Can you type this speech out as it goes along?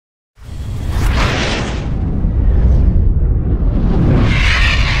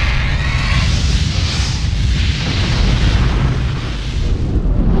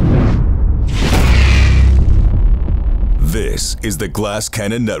is the Glass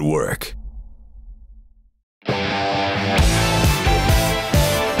Cannon Network.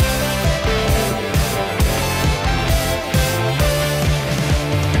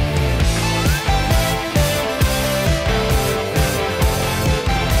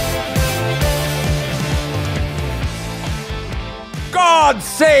 God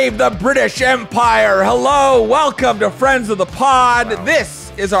save the British Empire. Hello, welcome to Friends of the Pod. Wow.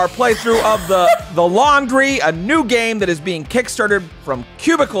 This is our playthrough of the Laundry, a new game that is being kickstarted from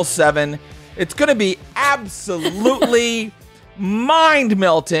Cubicle 7. It's going to be absolutely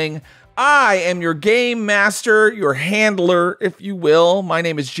mind-melting. I am your game master, your handler, if you will. My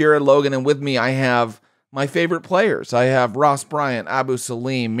name is Jared Logan, and with me I have my favorite players. I have Ross Bryant, Abu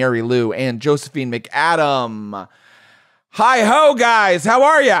Salim, Mary Lou, and Josephine McAdam. Hi ho, guys. How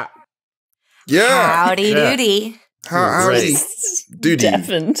are ya? Yeah. Howdy doody. Howdy doody.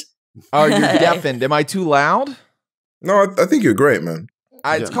 Deafened. Oh, you're deafened. Am I too loud? No, I think you're great, man.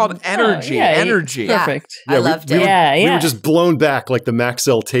 It's called energy. Yeah, energy. Perfect. I loved it. We were just blown back like the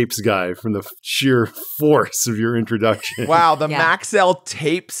Maxell Tapes guy from the sheer force of your introduction. Wow, the Maxell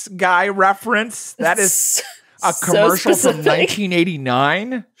Tapes guy reference. That is a commercial from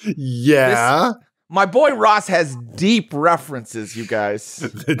 1989. Yeah. My boy Ross has deep references, you guys.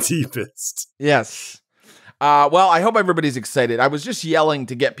 The deepest. Yes. Well, I hope everybody's excited. I was just yelling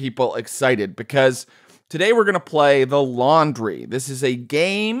to get people excited because today we're going to play The Laundry. This is a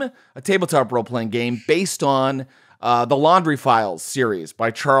game, a tabletop role-playing game based on the Laundry Files series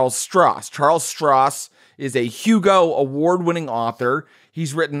by Charles Stross. Charles Stross is a Hugo award-winning author.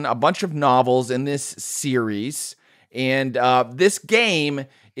 He's written a bunch of novels in this series, and this game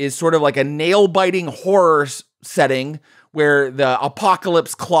is sort of like a nail-biting horror setting where the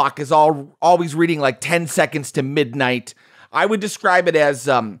apocalypse clock is always reading like 10 seconds to midnight. I would describe it as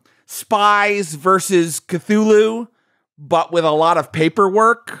Spies versus Cthulhu, but with a lot of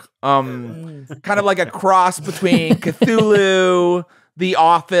paperwork. Kind of like a cross between Cthulhu, The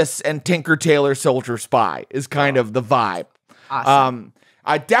Office, and Tinker Tailor Soldier Spy is kind of the vibe. Awesome.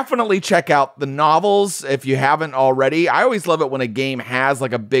 I definitely check out the novels if you haven't already. I always love it when a game has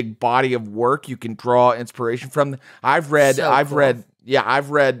like a big body of work you can draw inspiration from. I've read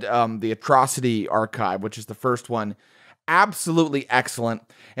the Atrocity Archive, which is the first one. Absolutely excellent.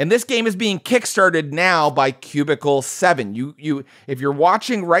 And this game is being kickstarted now by Cubicle 7. If you're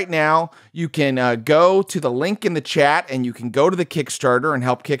watching right now, you can go to the link in the chat and you can go to the Kickstarter and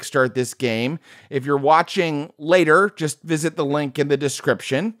help kickstart this game. If you're watching later, just visit the link in the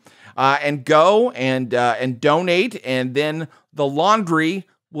description and go and donate. And then The Laundry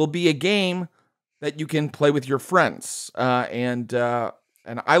will be a game that you can play with your friends. And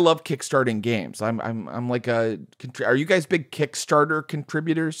I love kickstarting games. I'm like are you guys big Kickstarter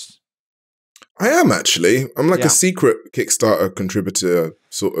contributors? I am actually. I'm like a secret Kickstarter contributor,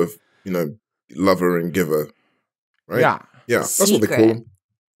 sort of, lover and giver. Right? Yeah. Yeah. That's what they call them.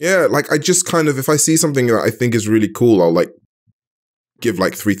 Yeah. Like I just kind of, if I see something that I think is really cool, I'll like give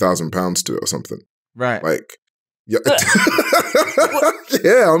like £3,000 to it or something. Right. Like, yeah.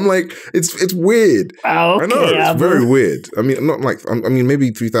 Yeah, I'm like, it's weird. Okay, I know, it's very weird. I mean, not like,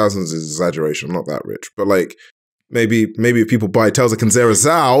 maybe 3,000 is exaggeration. I'm not that rich, but like, maybe if people buy Tales of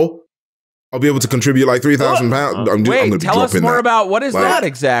Concerazao, I'll be able to contribute like £3,000. Wait, tell us more about what is that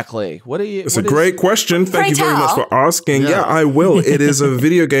exactly? What are you? It's a great question. Thank you very much for asking. Yeah, I will. It is a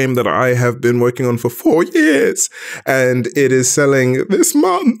video game that I have been working on for 4 years, and it is selling this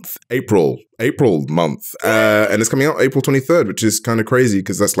month, April month, and it's coming out April 23rd, which is kind of crazy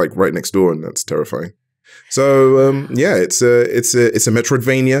because that's like right next door, and that's terrifying. So it's a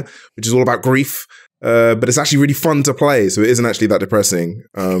Metroidvania, which is all about grief. But it's actually really fun to play, so it isn't actually that depressing.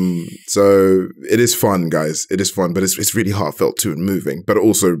 So it is fun, guys. It is fun, but it's really heartfelt too and moving, but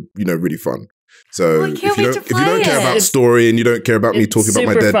also, really fun. So if you don't care about story and you don't care about me talking about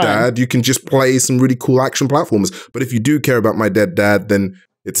my dead dad, you can just play some really cool action platformers. But if you do care about my dead dad, then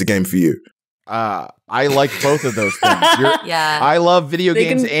it's a game for you. I like both of those things. I love video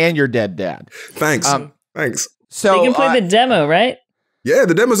games and your dead dad. Thanks. Thanks. So you can play the demo, right? Yeah,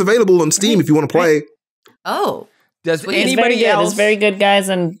 the demo's available on Steam if you want to play. Oh. Does anybody else? It's very good, guys.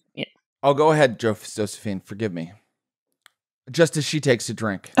 And Oh, go ahead, Josephine. Forgive me. Just as she takes a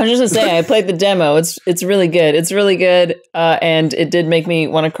drink. I was just gonna say, I played the demo. It's really good. It's really good, and it did make me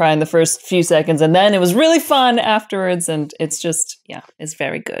want to cry in the first few seconds, and then it was really fun afterwards. And it's just, it's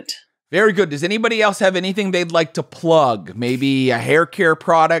very good. Very good. Does anybody else have anything they'd like to plug? Maybe a hair care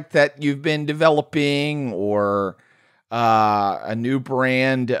product that you've been developing, or a new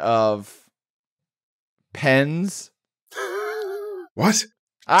brand of pens? What?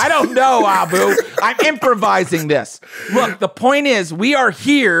 I don't know, Abu. I'm improvising this. Look, the point is we are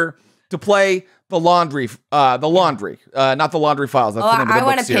here to play the laundry, not the laundry files. That's the name of the I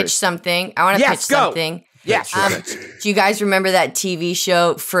want to book series. pitch something. I want to pitch something. Yes. Do you guys remember that TV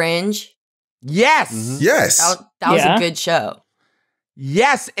show Fringe? Yes. Mm-hmm. Yes. That was a good show.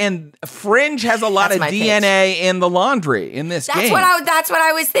 Yes, and Fringe has a lot of DNA in the laundry in this game. That's what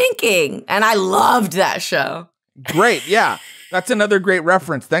I was thinking, and I loved that show. Great, yeah. That's another great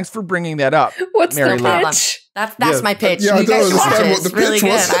reference. Thanks for bringing that up. What's Mary the Lou. pitch? That's my pitch. Yeah, you guys should watch understand it. what the It's really pitch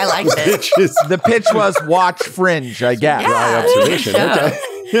was. good. I liked it. The pitch was watch Fringe, I guess. Yeah, observation. good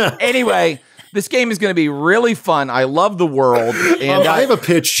show. Okay. Anyway, this game is going to be really fun. I love the world. And I have a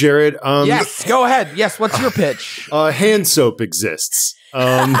pitch, Jared. Yes, go ahead. Yes, what's your pitch? Hand soap exists.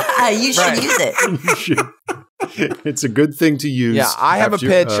 You should use it. You should. It's a good thing to use. Yeah, I have a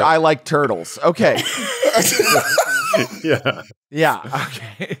pitch. I like turtles. Okay. Yeah. Yeah.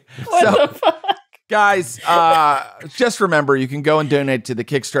 Okay. What the fuck? Guys, just remember, you can go and donate to the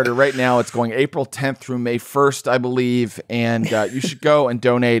Kickstarter right now. It's going April 10th through May 1st, I believe. And you should go and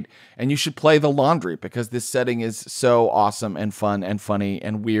donate, and you should play The Laundry, because this setting is so awesome and fun and funny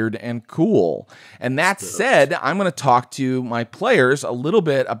and weird and cool. And that said, I'm going to talk to my players a little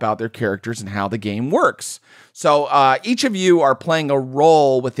bit about their characters and how the game works. So each of you are playing a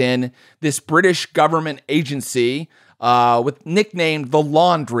role within this British government agency nicknamed The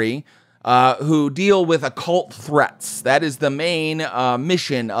Laundry, who deal with occult threats. That is the main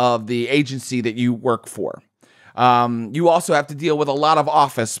mission of the agency that you work for. You also have to deal with a lot of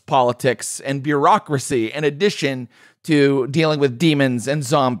office politics and bureaucracy, in addition to dealing with demons and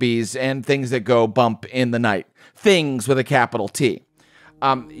zombies and things that go bump in the night. Things with a capital T.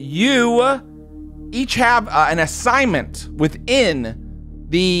 You each have an assignment within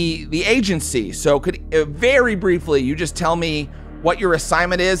the agency. So could very briefly, you just tell me what your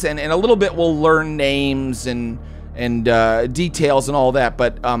assignment is, and in a little bit we'll learn names and details and all that.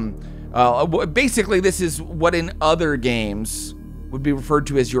 But basically, this is what in other games would be referred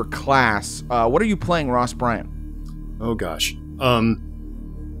to as your class. What are you playing, Ross Bryant? Oh gosh, I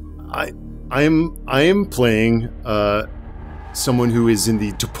am playing someone who is in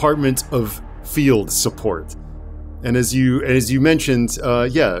the Department of Field Support, and as you mentioned,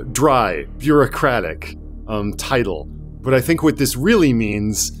 dry, bureaucratic title. But I think what this really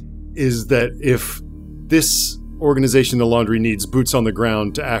means is that if this organization, The Laundry, needs boots on the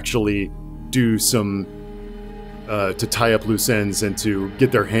ground to actually do some, to tie up loose ends and to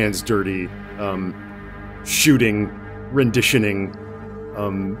get their hands dirty, shooting, renditioning,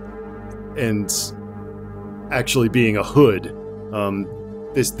 and actually being a hood,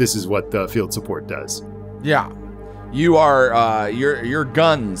 this is what the field support does. Yeah. You are, you're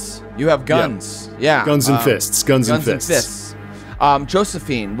guns. You have guns. Yeah. Guns and fists. Guns and fists.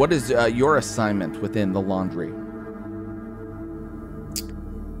 Josephine, what is your assignment within The Laundry?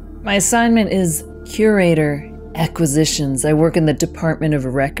 My assignment is curator acquisitions. I work in the Department of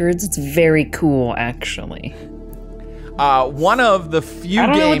Records. It's very cool, actually. One of the few I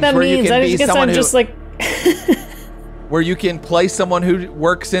don't know what games that where you means. can I be guess someone I'm just like... where you can play someone who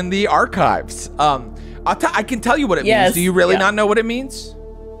works in the archives. I can tell you what it means. Do you really not know what it means?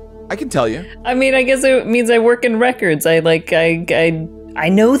 I can tell you. I mean, I guess it means I work in records. I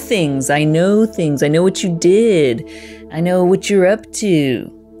know things. I know things. I know what you did. I know what you're up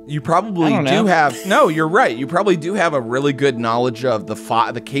to. You probably do have. No, you're right. You probably do have a really good knowledge of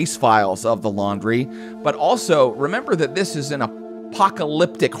the case files of The Laundry. But also remember that this is an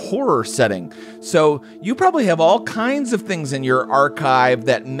apocalyptic horror setting. So you probably have all kinds of things in your archive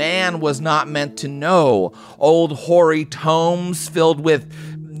that man was not meant to know. Old hoary tomes filled with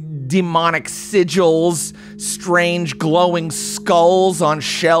demonic sigils, strange glowing skulls on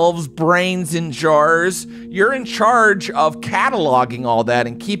shelves, brains in jars. You're in charge of cataloging all that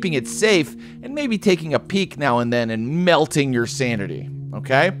and keeping it safe, and maybe taking a peek now and then and melting your sanity.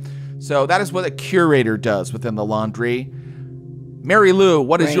 Okay? So that is what a curator does within The Laundry. Mary Lou,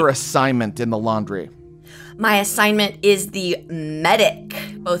 what is your assignment in The Laundry? My assignment is the medic,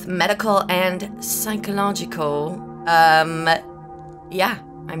 both medical and psychological. I'm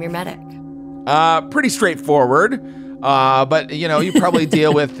your medic. Pretty straightforward. But, you probably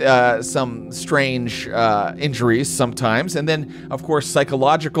deal with some strange injuries sometimes. And then, of course,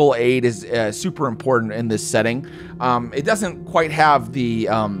 psychological aid is super important in this setting. It doesn't quite have the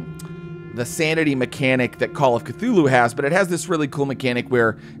sanity mechanic that Call of Cthulhu has, but it has this really cool mechanic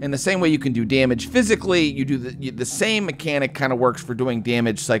where, in the same way you can do damage physically, you do the same mechanic kind of works for doing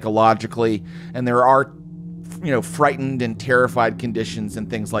damage psychologically. And there are frightened and terrified conditions and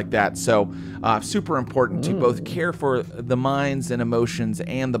things like that. So super important to both care for the minds and emotions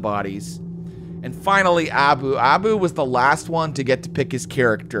and the bodies. And finally, Abu. Abu was the last one to get to pick his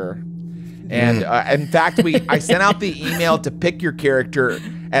character. And in fact, I sent out the email to pick your character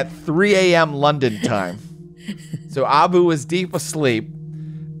at 3 a.m. London time. So Abu was deep asleep.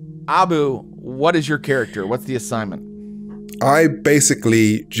 Abu, what is your character? What's the assignment? I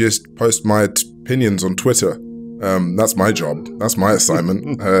basically just post my opinions on Twitter. That's my job. That's my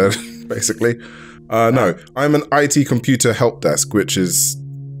assignment, basically. No, I'm an IT computer help desk, which is...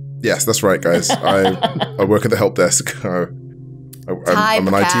 Yes, that's right, guys. I work at the help desk. I'm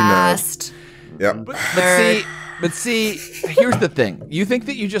an IT nerd. Yeah. But see, here's the thing. You think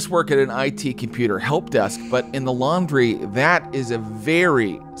that you just work at an IT computer help desk, but in the laundry, that is a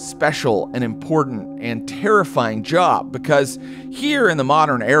very special and important and terrifying job, because here in the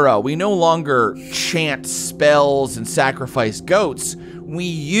modern era, we no longer chant spells and sacrifice goats. We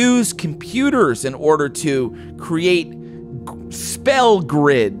use computers in order to create spell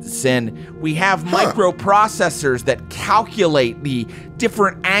grids, and we have microprocessors that calculate the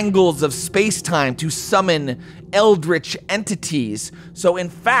different angles of space-time to summon eldritch entities. So in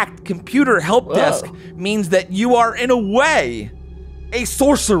fact, computer help desk means that you are, in a way, a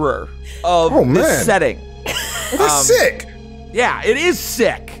sorcerer of this setting. Well, that's sick. Yeah, it is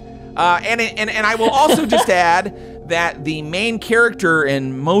sick. And I will also just add that the main character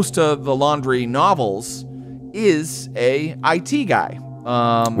in most of the laundry novels is a IT guy.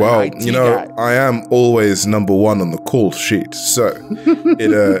 Well, I am always number one on the call sheet, so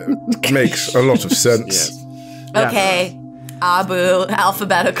it makes a lot of sense. Yes. Okay, Abu,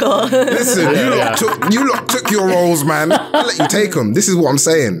 alphabetical. Listen, you lot took your roles, man. I'll let you take them. This is what I'm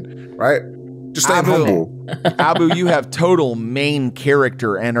saying, right? Just stay humble. Abu, you have total main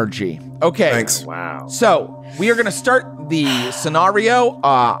character energy. Okay. Thanks. Wow. So we are going to start the scenario.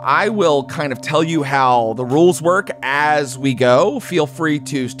 I will kind of tell you how the rules work as we go. Feel free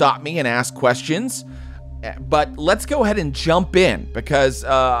to stop me and ask questions. But let's go ahead and jump in, because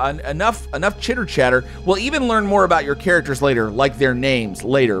enough chitter chatter. We'll even learn more about your characters later, like their names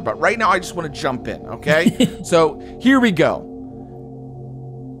later. But right now, I just want to jump in, okay? So here we go.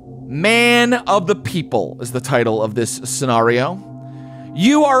 Man of the People is the title of this scenario.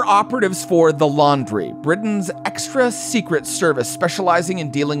 You are operatives for The Laundry, Britain's extra secret service specializing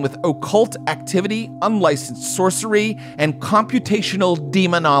in dealing with occult activity, unlicensed sorcery, and computational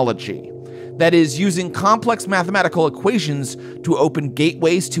demonology. That is, using complex mathematical equations to open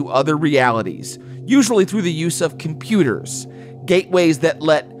gateways to other realities, usually through the use of computers, gateways that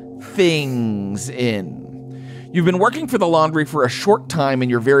let things in. You've been working for The Laundry for a short time in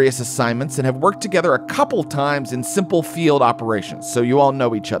your various assignments and have worked together a couple times in simple field operations, so you all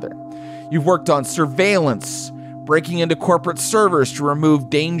know each other. You've worked on surveillance, breaking into corporate servers to remove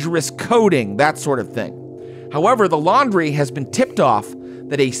dangerous coding, that sort of thing. However, The Laundry has been tipped off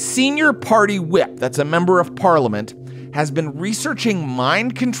that a senior party whip, that's a member of parliament, has been researching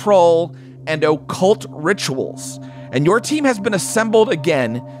mind control and occult rituals. And your team has been assembled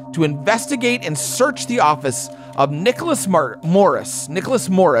again to investigate and search the office of Nicholas Morris,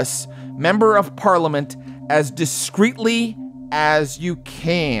 member of parliament, as discreetly as you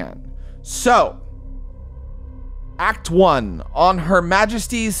can. So, Act 1, on Her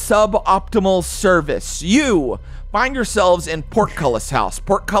Majesty's suboptimal service. You find yourselves in Portcullis House.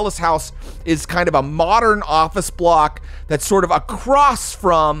 Portcullis House is kind of a modern office block that's sort of across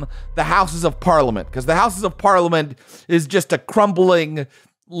from the Houses of Parliament, because the Houses of Parliament is just a crumbling,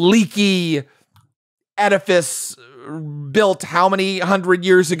 leaky edifice built how many 100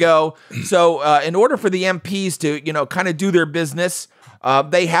 years ago. So in order for the MPs to, kind of do their business,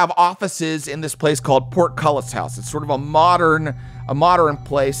 they have offices in this place called Portcullis House. It's sort of a modern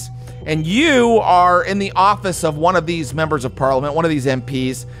place. And you are in the office of one of these members of parliament, one of these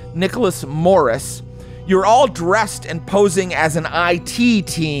MPs, Nicholas Morris. You're all dressed and posing as an IT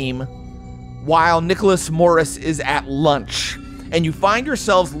team while Nicholas Morris is at lunch. And you find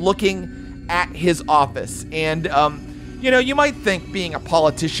yourselves looking at his office. And, you might think being a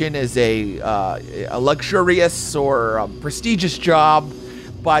politician is a luxurious or a prestigious job,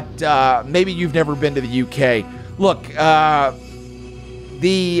 but maybe you've never been to the UK. Look,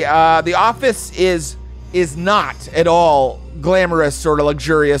 the office is not at all glamorous or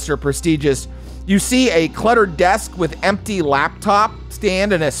luxurious or prestigious. You see a cluttered desk with empty laptop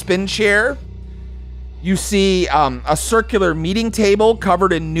stand and a spin chair. You see a circular meeting table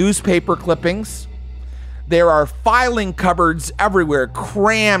covered in newspaper clippings. There are filing cupboards everywhere,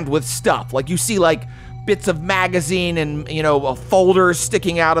 crammed with stuff. Like you see bits of magazine and, folders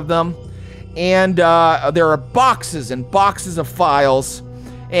sticking out of them. and there are boxes and boxes of files.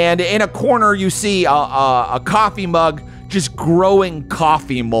 And in a corner, you see a coffee mug just growing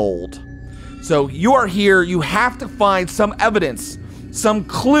coffee mold. So you are here. You have to find some evidence, some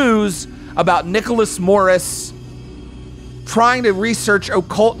clues about Nicholas Morris trying to research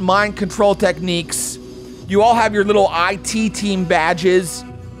occult mind control techniques. You all have your little IT team badges.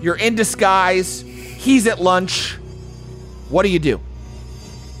 You're in disguise. He's at lunch. What do you do?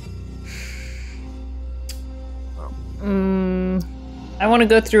 I want to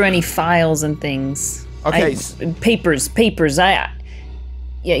go through any files and things. Okay. Papers.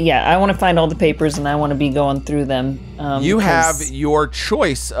 I want to find all the papers and I want to be going through them. You have your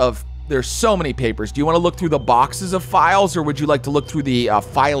choice of, there's so many papers. Do you want to look through the boxes of files or would you like to look through the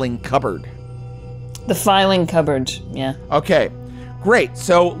filing cupboard? The filing cupboard, yeah. Okay, great.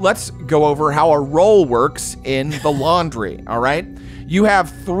 So let's go over how a roll works in the laundry, all right? You have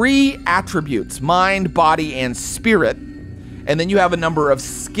 3 attributes, mind, body, and spirit. And then you have a number of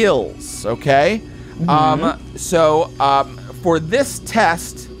skills, okay? For this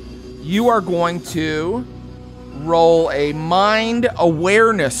test, you are going to roll a mind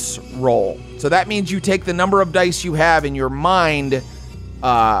awareness roll. So that means you take the number of dice you have in your mind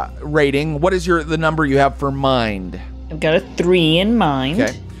rating. What is the number you have for mind? I've got a 3 in mind.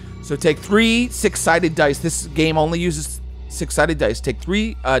 Okay. So take 3 6-sided dice. This game only uses 6-sided dice. Take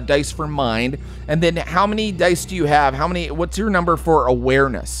 3 dice for mind. And then how many dice do you have? What's your number for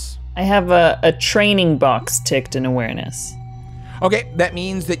awareness? I have a training box ticked in awareness. Okay, that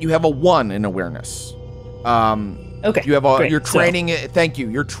means that you have a 1 in awareness. Okay. You have great. your training. Thank you.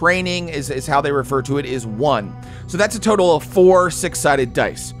 Your training is how they refer to it, is 1. So that's a total of 4 6-sided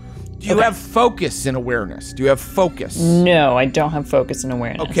dice. Do you have focus in awareness? Do you have focus? No, I don't have focus in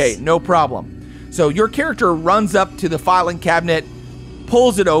awareness. Okay, no problem. So your character runs up to the filing cabinet,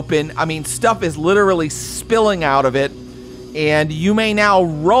 pulls it open. I mean, stuff is literally spilling out of it. And you may now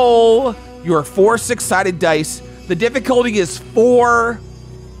roll your 4 6-sided dice. The difficulty is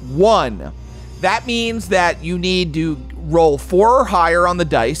 4-1. That means that you need to roll 4 or higher on the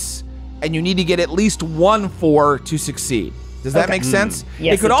dice, and you need to get at least 1 4 to succeed. Does that make sense?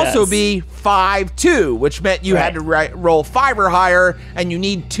 Yes, it could also be 5-2, which meant you had to roll 5 or higher, and you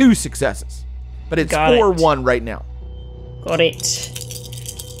need 2 successes. But it's 4-1 right now. Got it.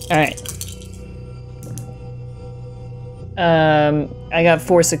 All right. I got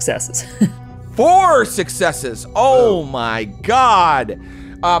 4 successes. 4 successes. Oh my God.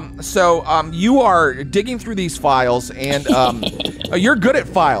 You are digging through these files, and you're good at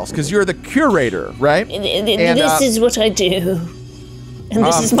files because you're the curator, right? This is what I do, and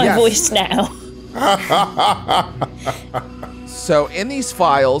this is my voice now. So in these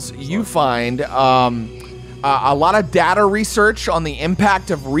files, you find a lot of data research on the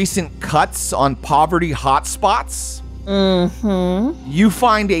impact of recent cuts on poverty hotspots. You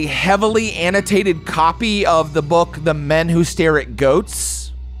find a heavily annotated copy of the book The Men Who Stare at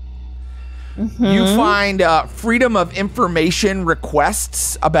Goats. You find freedom of information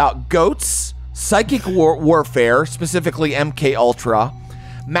requests about goats, psychic warfare, specifically MK Ultra,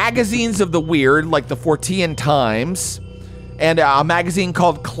 magazines of the weird like the Fortean Times, and a magazine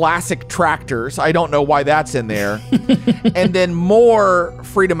called Classic Tractors. I don't know why that's in there. And then more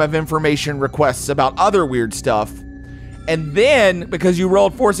freedom of information requests about other weird stuff. And then, because you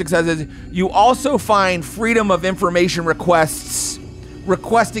rolled 4 successes, you also find freedom of information requests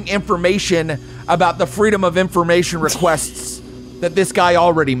requesting information about the freedom of information requests that this guy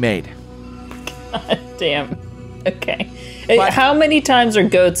already made. God damn. Okay. How many times are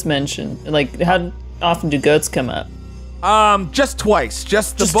goats mentioned? Like, how often do goats come up? Just twice.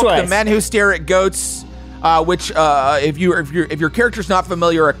 Just the book, twice. The Men Who Stare at Goats, which, if your character's not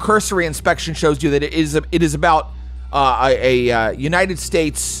familiar, a cursory inspection shows you that it is about a United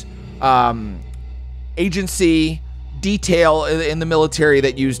States agency detail in the military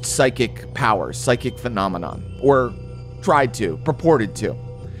that used psychic powers, psychic phenomenon, or purported to.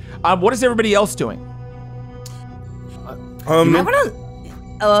 What is everybody else doing? I want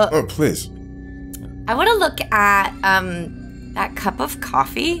to. Please. I want to look at that cup of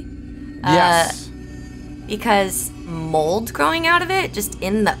coffee. Yes. Because mold growing out of it, just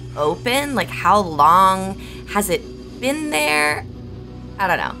in the open. Like, how long has it been there? I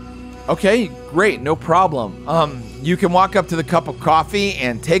don't know. Okay, great, no problem. You can walk up to the cup of coffee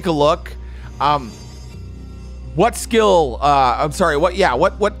and take a look. What skill?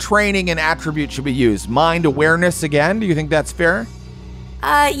 What training and attribute should we use? Mind awareness again? Do you think that's fair?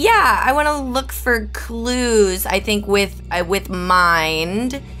 Yeah, I want to look for clues. I think with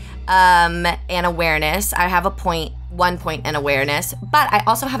mind and awareness, I have 1 point in awareness, but I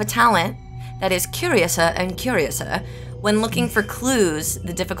also have a talent that is curiouser and curiouser. When looking for clues,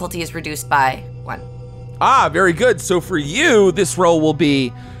 the difficulty is reduced by 1. Ah, very good. So for you, this roll will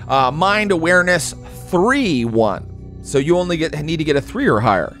be mind awareness 3-1. So you only need to get a 3 or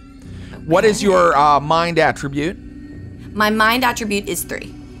higher. What is your mind attribute? My mind attribute is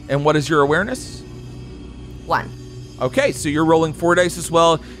 3. And what is your awareness? 1. Okay, so you're rolling 4 dice as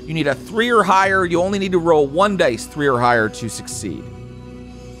well. You need a 3 or higher. You only need to roll 1 dice, 3 or higher, to succeed.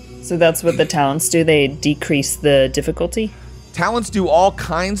 So that's what the talents do. They decrease the difficulty. Talents do all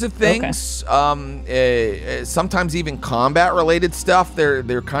kinds of things. Okay. Sometimes even combat-related stuff.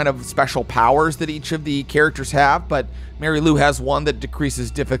 They're kind of special powers that each of the characters have. But Mary Lou has one that decreases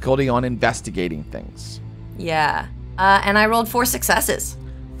difficulty on investigating things. Yeah. And I rolled 4 successes.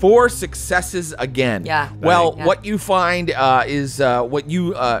 4 successes again. Yeah. Well, yeah. what you find is what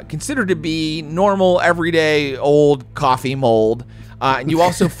you consider to be normal, everyday, old coffee mold. And you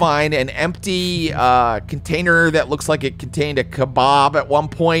also find an empty container that looks like it contained a kebab at one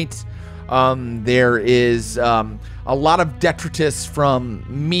point. There is a lot of detritus from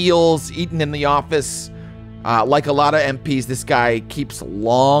meals eaten in the office. Like a lot of MPs, this guy keeps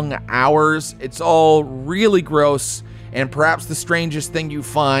long hours. It's all really gross. And perhaps the strangest thing you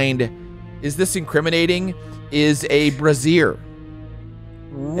find, is this incriminating, is a brassiere.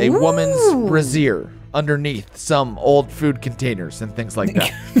 A woman's brassiere underneath some old food containers and things like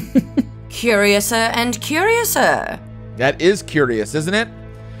that. Curiouser and curiouser. That is curious, isn't it?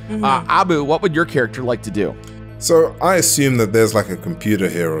 Mm-hmm. Abu, what would your character like to do? So I assume that there's like a computer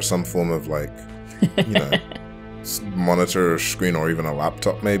here or some form of like, you know, monitor or screen or even a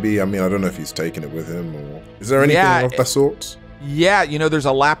laptop maybe. I mean, I don't know if he's taking it with him or... Is there anything of that sort? Yeah, you know, there's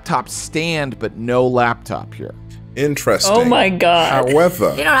a laptop stand, but no laptop here. Interesting. Oh my god.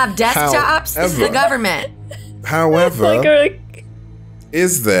 However... You don't have desktops? This is the government. However,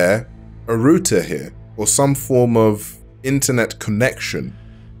 is there a router here or some form of internet connection?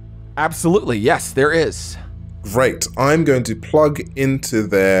 Absolutely, yes, there is. Great. I'm going to plug into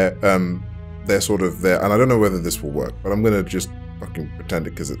their sort of their, and I don't know whether this will work, but I'm gonna just fucking pretend it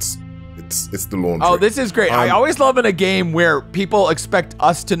because it's the laundry. Oh, this is great. I always love in a game where people expect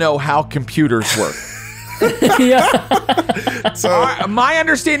us to know how computers work. Yeah. So my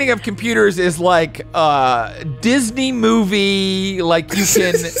understanding of computers is like Disney movie. Like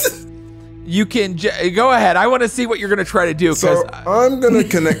you can go ahead. I want to see what you're gonna try to do. So I'm gonna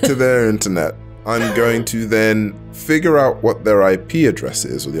connect to their internet. I'm going to then figure out what their IP address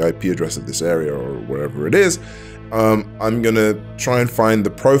is, or the IP address of this area, or wherever it is. I'm going to try and find the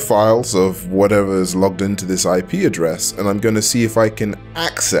profiles of whatever is logged into this IP address, and I'm going to see if I can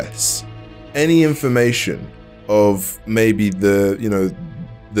access any information of maybe the, you know,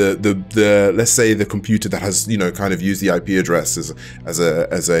 the let's say the computer that has, you know, kind of used the IP address as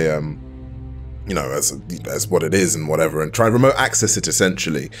what it is and whatever, and try and remote access it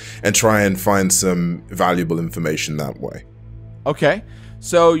essentially, and try and find some valuable information that way. Okay,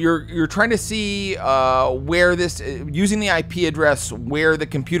 so you're trying to see where this, using the IP address, where the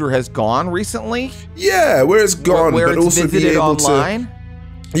computer has gone recently. Yeah, where it's gone, where but it's also visited be able online.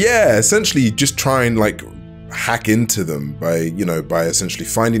 Yeah, essentially just try and like hack into them by essentially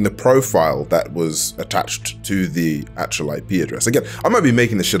finding the profile that was attached to the actual IP address. Again, I might be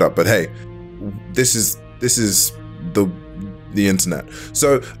making this shit up, but hey. This is the internet.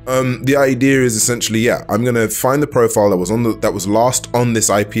 So the idea is essentially, I'm gonna find the profile that was last on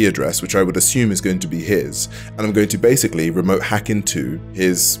this IP address, which I would assume is going to be his, and I'm going to basically remote hack into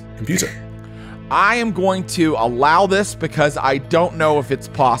his computer. I am going to allow this because I don't know if it's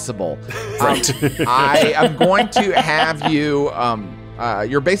possible. I am going to have you.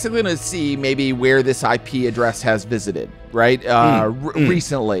 You're basically going to see maybe where this IP address has visited, right?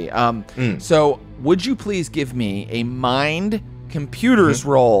 Recently. So would you please give me a mind computers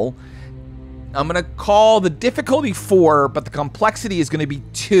roll? I'm going to call the difficulty 4, but the complexity is going to be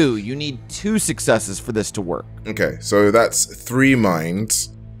 2. You need 2 successes for this to work. Okay, so that's 3 minds.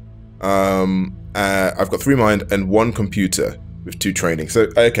 I've got 3 mind and 1 computer with 2 training. So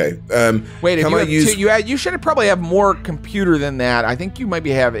okay. Wait, if you have 2, you should probably have more computer than that. I think you might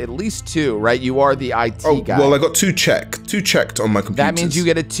have at least 2, right? You are the IT guy. Well, I got 2 checked on my computer. That means you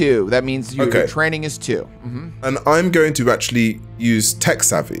get a 2. That means your training is 2. Mm-hmm. And I'm going to actually use tech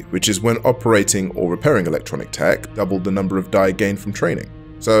savvy, which is when operating or repairing electronic tech, double the number of die gained from training.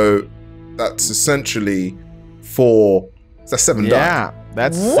 So that's essentially 4. That's 7 die. Yeah,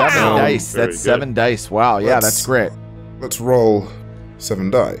 that's 7 dice. That's 7 dice. Wow. Yeah, that's great. Let's roll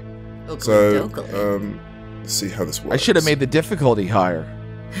 7 die. So, let's see how this works. I should have made the difficulty higher.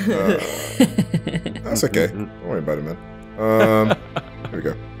 That's okay. Don't worry about it, man. Here we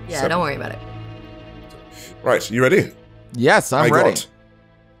go. Yeah, don't worry about it. Right, you ready? Yes, I'm ready.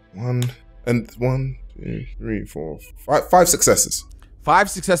 Got 1, 2, 3, 4, 5 successes. 5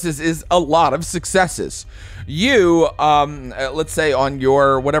 successes is a lot of successes. You, let's say on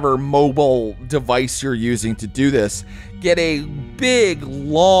your whatever mobile device you're using to do this, get a big,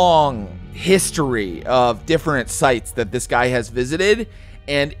 long history of different sites that this guy has visited,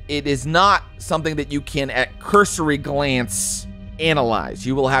 and it is not something that you can at cursory glance analyze.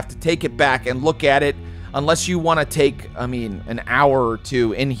 You will have to take it back and look at it, unless you want to take, an hour or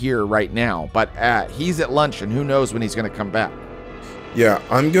two in here right now. But he's at lunch, and who knows when he's going to come back. Yeah,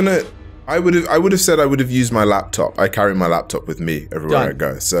 I would have said I would have used my laptop. I carry my laptop with me everywhere I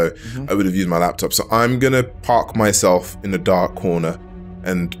go. So I would have used my laptop. So I'm going to park myself in a dark corner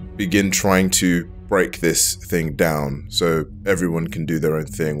and begin trying to break this thing down so everyone can do their own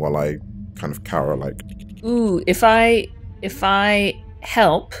thing while I kind of cower like. Ooh, if I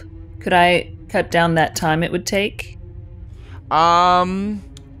help, could I cut down that time it would take? Well,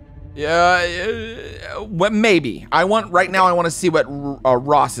 maybe. I want to see what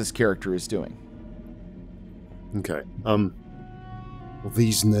Ross's character is doing. Okay. Well,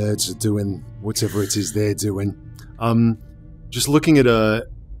 these nerds are doing whatever it is they're doing. Just looking at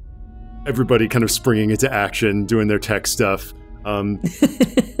everybody kind of springing into action, doing their tech stuff,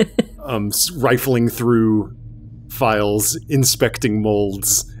 rifling through files, inspecting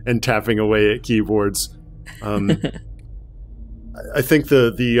molds, and tapping away at keyboards. I think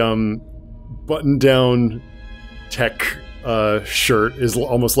the button-down tech shirt is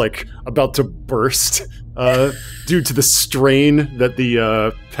almost like about to burst due to the strain that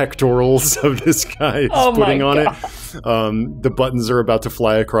the pectorals of this guy is putting on it. The buttons are about to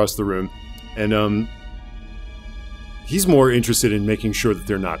fly across the room, and he's more interested in making sure that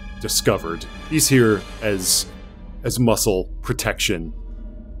they're not discovered. He's here as muscle protection.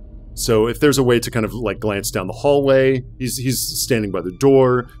 So if there's a way to kind of like glance down the hallway, he's standing by the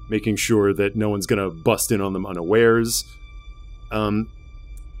door, making sure that no one's gonna bust in on them unawares.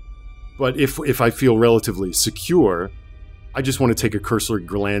 But if I feel relatively secure, I just want to take a cursory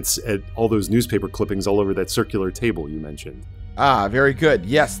glance at all those newspaper clippings all over that circular table you mentioned. Ah, very good.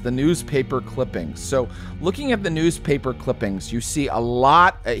 Yes, the newspaper clippings. So looking at the newspaper clippings, you see a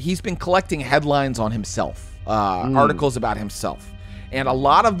lot. He's been collecting headlines on himself, articles about himself. And a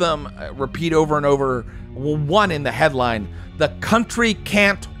lot of them repeat over and over. One in the headline, "The country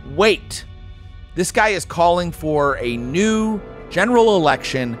can't wait." This guy is calling for a new general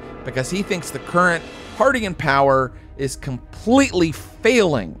election because he thinks the current party in power is completely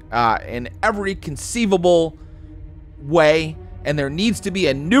failing in every conceivable way, and there needs to be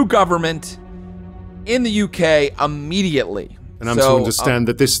a new government in the UK immediately. And I'm to understand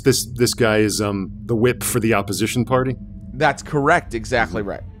that this guy is the whip for the opposition party? That's correct. Exactly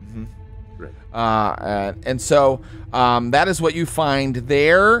right. Great. And so that is what you find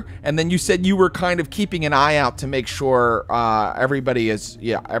there. And then you said you were kind of keeping an eye out to make sure everybody is,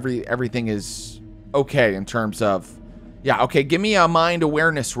 everything is okay in terms of, okay, give me a mind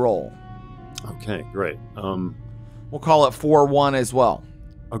awareness roll. Okay, great. We'll call it 4-1 as well.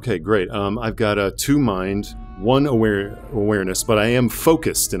 Okay, great. I've got a 2 mind, 1 awareness, but I am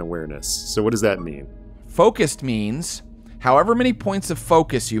focused in awareness. So what does that mean? Focused means however many points of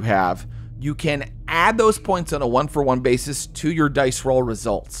focus you have, you can add those points on a 1-for-1 basis to your dice roll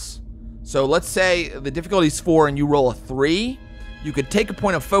results. So let's say the difficulty is 4 and you roll a 3. You could take a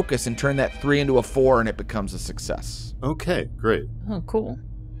point of focus and turn that 3 into a 4 and it becomes a success. Okay, great. Oh, cool.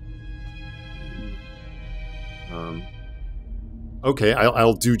 Okay,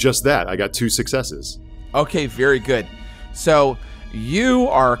 I'll do just that. I got 2 successes. Okay, very good. So you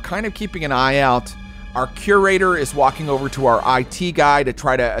are kind of keeping an eye out. Our curator is walking over to our IT guy to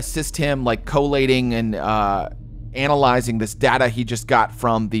try to assist him, like collating and analyzing this data he just got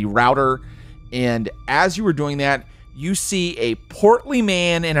from the router. And as you were doing that, you see a portly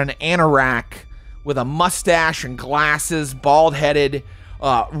man in an anorak with a mustache and glasses, bald-headed,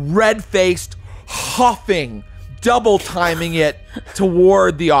 red-faced, huffing, double timing it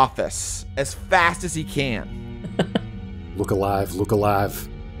toward the office as fast as he can. Look alive, look alive.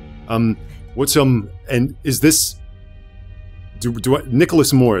 What's and is this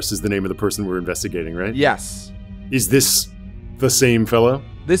Nicholas Morris is the name of the person we're investigating, right? Yes. Is this the same fellow?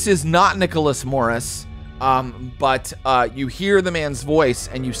 This is not Nicholas Morris, but you hear the man's voice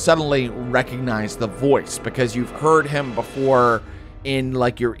and you suddenly recognize the voice because you've heard him before in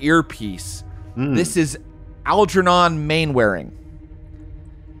like your earpiece. This is Algernon Mainwaring.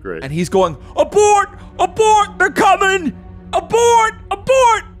 Great. And he's going, "Abort! Abort! They're coming! Abort!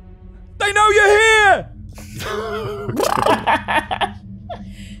 Abort! They know you're here!"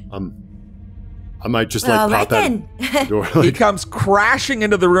 I might just like pop out the door. Like, He comes crashing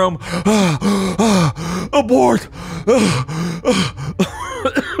into the room. Abort!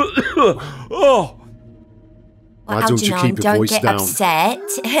 Oh. Why don't you keep your voice down? Don't get upset.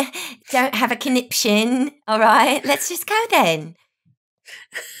 Don't have a conniption. All right, let's just go then.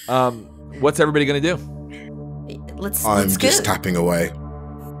 What's everybody gonna do? Let's just go. tapping away.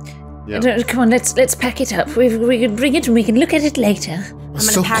 Yeah. Come on, let's pack it up. We can bring it and we can look at it later. I'm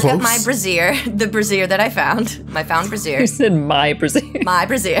gonna pack up my brassiere, the brassiere that I found. My found brassiere. You said my brassiere. My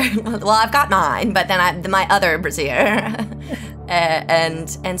brassiere. Well, I've got mine, but then my other brassiere, and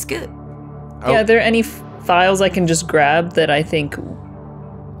Scoot. Yeah, are there any files I can just grab that I think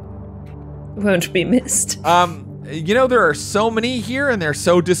won't be missed? There are so many here and they're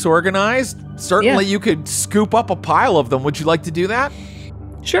so disorganized. Certainly you could scoop up a pile of them. Would you like to do that?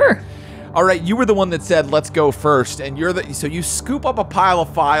 Sure. All right, you were the one that said, let's go first. And so you scoop up a pile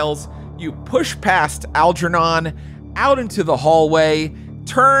of files, you push past Algernon out into the hallway,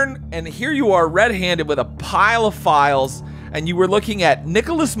 turn, and here you are red-handed with a pile of files. And you were looking at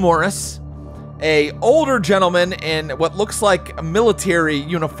Nicholas Morris, a older gentleman in what looks like a military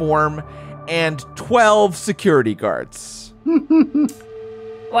uniform, and 12 security guards.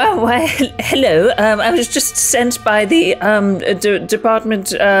 Well, hello. I was just sent by the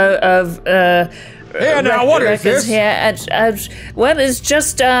Department of now what is this? Here well, it's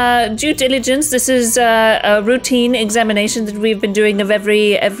just due diligence. This is a routine examination that we've been doing of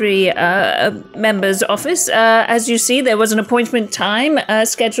every member's office. As you see, there was an appointment time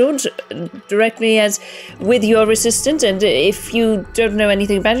scheduled directly as with your assistant, and if you don't know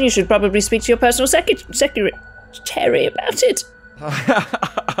anything about it, you should probably speak to your personal secretary about it.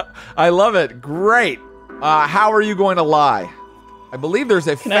 I love it. Great. How are you going to lie? I believe there's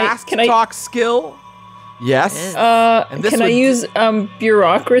a fast talk skill. Yes. Can I use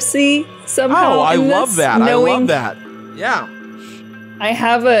bureaucracy somehow? Oh, I love that. I love that. Yeah. I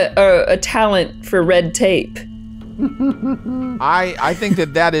have a talent for red tape. I think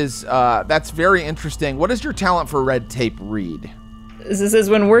that's very interesting. What does your talent for red tape read? This says,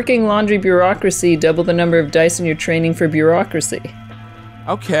 when working laundry bureaucracy, double the number of dice in your training for bureaucracy.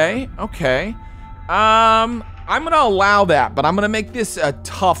 Okay. I'm going to allow that, but I'm going to make this a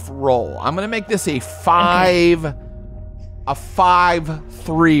tough roll. I'm going to make this a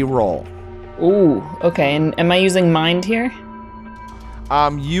 5-3 roll. Ooh, okay. And am I using mind here?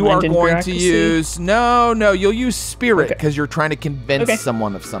 You are going to use... No, you'll use spirit because you're trying to convince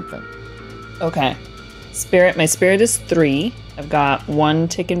someone of something. Okay. Spirit, my spirit is 3. I've got 1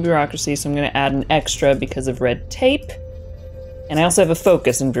 tick in bureaucracy, so I'm going to add an extra because of red tape. And I also have a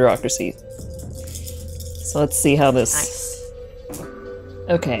focus in bureaucracy. So let's see how this... Nice.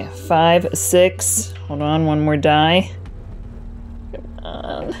 Okay, 5, 6. Hold on, 1 more die. Come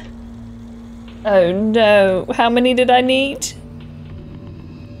on. Oh no, how many did I need?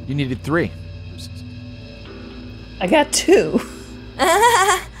 You needed 3. I got 2.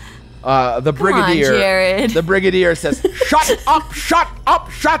 The brigadier. Come on, Jared. The brigadier says, "Shut up! Shut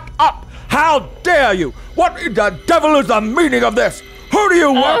up! Shut up! How dare you? What in the devil is the meaning of this? Who do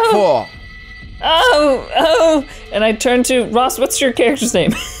you work for?" Oh! And I turn to Ross. What's your character's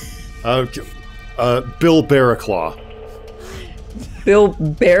name? Bill Barraclaw. Bill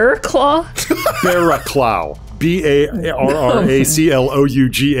Barraclaw? Barraclaw. Barraclough.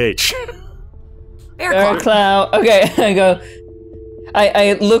 Barraclaw. Okay, I go.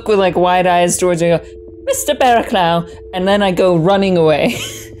 I look with like wide eyes towards you and go, Mr. Barraclough, and then I go running away.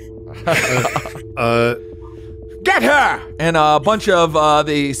 Get her! And a bunch of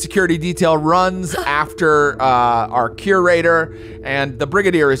the security detail runs after our curator, and the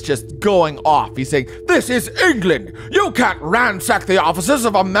brigadier is just going off. He's saying, "This is England! You can't ransack the offices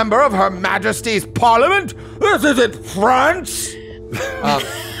of a member of Her Majesty's Parliament! This isn't France!"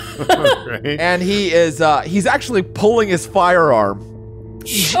 And he's actually pulling his firearm.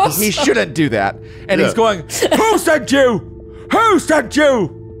 He shouldn't do that. And he's going, "Who sent you? Who sent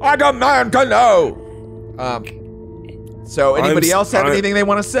you? I demand to know!" So anybody else have anything they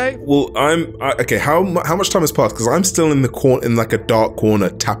want to say? Well, okay. How much time has passed? Because I'm still in the corner, in like a dark corner,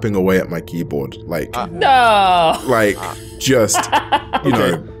 tapping away at my keyboard. Like no, like just you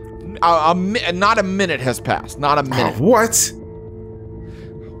know, not a minute has passed. Not a minute. What?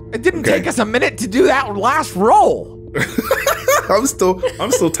 It didn't take us a minute to do that last roll. I'm still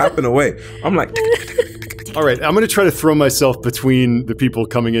tapping away. I'm like, all right. I'm going to try to throw myself between the people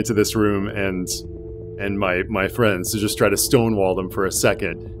coming into this room and my friends to just try to stonewall them for a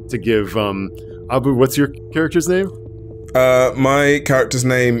second to give Abu, what's your character's name? My character's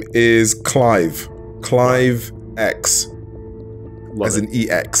name is Clive X. As in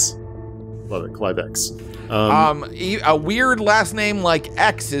EX. Love it, Clive X. A weird last name like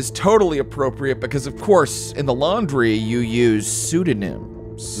X is totally appropriate because, of course, in the laundry you use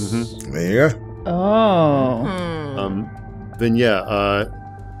pseudonyms. There you go. Oh. Then yeah,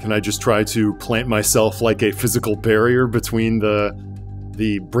 can I just try to plant myself like a physical barrier between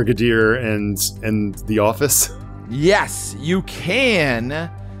the brigadier and the office? Yes, you can.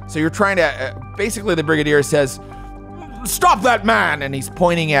 So you're trying to, basically the brigadier says, "Stop that man!" And he's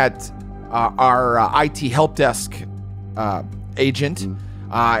pointing at our IT help desk agent.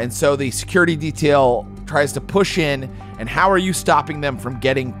 And so the security detail tries to push in, and how are you stopping them from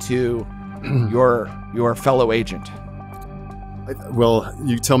getting to your fellow agent? Well,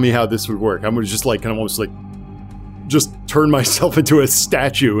 you tell me how this would work. I'm gonna just like kind of almost like just turn myself into a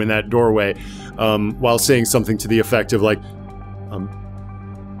statue in that doorway, while saying something to the effect of like,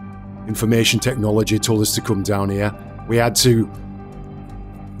 information technology told us to come down here. We had to.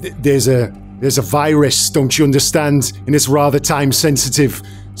 There's a virus, don't you understand? And it's rather time sensitive.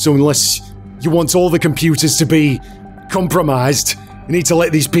 So unless you want all the computers to be compromised, you need to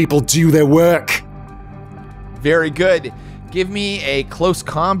let these people do their work. Very good. Give me a close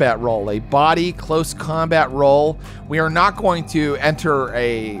combat roll, a body close combat roll. We are not going to enter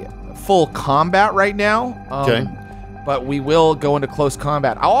a full combat right now. Okay. But we will go into close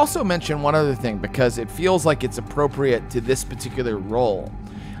combat. I'll also mention one other thing because it feels like it's appropriate to this particular role.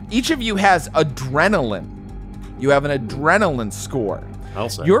 Each of you has adrenaline. You have an adrenaline score. I'll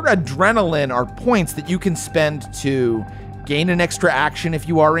say. Your adrenaline are points that you can spend to gain an extra action if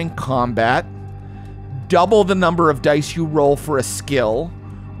you are in combat, double the number of dice you roll for a skill,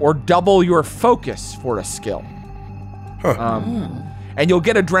 or double your focus for a skill. And you'll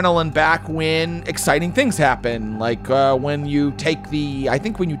get adrenaline back when exciting things happen, like when you take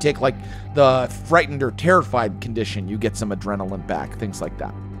when you take like the frightened or terrified condition, you get some adrenaline back, things like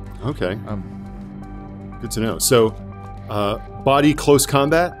that. Okay. Good to know. So, body close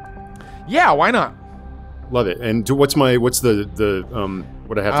combat? Yeah, why not? Love it. And what's the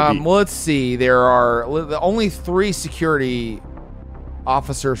what I have to beat? Well, let's see. There are only 3 security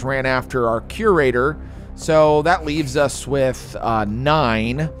officers ran after our curator, so that leaves us with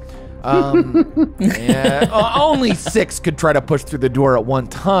 9. Only 6 could try to push through the door at one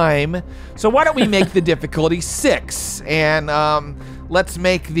time. So why don't we make the difficulty 6, and let's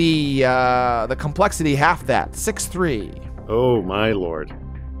make the complexity half that, 6-3. Oh my lord.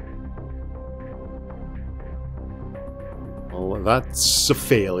 Well, that's a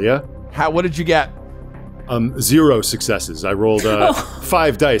failure. What did you get? 0 successes. I rolled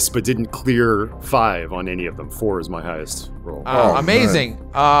 5 dice, but didn't clear 5 on any of them. 4 is my highest roll. Amazing.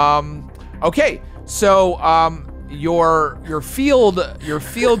 Okay, so your field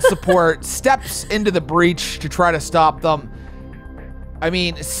support steps into the breach to try to stop them. I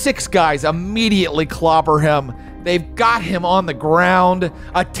mean, 6 guys immediately clobber him. They've got him on the ground.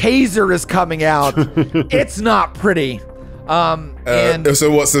 A taser is coming out. It's not pretty. So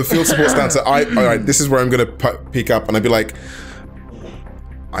what's the field support stance? All right, this is where I'm going to peek up, and I'd be like,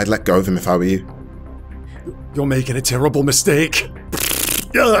 I'd let go of him if I were you. You're making a terrible mistake.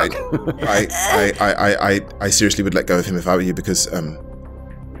 I seriously would let go of him if I were you, because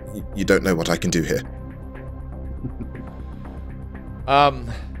you don't know what I can do here.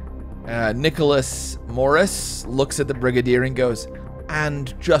 Nicholas Morris looks at the brigadier and goes,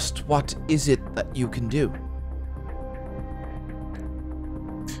 "And just what is it that you can do?"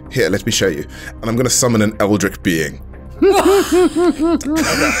 Here, let me show you. And I'm going to summon an eldritch being. All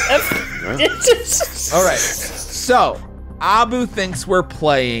right. So, Abu thinks we're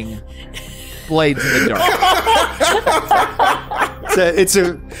playing Blades in the Dark.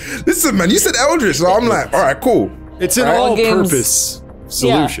 Listen, man, you said eldritch, so I'm like, all right, cool. It's an all-purpose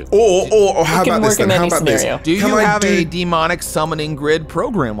solution. Yeah. Or how about this then? How about this? Do you have a demonic summoning grid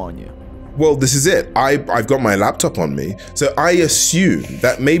program on you? Well, this is it. I've got my laptop on me, so I assume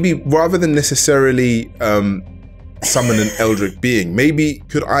that maybe rather than necessarily summon an eldritch being, maybe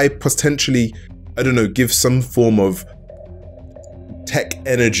could I potentially, I don't know, give some form of tech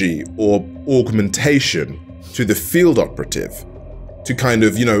energy or augmentation to the field operative to kind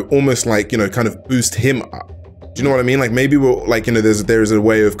of, almost like, kind of boost him up. Do you know what I mean? Like maybe we're like, there's a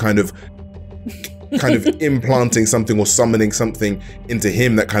way of kind of implanting something or summoning something into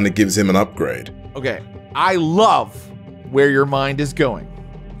him that kind of gives him an upgrade. Okay, I love where your mind is going,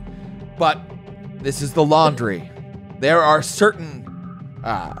 but this is the laundry. There are certain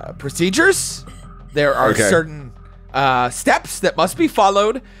procedures. There are certain steps that must be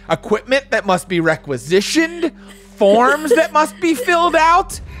followed, equipment that must be requisitioned, forms that must be filled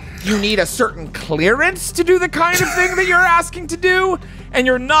out. You need a certain clearance to do the kind of thing that you're asking to do. and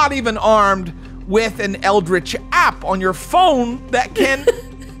you're not even armed with an Eldritch app on your phone that can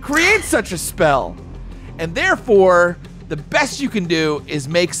create such a spell. And therefore, the best you can do is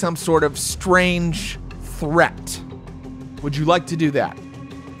make some sort of strange threat. Would you like to do that?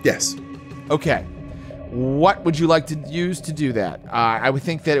 Yes. Okay. What would you like to use to do that? I would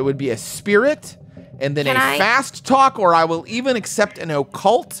think that it would be a spirit, and then fast talk, or I will even accept an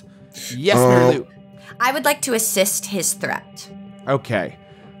occult. Yes, Mary Lou. I would like to assist his threat. Okay.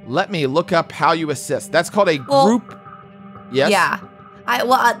 Let me look up how you assist. That's called a group. Yes? Yeah.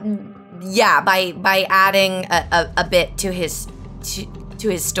 By adding a bit to his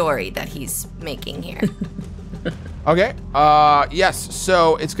story that he's making here. Okay. Yes.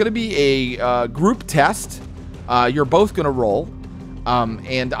 So it's going to be a group test. You're both going to roll.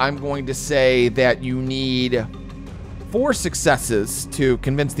 And I'm going to say that you need 4 successes to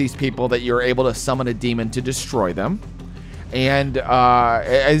convince these people that you're able to summon a demon to destroy them. And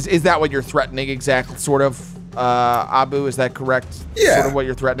is that what you're threatening exactly, sort of, Abu? Is that correct? Yeah. Sort of what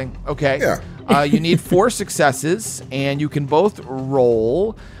you're threatening? Okay. Yeah. You need 4 successes, and you can both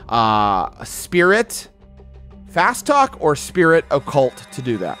roll a spirit fast talk or spirit occult to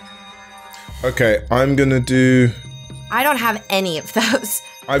do that. Okay, I'm going to do... I don't have any of those.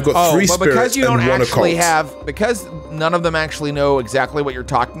 I've got 3 spirits and 1 occult. Because none of them actually know exactly what you're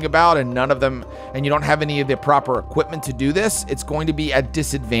talking about, and you don't have any of the proper equipment to do this, it's going to be at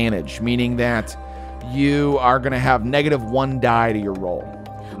disadvantage, meaning that you are going to have -1 die to your roll.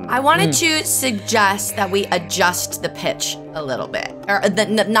 I wanted to suggest that we adjust the pitch a little bit, or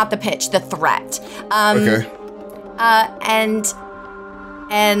not the pitch, the threat. Okay.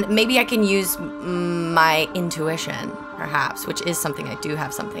 And maybe I can use my intuition, perhaps, which is something I do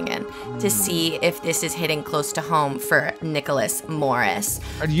have something in, to see if this is hitting close to home for Nicholas Morris.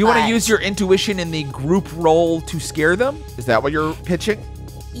 Do you want to use your intuition in the group roll to scare them? Is that what you're pitching?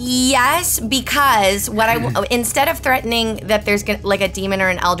 Yes, because instead of threatening that there's like a demon or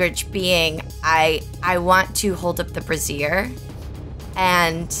an eldritch being, I want to hold up the brazier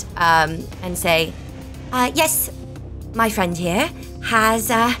and say, yes, my friend here has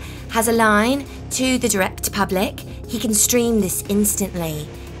a line to the direct public. He can stream this instantly.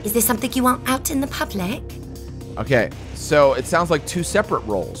 Is there something you want out in the public? Okay, so it sounds like 2 separate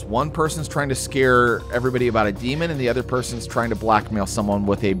roles. One person's trying to scare everybody about a demon, and the other person's trying to blackmail someone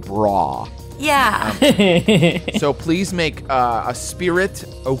with a bra. Yeah. So please make a spirit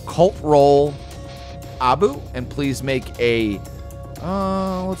occult roll, Abu, and please make a...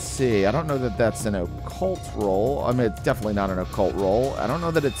 let's see. I don't know that that's an occult roll. I mean, it's definitely not an occult roll. I don't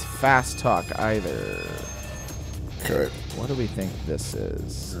know that it's fast talk either. Okay. What do we think this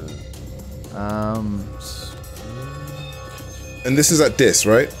is? And this is at dis,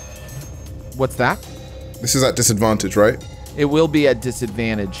 right? What's that? This is at disadvantage, right? It will be at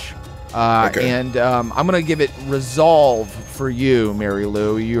disadvantage. Okay. And I'm going to give it resolve for you, Mary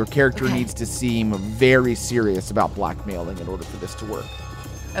Lou. Your character needs to seem very serious about blackmailing in order for this to work.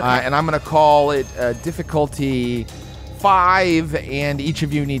 Okay. And I'm going to call it difficulty 5, and each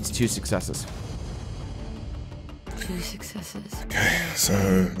of you needs 2 successes. 2 successes. Okay,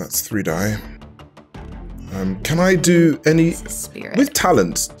 so that's 3 die. Can I do any... Spirit. With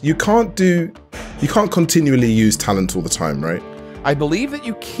talents, you can't continually use talent all the time, right? I believe that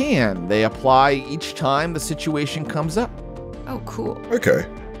you can. They apply each time the situation comes up. Oh, cool. Okay.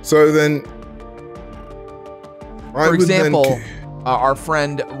 So then... For example, our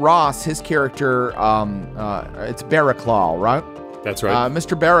friend Ross, his character, it's Barraclaw, right? That's right.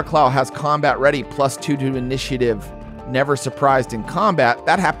 Mr. Barraclaw has combat ready +2 to initiative, never surprised in combat.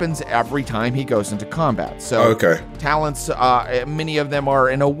 That happens every time he goes into combat. So talents, many of them are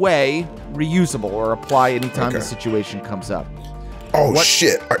in a way reusable or apply anytime the situation comes up. Oh,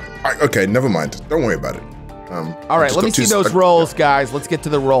 shit. Okay, never mind. Don't worry about it. All right, let me see those rolls, guys. Let's get to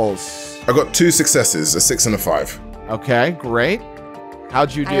the rolls. I got 2 successes, a 6 and a 5. Okay, great.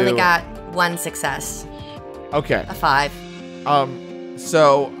 How'd you do? I only got 1 success. Okay. A 5.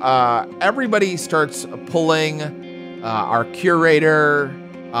 So everybody starts pulling our curator.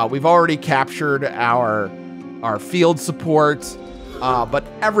 We've already captured our field support, but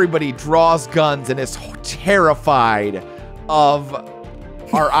everybody draws guns and is terrified of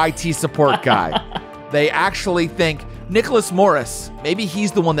our IT support guy. They actually think Nicholas Morris, maybe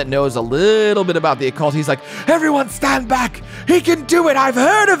he's the one that knows a little bit about the occult. He's like, everyone stand back. He can do it. I've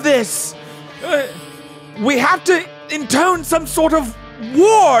heard of this. We have to intone some sort of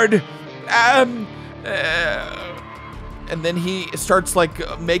ward. And then he starts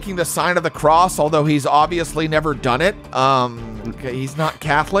like making the sign of the cross, although he's obviously never done it. He's not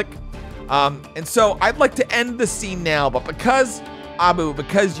Catholic. And so I'd like to end the scene now, but because Abu,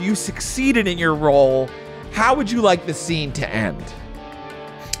 because you succeeded in your role, how would you like the scene to end?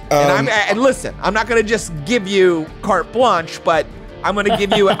 And listen, I'm not going to just give you carte blanche, but I'm going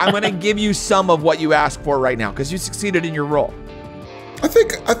to give you some of what you asked for right now because you succeeded in your role. I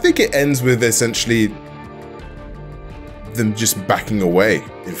think it ends with essentially them just backing away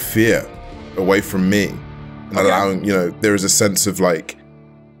in fear, away from me, and allowing, there is a sense of like,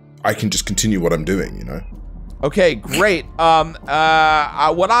 I can just continue what I'm doing, Okay, great. What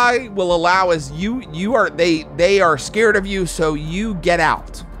I will allow is they are scared of you, so you get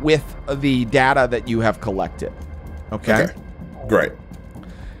out with the data that you have collected. Okay. Great.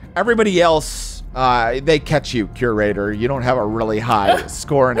 Everybody else, they catch you, Curator. You don't have a really high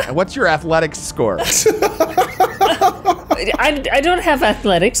score. What's your athletics score? I don't have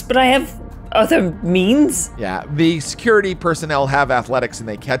athletics, but I have other means. Yeah, the security personnel have athletics and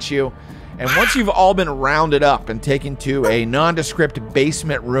they catch you. And once you've all been rounded up and taken to a nondescript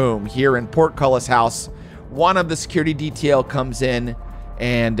basement room here in Portcullis House, one of the security detail comes in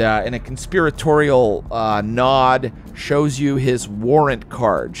and in a conspiratorial nod shows you his warrant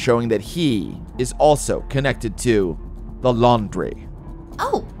card showing that he is also connected to the laundry.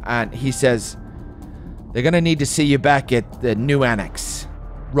 Oh. And he says, they're going to need to see you back at the new annex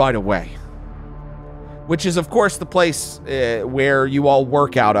right away. Which is, of course, the place where you all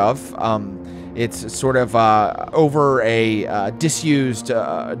work out of. It's sort of over a disused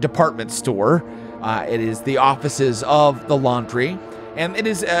department store. It is the offices of the laundry. And it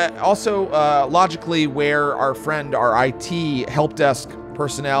is also logically where our friend, our IT help desk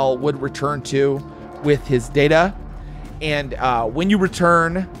personnel would return to with his data. And when you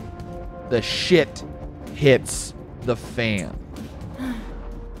return, the shit hits the fan.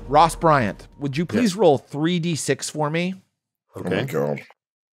 Ross Bryant, would you please roll 3d6 for me? Okay. Oh my God.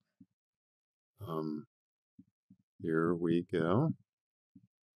 Here we go.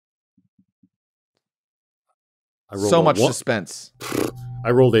 So much suspense.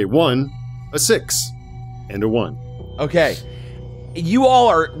 I rolled a 1, a 6, and a 1. Okay. You all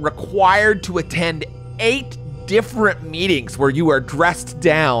are required to attend 8 different meetings where you are dressed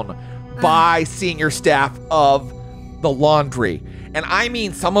down by senior staff of the laundry. And I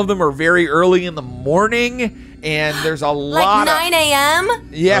mean, some of them are very early in the morning, and there's a lot like 9 a.m.?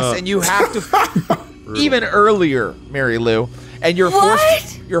 Yes, and you have to even earlier, Mary Lou. And you're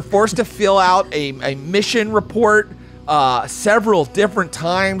forced to fill out a mission report several different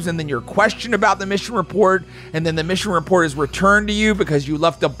times, and then you're questioned about the mission report, and then the mission report is returned to you because you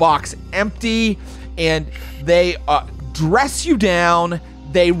left the box empty, and they dress you down,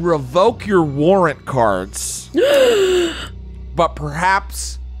 they revoke your warrant cards. But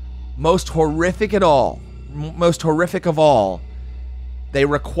perhaps most horrific of all, they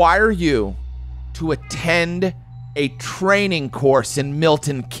require you to attend a training course in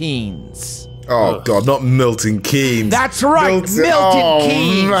Milton Keynes. Oh God, not Milton Keynes. That's right, Milton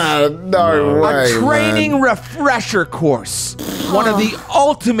Keynes. Man, no way, a training refresher course. One of the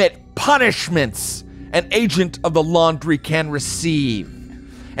ultimate punishments an agent of the laundry can receive.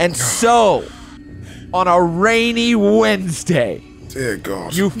 And so, on a rainy Wednesday, dear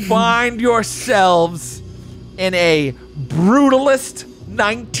God, you find yourselves in a brutalist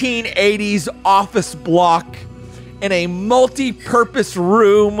 1980s office block in a multi-purpose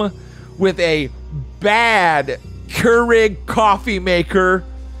room with a bad Keurig coffee maker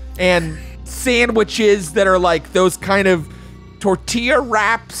and sandwiches that are like those kind of tortilla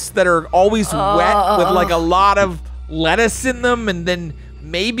wraps that are always wet with like a lot of lettuce in them, and then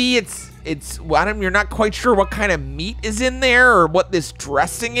maybe you're not quite sure what kind of meat is in there or what this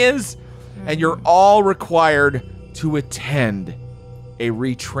dressing is, and you're all required to attend a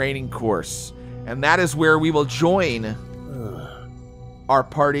retraining course. And that is where we will join our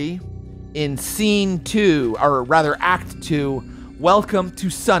party in scene 2, or rather act 2, Welcome to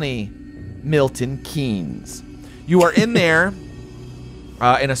Sunny Milton Keynes. You are in there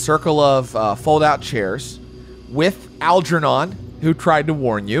in a circle of fold-out chairs with Algernon, who tried to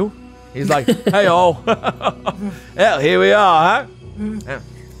warn you. He's like, hey-oh, hell, here we are,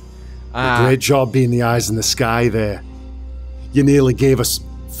 huh? Great job being the eyes in the sky there. You nearly gave us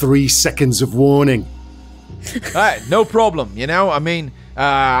 3 seconds of warning. Hey, no problem, I mean,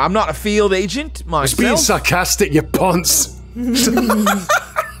 I'm not a field agent myself. Just being sarcastic, you ponce.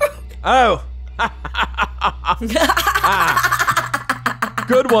 Oh.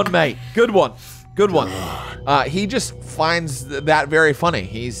 Good one, mate. Good one. He just finds that very funny.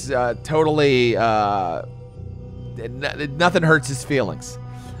 He's totally... nothing hurts his feelings.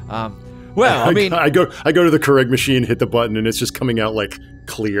 Well, I mean, I go to the Keurig machine, hit the button, and it's just coming out like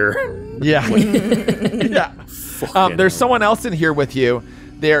clear. Yeah. Yeah. There's someone else in here with you.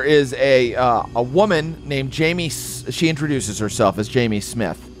 There is a woman named Jamie. She introduces herself as Jamie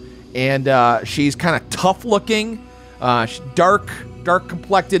Smith, and she's kind of tough looking, dark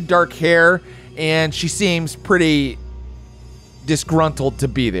complected, dark hair, and she seems pretty disgruntled to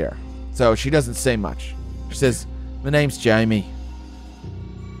be there. So she doesn't say much. She says, "My name's Jamie."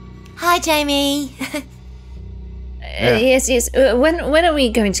 Hi, Jamie. Yes. When are we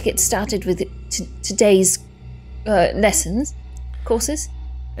going to get started with today's lessons, courses?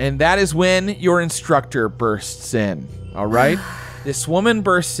 And that is when your instructor bursts in. All right? This woman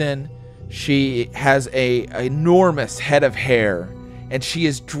bursts in. She has a enormous head of hair, and she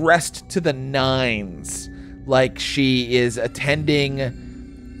is dressed to the nines, like she is attending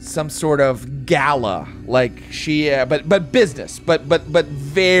some sort of gala, like she, but business, but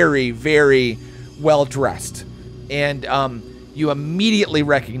very, very well dressed, and you immediately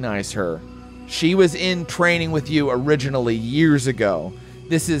recognize her. She was in training with you originally years ago.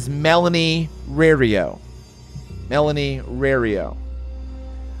 This is Melanie Rario.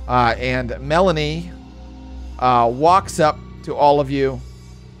 And Melanie walks up to all of you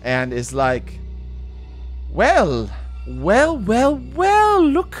and is like, well,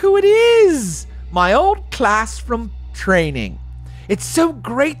 look who it is. My old class from training. It's so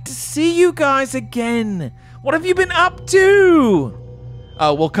great to see you guys again. What have you been up to?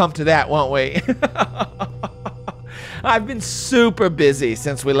 We'll come to that, won't we? I've been super busy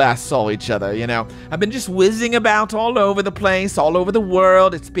since we last saw each other, you know. I've been just whizzing about all over the place, all over the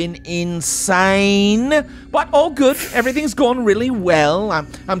world. It's been insane, but all good. Everything's going really well.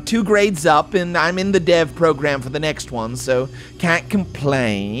 I'm 2 grades up, and I'm in the dev program for the next one, so can't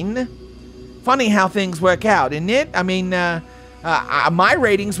complain. Funny how things work out, isn't it? I mean, my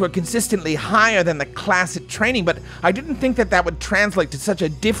ratings were consistently higher than the class at training, but I didn't think that would translate to such a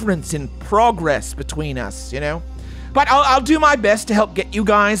difference in progress between us, you know? But I'll do my best to help get you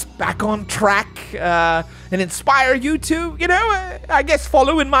guys back on track and inspire you to, you know, I guess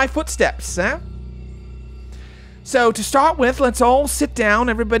follow in my footsteps, huh? So to start with, let's all sit down,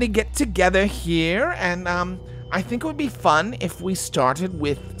 everybody get together here, and I think it would be fun if we started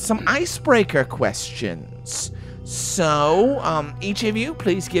with some icebreaker questions. So, each of you,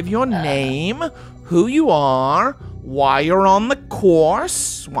 please give your name, who you are, why you're on the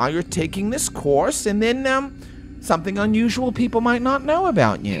course, why you're taking this course, and then something unusual people might not know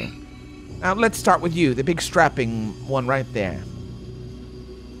about you. Now, let's start with you, the big strapping one right there.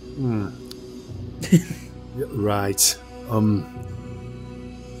 Right.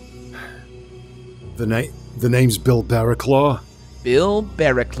 The name's Bill Barraclaw. Bill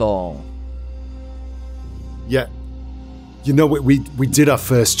Barraclaw. Yeah. You know, we did our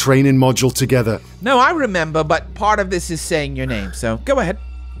first training module together. No, I remember, but part of this is saying your name, so go ahead.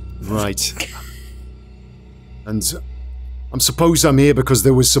 Right. And I suppose I'm here because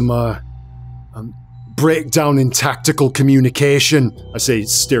there was some breakdown in tactical communication. I say,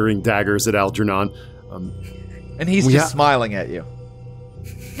 staring daggers at Algernon. And he's just smiling at you.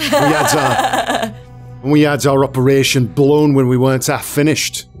 We had our operation blown when we weren't half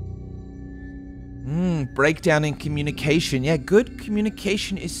finished. Breakdown in communication. Yeah, good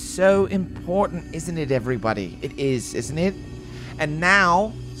communication is so important, isn't it, everybody? It is, isn't it? And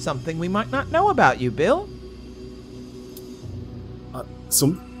now, something we might not know about you, Bill.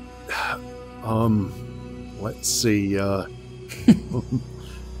 Let's see,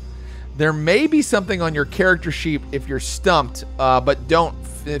 There may be something on your character sheet if you're stumped, but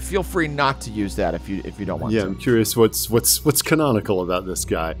feel free not to use that if you don't want to. Yeah, I'm curious what's canonical about this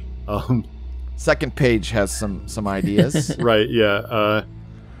guy. Second page has some ideas. Right, yeah.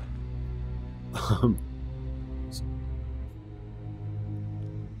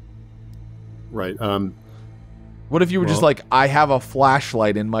 Right, What if you were just like, I have a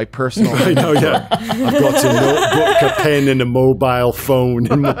flashlight in my personal... I know, yeah. I've got a notebook, a pen, and a mobile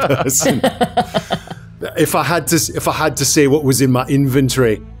phone in my person. If I had to say what was in my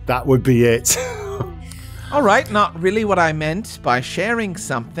inventory, that would be it. All right, not really what I meant by sharing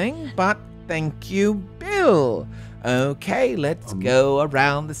something, but thank you, Bill. Okay, let's go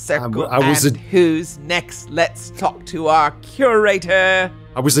around the circle. Who's next? Let's talk to our curator.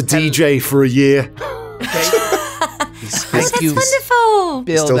 I was a DJ for a year. Okay. Thank you, wonderful.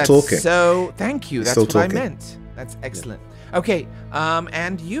 Bill. Still talking. So, thank you. That's Still what I talking. meant. That's excellent. Okay,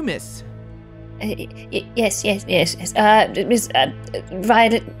 and you, miss? Yes. Miss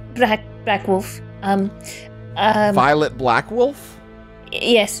Violet Blackwolf. Violet Blackwolf?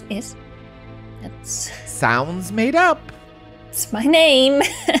 Yes. That's Sounds made up. it's my name.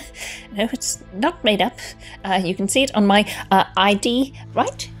 No, it's not made up. You can see it on my ID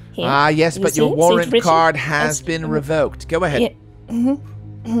right here. Yes, but your warrant card has been revoked. Go ahead. Yeah.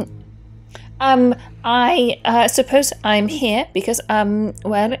 I suppose I'm here because,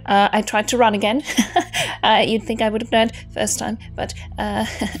 I tried to run again. You'd think I would have learned first time, but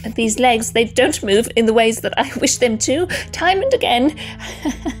these legs, they don't move in the ways that I wish them to, time and again.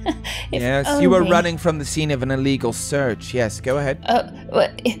 Yes, you were running from the scene of an illegal search. Yes, go ahead.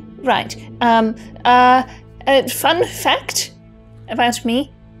 Right. Fun fact about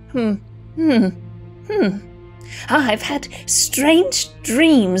me. I've had strange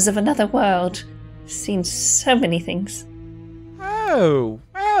dreams of another world. Seen so many things. Oh,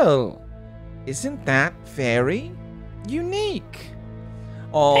 well, isn't that very unique?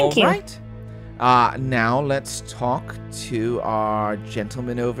 All Thank you. right. Now let's talk to our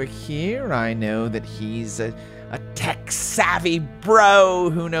gentleman over here. I know that he's a tech-savvy bro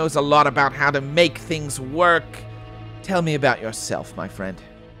who knows a lot about how to make things work. Tell me about yourself, my friend.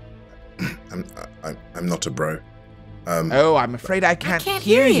 I'm not a bro. I'm afraid I can't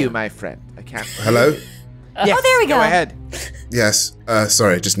hear you, my friend. I can't. Hello? Yes, there we go. Go ahead. Yes.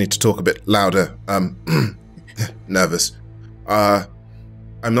 Sorry, I just need to talk a bit louder. Nervous. I'm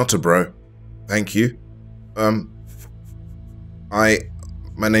not a bro. Thank you. My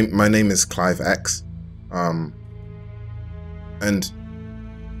name is Clive X. And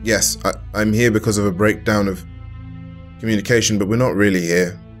yes, I'm here because of a breakdown of communication, but we're not really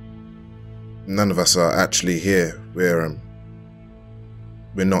here. None of us are actually here. We're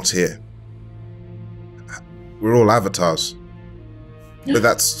not here. We're all avatars. But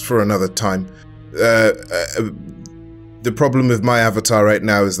that's for another time. The problem with my avatar right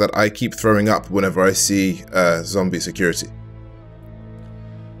now is that I keep throwing up whenever I see zombie security.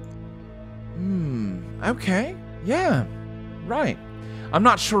 Okay. Yeah. Right. I'm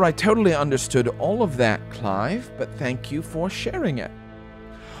not sure I totally understood all of that, Clive, but thank you for sharing it.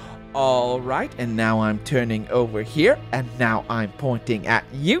 All right, and now I'm turning over here, and now I'm pointing at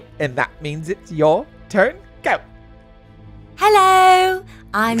you, and that means it's your turn. Go. Hello,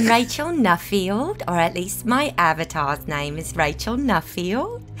 I'm Rachel Nuffield, or at least my avatar's name is Rachel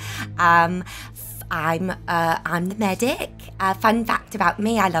Nuffield. I'm the medic. Fun fact about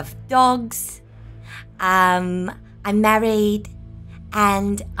me: I love dogs. I'm married,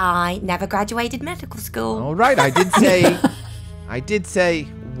 and I never graduated medical school. All right, I did say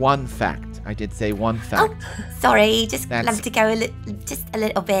one fact. I did say one fact. Oh, sorry, just love to go just a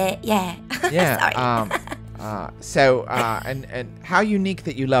little bit. Yeah. Yeah. Sorry. And how unique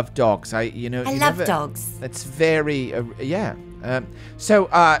that you love dogs. I love dogs. That's very yeah. So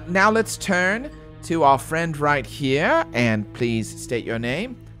now let's turn to our friend right here, and please state your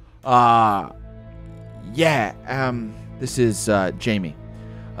name. This is Jamie.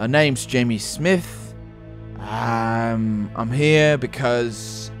 Name's Jamie Smith. I'm here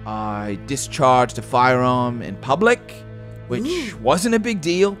because I discharged a firearm in public, which wasn't a big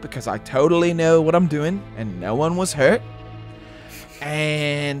deal because I totally know what I'm doing and no one was hurt.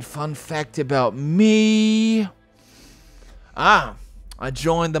 And fun fact about me, I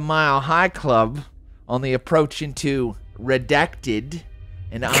joined the Mile High Club on the approach into Redacted,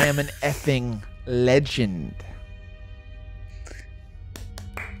 and I am an effing legend.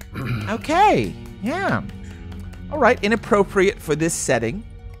 Okay, yeah. All right, inappropriate for this setting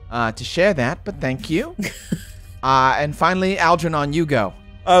to share that, but thank you. And finally, Algernon, you go.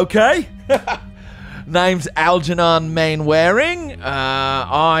 Okay. Name's Algernon Mainwaring.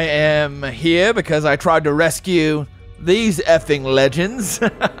 I am here because I tried to rescue these effing legends.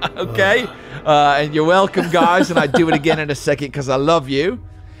 Okay? And you're welcome, guys, and I'd do it again in a second because I love you.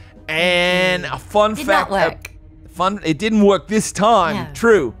 And a fun fact. Did not work. It didn't work this time, No.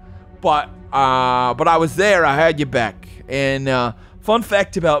 true. But I was there, I had you back. And fun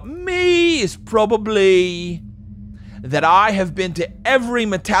fact about me is probably that I have been to every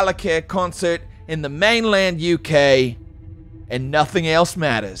Metallica concert in the mainland UK, and nothing else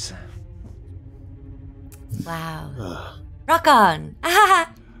matters. Wow. Rock on.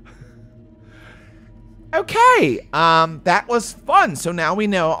 Okay, that was fun. So now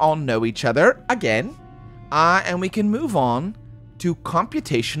we all know each other again, and we can move on to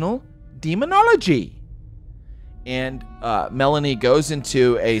computational demonology. And Melanie goes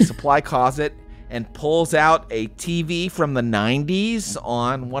into a supply closet and pulls out a TV from the 90s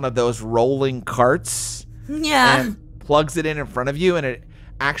on one of those rolling carts. Yeah. And plugs it in front of you, and it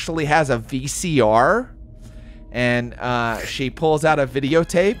actually has a VCR. And she pulls out a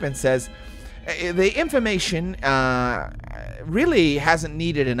videotape and says, the information really hasn't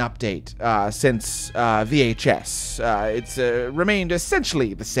needed an update since VHS. It's remained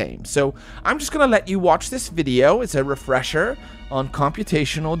essentially the same. So I'm just going to let you watch this video. It's a refresher on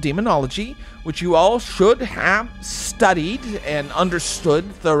computational demonology, which you all should have studied and understood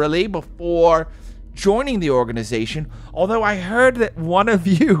thoroughly before joining the organization. Although I heard that one of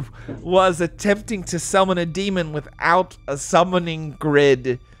you was attempting to summon a demon without a summoning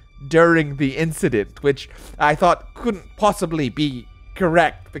grid during the incident, which I thought couldn't possibly be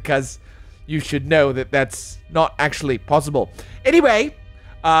correct, because you should know that that's not actually possible. Anyway,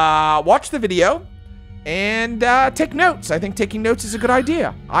 watch the video and take notes. I think taking notes is a good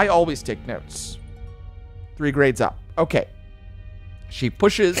idea. I always take notes. 3 grades up. Okay. She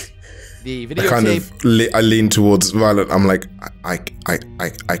pushes the videotape. I lean towards Violet. I'm like, I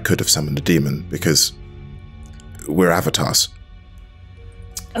could have summoned a demon because we're avatars.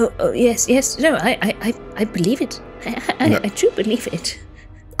 Oh yes. No, I believe it. I do believe it.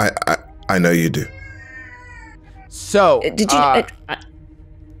 I know you do. So, did you?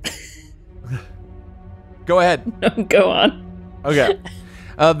 Go ahead. No, go on. Okay.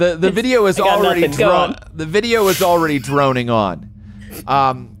 The video is already the video is already droning on.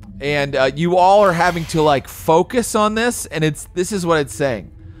 And you all are having to like focus on this, and this is what it's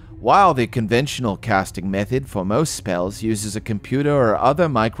saying. While the conventional casting method for most spells uses a computer or other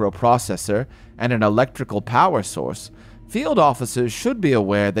microprocessor and an electrical power source, field officers should be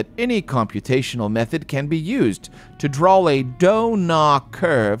aware that any computational method can be used to draw a do-na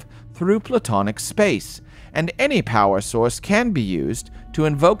curve through platonic space, and any power source can be used to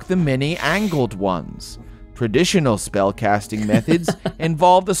invoke the many angled ones. Traditional spellcasting methods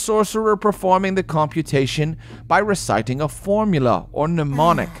involve the sorcerer performing the computation by reciting a formula or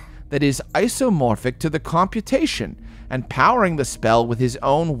mnemonic that is isomorphic to the computation and powering the spell with his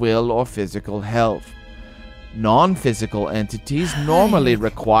own will or physical health. Non-physical entities normally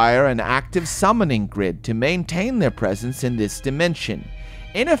require an active summoning grid to maintain their presence in this dimension.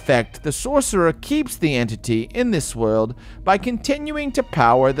 In effect, the sorcerer keeps the entity in this world by continuing to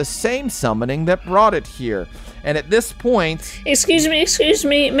power the same summoning that brought it here. And at this point... Excuse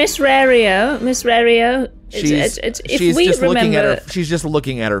me, Miss Rario. She's just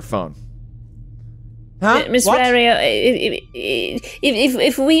looking at her phone. Huh? Miss Rario,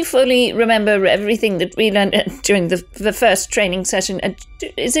 if we fully remember everything that we learned during the first training session,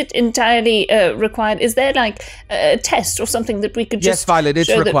 is it entirely required? Is there like a test or something that we could just... Yes, Violet, it's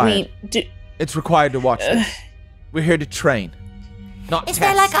show required. That we do? It's required to watch this. We're here to train, not test.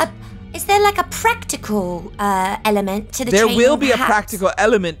 Is there like a practical element to the training? There will be perhaps? a practical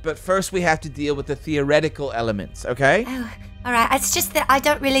element, but first we have to deal with the theoretical elements, okay? Oh, all right. It's just that I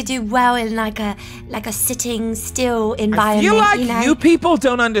don't really do well in like a sitting still environment. I feel like you people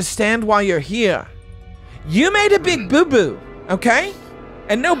don't understand why you're here. You made a big boo-boo, okay?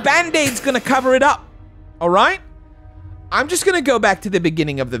 And no Band-Aid's gonna cover it up, all right? I'm just gonna go back to the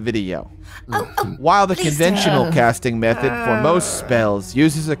beginning of the video. While the conventional casting method for most spells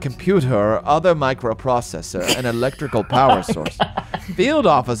uses a computer or other microprocessor and electrical power source, field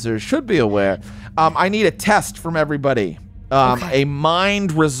officers should be aware. I need a test from everybody. A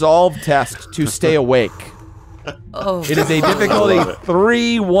mind resolve test to stay awake. It is a difficulty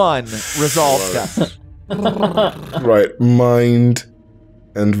 3-1 resolve test. Right, mind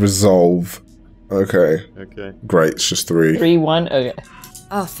and resolve. Okay. Great, it's just 3. 3-1, okay.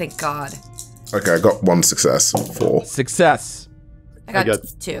 Oh, thank God. Okay, I got 1 success. 4. Success. I got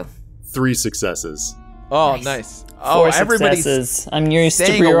 2. 3 successes. Oh, nice. Oh, 4 everybody's successes. I'm used to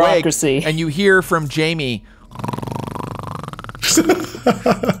staying bureaucracy. awake, and you hear from Jamie.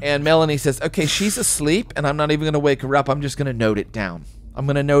 And Melanie says, okay, she's asleep, and I'm not even going to wake her up. I'm just going to note it down. I'm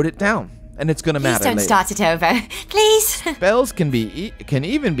going to note it down, and it's going to matter Please don't later. start it over. Please. Spells can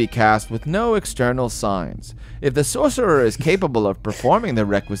even be cast with no external signs, if the sorcerer is capable of performing the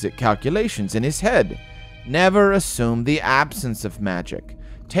requisite calculations in his head. Never assume the absence of magic.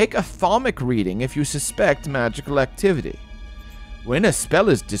 Take a thaumic reading if you suspect magical activity. When a spell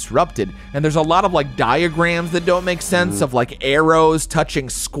is disrupted, and there's a lot of like diagrams that don't make sense of like arrows touching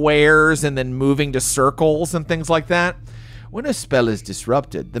squares and then moving to circles and things like that. When a spell is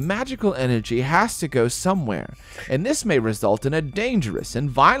disrupted, the magical energy has to go somewhere, and this may result in a dangerous and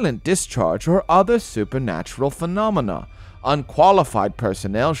violent discharge or other supernatural phenomena. Unqualified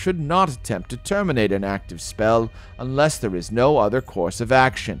personnel should not attempt to terminate an active spell unless there is no other course of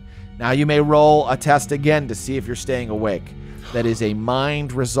action. Now you may roll a test again to see if you're staying awake. That is a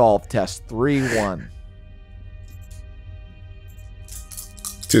mind resolve test, 3-1.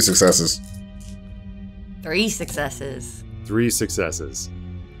 2 successes. 3 successes. 3 successes.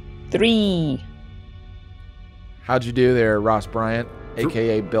 3. How'd you do there, Ross Bryant,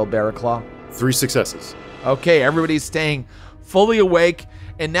 a.k.a. Bill Barraclaw? 3 successes. Okay, everybody's staying fully awake.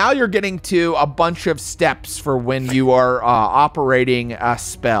 And now you're getting to a bunch of steps for when you are operating a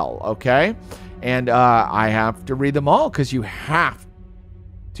spell, okay? And I have to read them all because you have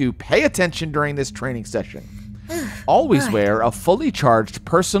to pay attention during this training session. Always wear a fully charged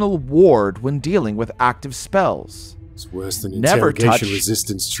personal ward when dealing with active spells. It's worse than interrogation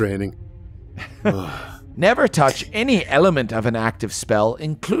resistance training. Never touch any element of an active spell,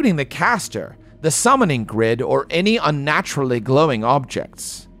 including the caster, the summoning grid, or any unnaturally glowing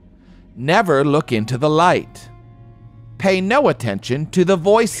objects. Never look into the light. Pay no attention to the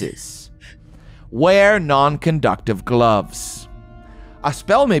voices. Wear non-conductive gloves. A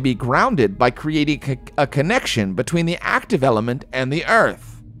spell may be grounded by creating a connection between the active element and the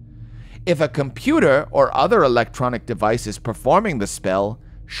earth. If a computer or other electronic device is performing the spell,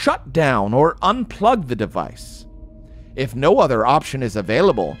 shut down or unplug the device. If no other option is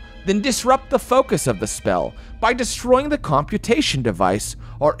available, then disrupt the focus of the spell by destroying the computation device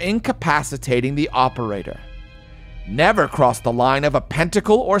or incapacitating the operator. Never cross the line of a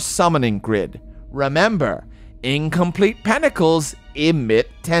pentacle or summoning grid. Remember, incomplete pentacles emit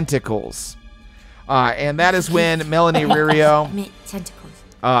tentacles. And that is when Melanie Ririo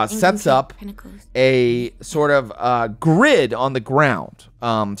sets up a sort of grid on the ground.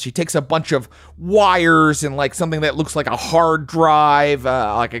 She takes a bunch of wires and like something that looks like a hard drive,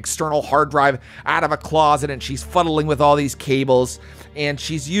 like external hard drive, out of a closet, and she's fuddling with all these cables. And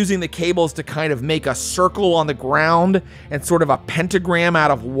she's using the cables to kind of make a circle on the ground and sort of a pentagram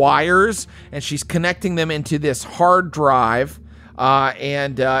out of wires. And she's connecting them into this hard drive,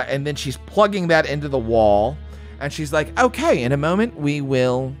 and then she's plugging that into the wall. And she's like, okay, in a moment we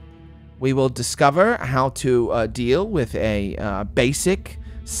will discover how to deal with a basic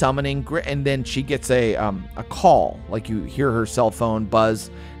summoning grid. And then she gets a call, like you hear her cell phone buzz,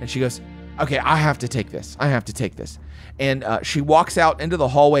 and she goes, okay, I have to take this. And she walks out into the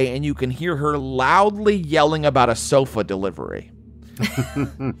hallway, and you can hear her loudly yelling about a sofa delivery.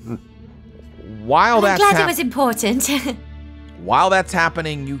 I'm glad it was important. While that's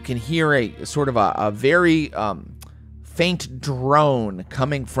happening, you can hear a sort of a very faint drone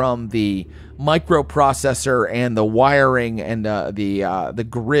coming from the microprocessor and the wiring and the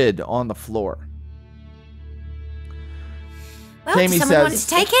grid on the floor. Well, Jamie does someone want to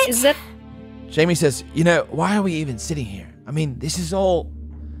take it? Jamie says, why are we even sitting here? I mean, this is all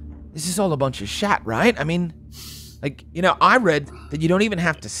a bunch of shat, right? I mean, I read that you don't even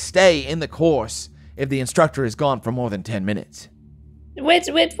have to stay in the course if the instructor is gone for more than 10 minutes. Where did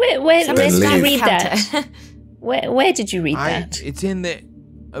you read that? Where did you read that? It's in it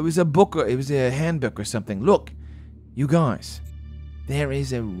was a book, it was a handbook or something. Look, you guys, there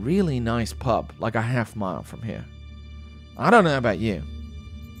is a really nice pub like a half mile from here. I don't know about you,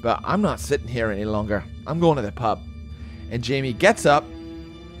 but I'm not sitting here any longer. I'm going to the pub. And Jamie gets up,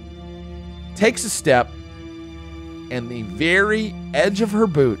 takes a step, and the very edge of her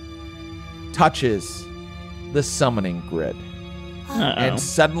boot touches the summoning grid. Uh-oh. And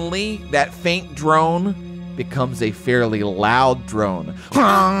suddenly, that faint drone becomes a fairly loud drone.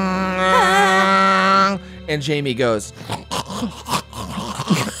 And Jamie goes...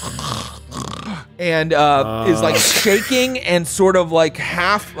 and is like shaking and sort of like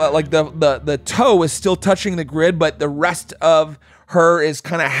half, like the toe is still touching the grid, but the rest of her is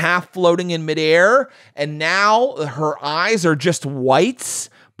kind of half floating in midair. And now her eyes are just whites,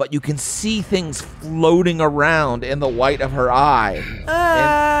 but you can see things floating around in the white of her eye.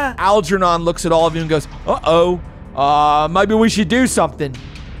 And Algernon looks at all of you and goes, maybe we should do something.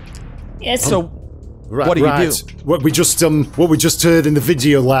 Yes. So what do you do? What we just heard in the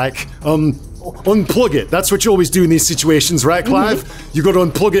video, unplug it. That's what you always do in these situations, right, Clive? You got to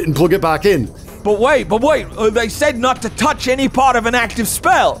unplug it and plug it back in. But wait, they said not to touch any part of an active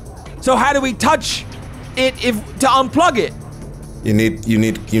spell. So how do we touch it to unplug it? You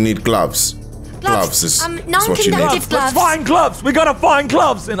need gloves. Gloves is what you need. Non-conductive gloves. Let's find gloves. We gotta find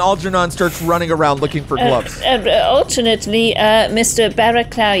gloves. And Algernon starts running around looking for gloves. Alternately, Mr.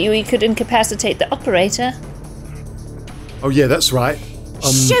 Barraclow, you could incapacitate the operator. Oh yeah, that's right.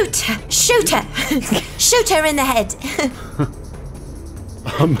 Shoot her! Shoot her in the head.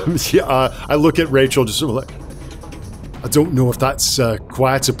 I look at Rachel, just sort of like, I don't know if that's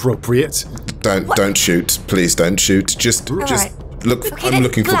quite appropriate. Don't shoot, please don't shoot. Just look. Okay, I'm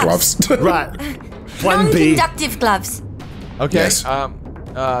looking for gloves. Right. Plan B. Non-conductive gloves. Okay. Yes.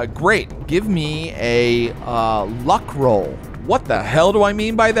 Great. Give me a luck roll. What the hell do I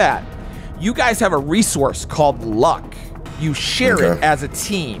mean by that? You guys have a resource called luck. You share it as a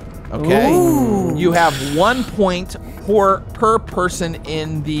team. Okay. Ooh. You have 1 point per person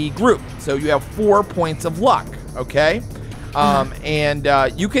in the group. So you have 4 points of luck. Okay. And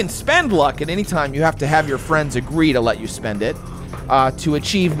you can spend luck at any time. You have to have your friends agree to let you spend it. To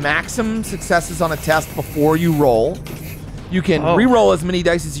achieve maximum successes on a test before you roll. You can re-roll as many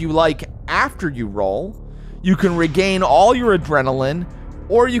dice as you like after you roll. You can regain all your adrenaline,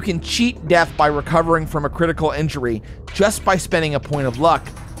 or you can cheat death by recovering from a critical injury just by spending a point of luck.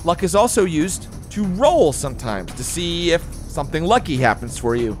 Luck is also used to roll sometimes to see if something lucky happens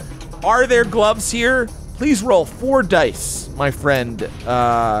for you. Are there gloves here? Please roll 4 dice, my friend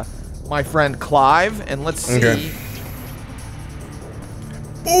Clive, and let's see. Okay.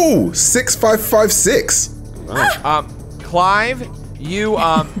 Ooh, 6556. Clive,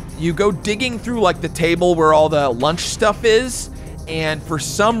 you go digging through like the table where all the lunch stuff is, and for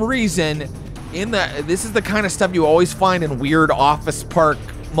some reason, this is the kind of stuff you always find in weird office park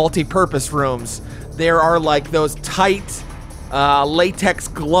multi-purpose rooms. There are like those tight latex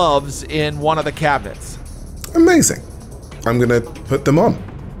gloves in one of the cabinets. Amazing. I'm gonna put them on.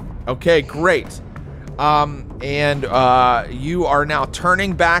 Okay, great. And you are now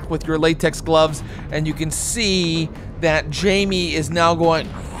turning back with your latex gloves, and you can see that Jamie is now going,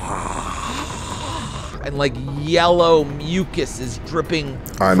 and like yellow mucus is dripping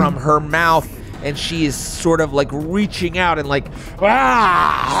from her mouth, and she is sort of like reaching out and like,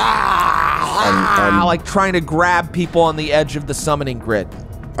 like trying to grab people on the edge of the summoning grid.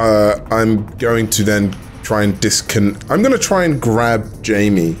 I'm going to then try and I'm gonna try and grab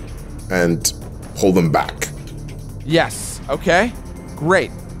Jamie and pull them back. Yes. Okay.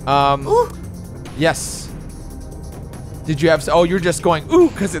 Great. Yes. Did you have? Oh, you're just going ooh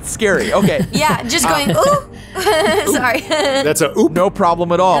because it's scary. Okay. Yeah, just going ooh. Sorry. That's a oop. No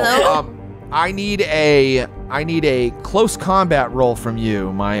problem at all. Hello? I need a close combat roll from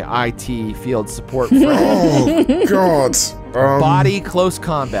you, my IT field support friend. Oh God. Body close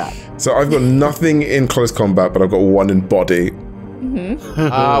combat. So I've got nothing in close combat, but I've got 1 in body.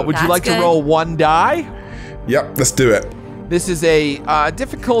 Would you like good. to roll 1 die? Yep, let's do it. This is a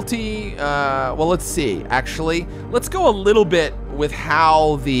difficulty. Well, let's see. Actually, let's go a little bit with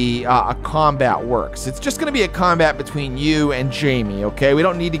how the a combat works. It's just going to be a combat between you and Jamie, okay? We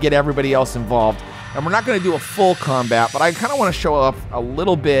don't need to get everybody else involved. And we're not going to do a full combat, but I kind of want to show up a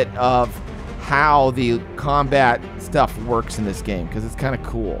little bit of how the combat stuff works in this game, because it's kind of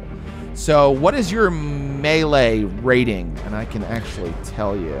cool. So what is your melee rating? And I can actually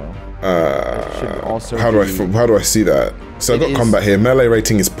tell you. How do I see that? So I've got combat here. Melee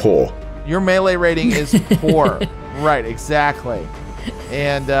rating is poor. Your melee rating is poor. Right, exactly.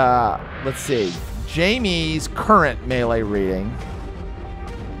 And let's see. Jamie's current melee rating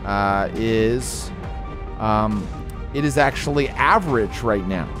is it is actually average right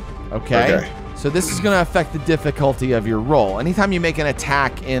now. Okay. So this is going to affect the difficulty of your roll. Anytime you make an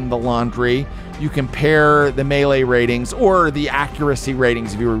attack in the laundry, you compare the melee ratings or the accuracy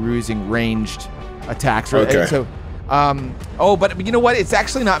ratings if you were using ranged attacks. Okay. So, but you know what? It's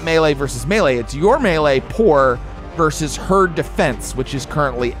actually not melee versus melee. It's your melee poor versus her defense, which is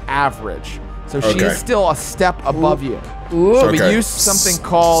currently average. So she is still a step above you. So we use something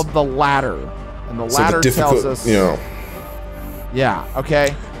called the ladder. And the ladder tells us... Yeah,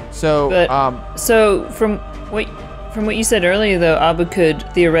 okay. So, so from what you said earlier, though, Abu could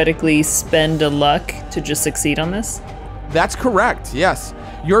theoretically spend a luck to just succeed on this? That's correct, yes.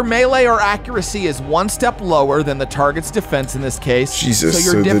 Your melee or accuracy is 1 step lower than the target's defense in this case. Jesus.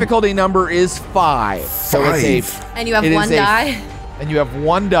 So your difficulty number is 5. So it's and you have 1 die? And you have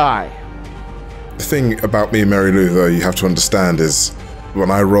 1 die. The thing about me, Mary Lou, though, you have to understand is when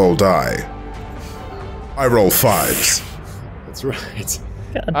I roll die, I roll 5s. That's right.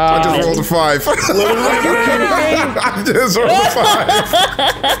 I just rolled a 5. I just rolled a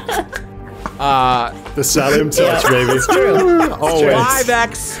 5. The Salim touch, baby. It's true. Always.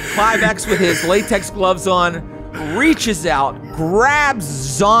 5X with his latex gloves on, reaches out, grabs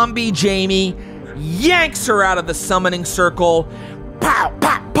zombie Jamie, yanks her out of the summoning circle. Pow,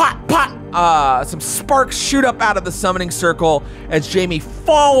 pop, pop, pop. Some sparks shoot up out of the summoning circle as Jamie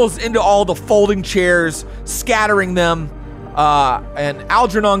falls into all the folding chairs, scattering them. And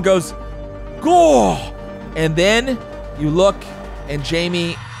Algernon goes, "Go!" And then you look, and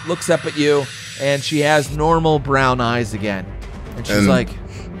Jamie looks up at you, and she has normal brown eyes again. And she's like...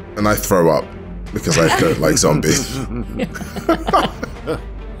 And I throw up, because I don't like zombies.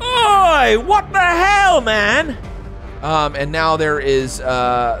 Oi, what the hell, man? And now there's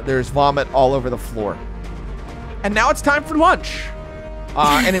vomit all over the floor. And now it's time for lunch.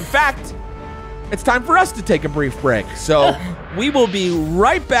 And in fact, it's time for us to take a brief break. So we will be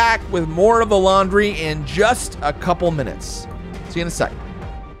right back with more of the laundry in just a couple minutes. See you in a sec.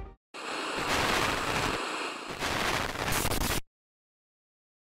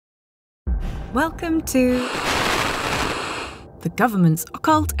 Welcome to the government's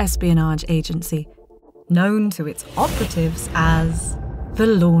occult espionage agency, known to its operatives as the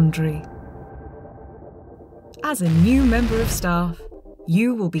Laundry. As a new member of staff,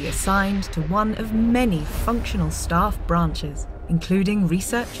 you will be assigned to one of many functional staff branches, including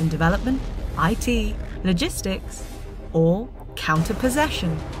research and development, IT, logistics, or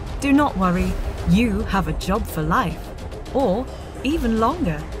counterpossession. Do not worry, you have a job for life, or even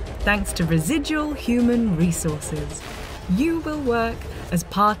longer, thanks to residual human resources. You will work as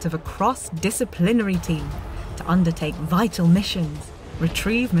part of a cross-disciplinary team to undertake vital missions,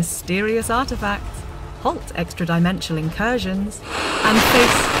 retrieve mysterious artifacts, halt extra-dimensional incursions, and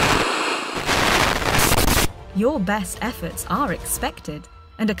face... Your best efforts are expected,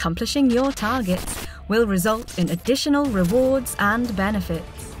 and accomplishing your targets will result in additional rewards and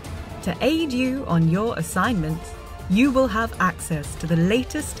benefits. To aid you on your assignments, you will have access to the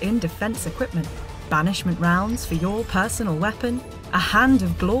latest in defense equipment, banishment rounds for your personal weapon, a hand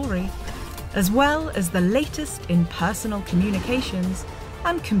of glory, as well as the latest in personal communications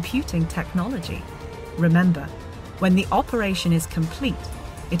and computing technology. Remember, when the operation is complete,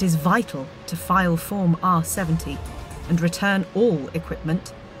 it is vital to file Form R70 and return all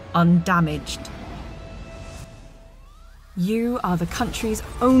equipment undamaged. You are the country's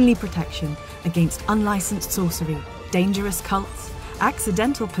only protection against unlicensed sorcery, dangerous cults,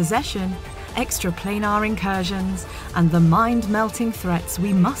 accidental possession, extraplanar incursions, and the mind-melting threats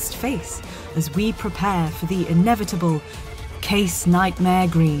we must face as we prepare for the inevitable Case Nightmare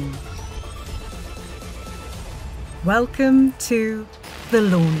Green. Welcome to The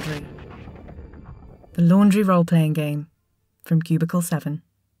Laundry. The Laundry role-playing game from Cubicle 7.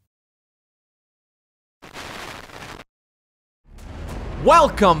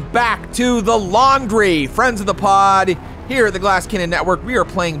 Welcome back to The Laundry. Friends of the pod, here at the Glass Cannon Network, we are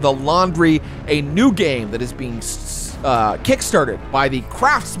playing The Laundry, a new game that is being kickstarted by the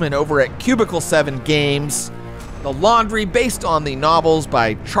craftsmen over at Cubicle 7 Games. The Laundry, based on the novels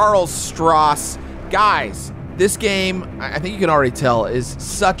by Charles Stross. Guys, this game, I think you can already tell, is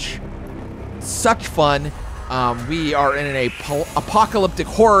such fun. We are in an apocalyptic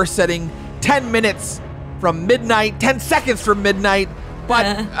horror setting, 10 minutes from midnight, 10 seconds from midnight,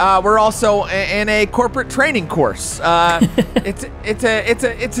 but we're also in a corporate training course. It's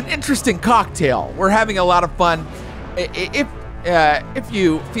an interesting cocktail. We're having a lot of fun. If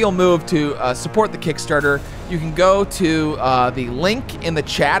you feel moved to support the Kickstarter, you can go to the link in the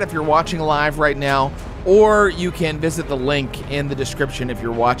chat if you're watching live right now, or you can visit the link in the description if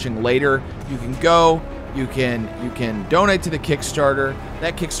you're watching later. You can go, you can donate to the Kickstarter.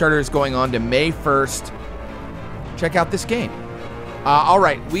 That Kickstarter is going on to May 1st. Check out this game. All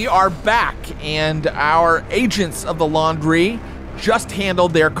right, we are back, and our agents of the Laundry just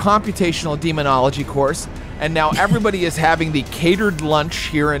handled their computational demonology course, and now everybody is having the catered lunch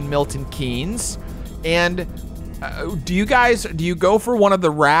here in Milton Keynes. And do you go for one of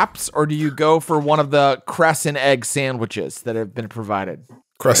the wraps, or do you go for one of the cress and egg sandwiches that have been provided?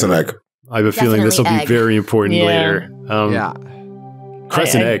 Cress and egg. I have a feeling this will be very important later. Yeah.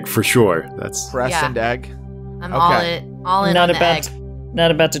 Cress and egg, for sure. That's cress and egg. I'm all in on the egg.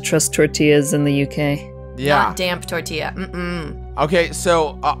 Not about to trust tortillas in the UK. Yeah. Not damp tortilla. Okay,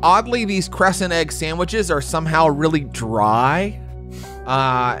 so oddly, these cress and egg sandwiches are somehow really dry.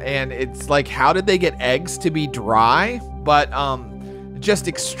 And it's like, how did they get eggs to be dry? But just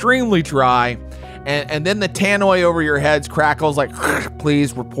extremely dry. And then the tannoy over your heads crackles like,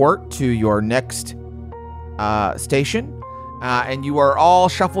 please report to your next station. And you are all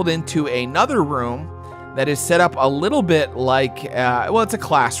shuffled into another room that is set up a little bit like, it's a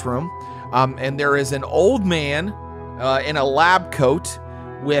classroom. And there is an old man in a lab coat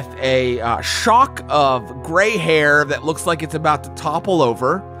with a shock of gray hair that looks like it's about to topple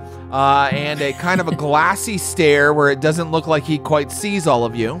over, and a kind of a glassy stare where it doesn't look like he quite sees all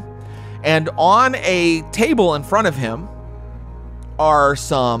of you. And on a table in front of him are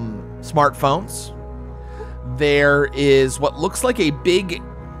some smartphones. There is what looks like a big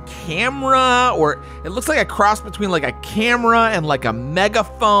camera, or it looks like a cross between like a camera and like a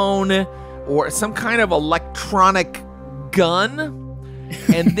megaphone or some kind of electronic gun.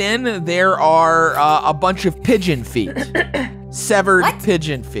 And then there are a bunch of pigeon feet, severed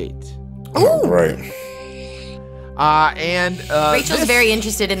pigeon feet. Oh, right. Rachel's very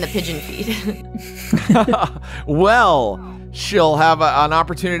interested in the pigeon feet. Well, she'll have an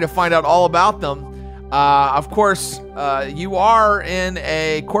opportunity to find out all about them. Of course, you are in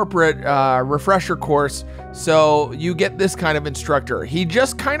a corporate refresher course, so you get this kind of instructor. He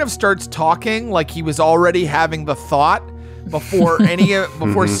just kind of starts talking like he was already having the thought before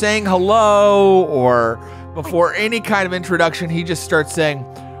before saying hello or before any kind of introduction. He just starts saying,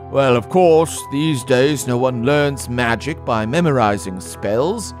 well, of course, these days no one learns magic by memorizing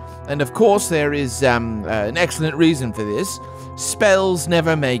spells. And of course, there is an excellent reason for this. Spells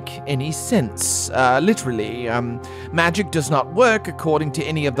never make any sense. Literally, magic does not work according to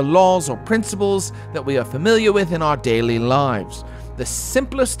any of the laws or principles that we are familiar with in our daily lives. The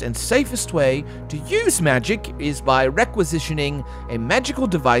simplest and safest way to use magic is by requisitioning a magical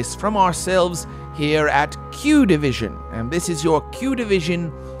device from ourselves here at Q Division. And this is your Q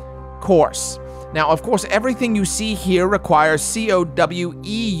Division course. Now, of course, everything you see here requires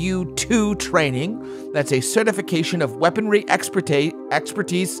COWEU2 training. That's a certification of weaponry expertise,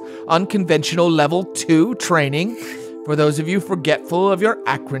 unconventional level 2 training. For those of you forgetful of your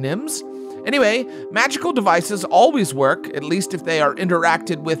acronyms. Anyway, magical devices always work, at least if they are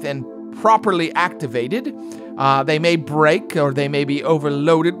interacted with and properly activated. They may break or they may be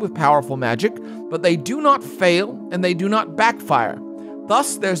overloaded with powerful magic, but they do not fail and they do not backfire.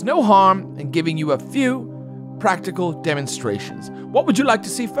 Thus, there's no harm in giving you a few practical demonstrations. What would you like to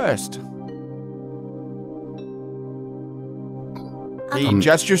see first? He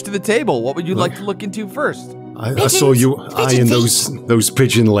gestures to the table. What would you like to look into first? I saw you eyeing those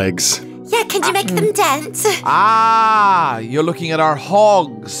pigeon legs. Yeah, can you make them dance? You're looking at our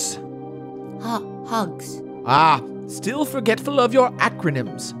hogs. Hogs. Still forgetful of your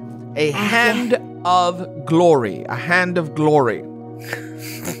acronyms. A hand of glory. A hand of glory.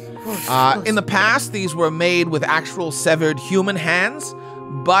 In the past, these were made with actual severed human hands,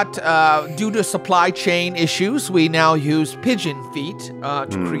 but due to supply chain issues, we now use pigeon feet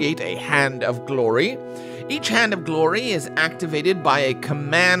to create a hand of glory. Each hand of glory is activated by a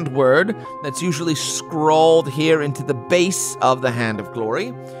command word that's usually scrawled here into the base of the hand of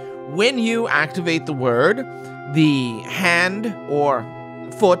glory. When you activate the word, the hand or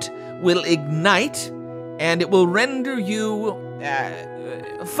foot will ignite, and it will render you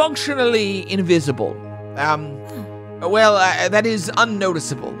functionally invisible. That is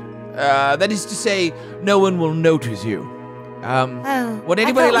unnoticeable. That is to say, no one will notice you. Would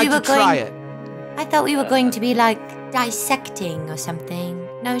anybody like to try it? I thought we were going to be like dissecting or something.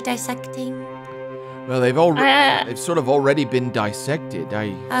 No dissecting? Well, they've sort of already been dissected.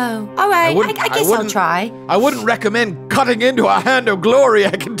 All right. I guess I'll try. I wouldn't recommend cutting into a hand of glory,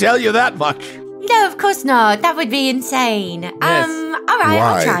 I can tell you that much. No, of course not. That would be insane. Yes. All right,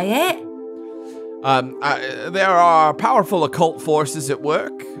 I'll try it. There are powerful occult forces at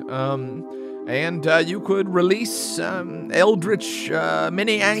work, and you could release eldritch,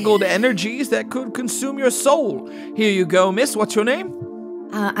 many-angled energies that could consume your soul. Here you go, miss. What's your name?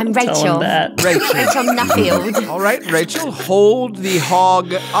 I'm Rachel. Rachel Nuffield. All right, Rachel, hold the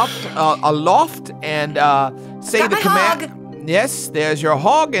hog up aloft and say the command. Hog. Yes, there's your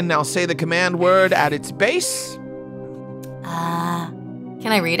hog, and now say the command word at its base.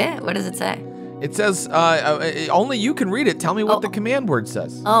 Can I read it? What does it say? It says, only you can read it. Tell me what the command word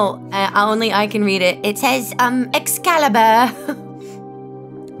says. Only I can read it. It says, Excalibur.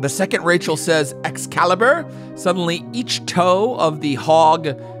 The second Rachel says Excalibur, suddenly each toe of the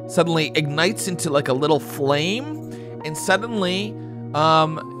hog suddenly ignites into like a little flame, and suddenly,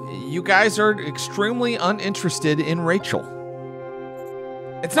 you guys are extremely uninterested in Rachel.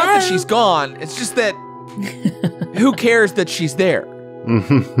 It's not that she's gone, it's just that who cares that she's there?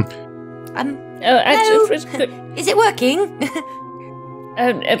 Is it working?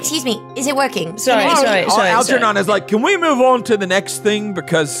 Excuse me, is it working? Sorry. Algernon is like, can we move on to the next thing?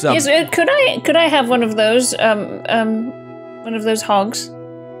 Because yes, could I have one of those hogs,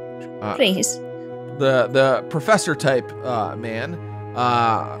 please? The professor type man,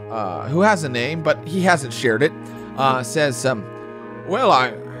 who has a name but he hasn't shared it, says, well,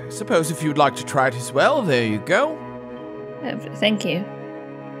 I suppose if you'd like to try it as well, there you go. Thank you.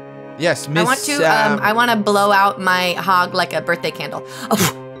 Yes, Miss. I want to blow out my hog like a birthday candle.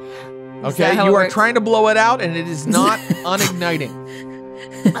 Oh. Okay, you are trying to blow it out, and it is not unigniting.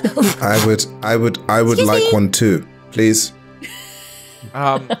 I would like one too, please.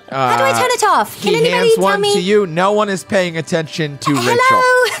 How do I turn it off? Can anybody hands tell one me? To you. No one is paying attention to Rachel.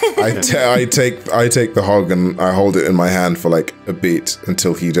 I take the hog and I hold it in my hand for like a beat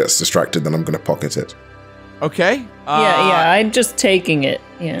until he gets distracted. Then I'm going to pocket it. Okay. I'm just taking it.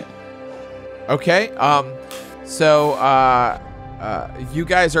 Yeah. Okay. So You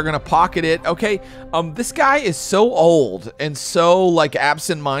guys are gonna pocket it. Okay. This guy is so old and so like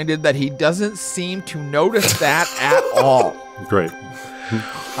absent-minded that he doesn't seem to notice that at all. Great.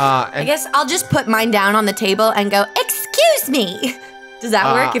 I guess I'll just put mine down on the table and go, "Excuse me." Does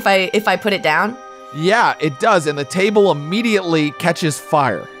that work if I put it down? Yeah, it does, and the table immediately catches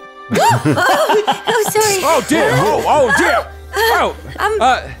fire. Oh, sorry. Oh dear! Oh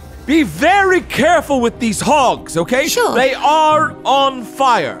dear! Be very careful with these hogs, okay? Sure. They are on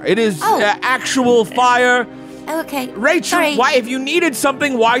fire. It is actual fire. Okay. Rachel, sorry. why? If you needed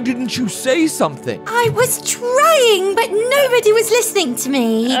something, why didn't you say something? I was trying, but nobody was listening to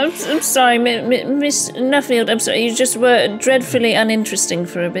me. I'm sorry, Miss Nuffield. I'm sorry. You just were dreadfully uninteresting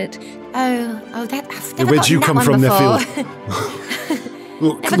for a bit. Where'd you come from, Nuffield?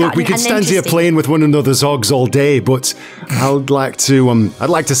 Look, we could stand here playing with one another's hogs all day, but I'd like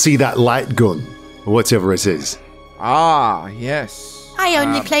to see that light gun, or whatever it is. Ah, yes. I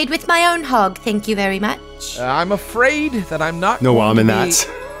only played with my own hog, thank you very much. I'm afraid that I'm not No going harm to in be- that.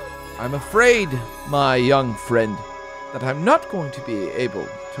 I'm afraid, my young friend, that I'm not going to be able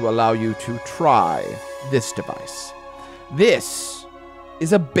to allow you to try this device. This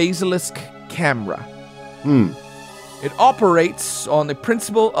is a basilisk camera. It operates on the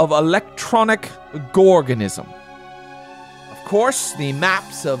principle of electronic gorganism. Of course, the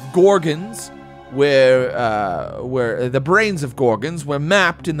maps of gorgons where the brains of gorgons were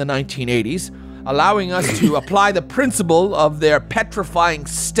mapped in the 1980s, allowing us to apply the principle of their petrifying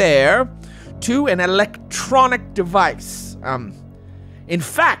stare to an electronic device. In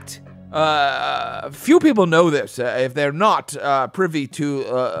fact, few people know this if they're not privy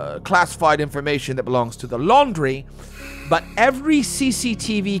to classified information that belongs to the laundry, but every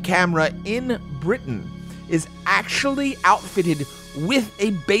CCTV camera in Britain is actually outfitted with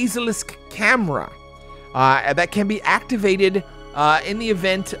a basilisk camera that can be activated in the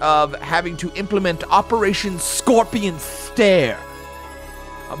event of having to implement Operation Scorpion Stare.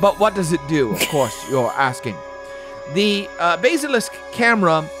 But what does it do? Of course, you're asking. The basilisk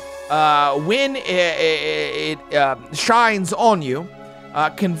camera, when it shines on you,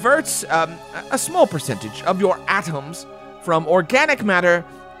 converts a small percentage of your atoms from organic matter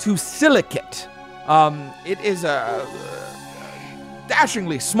to silicate. It is a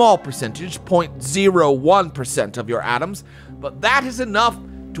dashingly small percentage, 0.01% of your atoms, but that is enough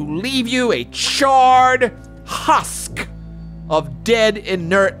to leave you a charred husk of dead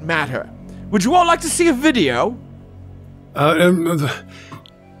inert matter. Would you all like to see a video? That's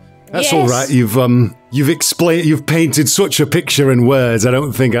Yes. all right. You've painted such a picture in words. I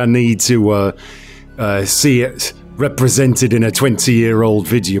don't think I need to see it represented in a 20-year-old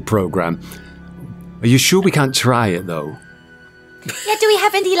video program. Are you sure we can't try it though? Yeah, do we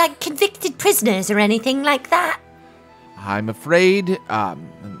have any, convicted prisoners or anything like that? I'm afraid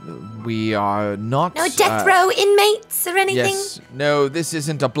we are not. No death row inmates or anything? Yes. No, this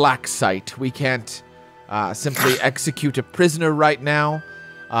isn't a black site. We can't simply execute a prisoner right now.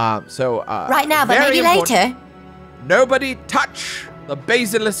 Right now, but very maybe important. later. Nobody touch the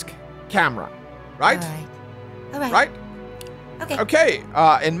basilisk camera. Right? All right. Right? Okay. Okay.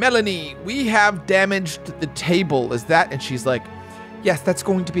 And Melanie, we have damaged the table. Is that? And she's like, yes, that's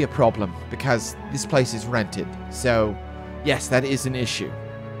going to be a problem because this place is rented. So, yes, that is an issue.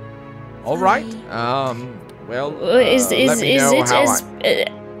 All right. Well, Is let me know how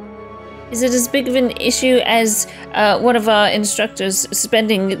is it as big of an issue as one of our instructors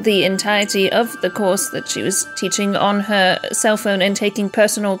spending the entirety of the course that she was teaching on her cell phone and taking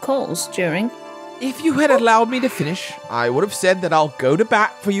personal calls during? If you had allowed me to finish, I would have said that I'll go to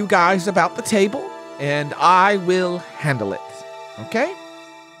bat for you guys about the table, and I will handle it. Okay?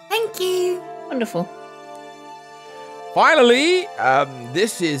 Thank you. Wonderful. Finally,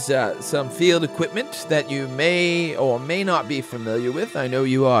 this is some field equipment that you may or may not be familiar with. I know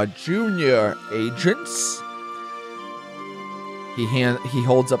you are junior agents. He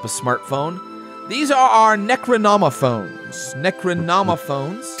holds up a smartphone. These are our Necronomophones.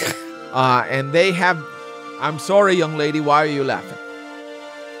 And they have... I'm sorry, young lady, why are you laughing?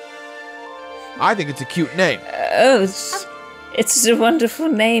 I think it's a cute name. Oh, it's a wonderful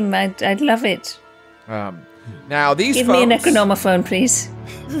name. I'd love it. Now, these Give phones... me a Necronomophone, please.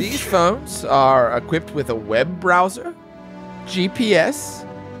 These phones are equipped with a web browser, GPS,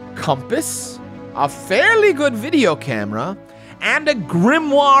 compass, a fairly good video camera, and a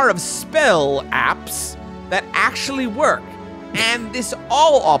grimoire of spell apps that actually work. And this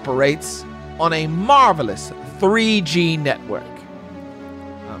all operates on a marvelous 3G network.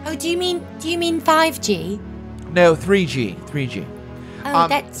 Oh, do you mean 5G? No, 3G. Oh,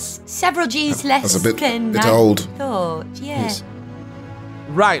 that's several G's less That's a bit than bit I old. thought. Yeah. Yes.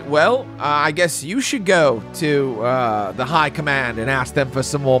 Right, well, I guess you should go to the high command and ask them for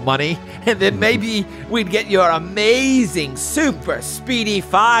some more money, and then maybe we'd get your amazing, super speedy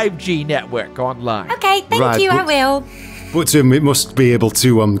 5G network online. Okay, thank you, I will. But it must be able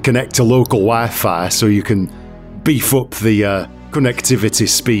to connect to local Wi-Fi so you can beef up the connectivity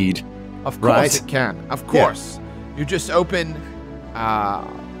speed. Of course it can. Of course. Yeah. You just open,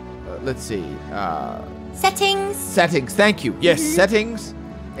 let's see. Settings. Settings, thank you. Yes, settings.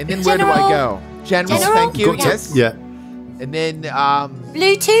 And then where do I go? General, thank you. Yes. Yeah. And then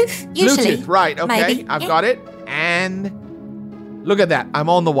Bluetooth, usually. Bluetooth, right, okay. Maybe. I've got it. And look at that. I'm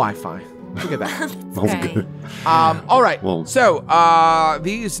on the Wi-Fi. Look at that. Great. All right. Well. So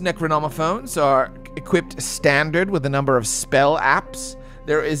these Necronomophones are equipped standard with a number of spell apps.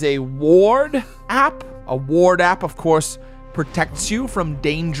 There is a ward app. A ward app, of course, protects you from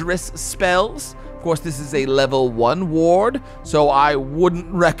dangerous spells. Of course, this is a level 1 ward, so I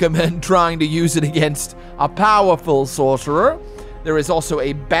wouldn't recommend trying to use it against a powerful sorcerer. There is also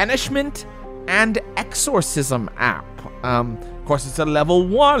a banishment and exorcism app. Of course, it's a level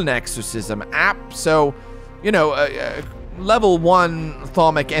 1 exorcism app, so, you know, level 1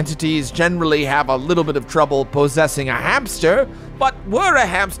 thaumic entities generally have a little bit of trouble possessing a hamster, but were a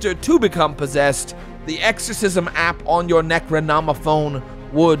hamster to become possessed, the exorcism app on your Necronomophone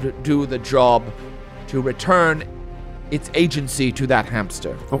would do the job to return its agency to that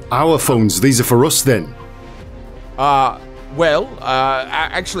hamster. Oh, our phones, these are for us then?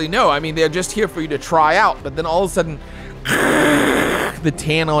 Actually, no. I mean, they're just here for you to try out, but then all of a sudden, the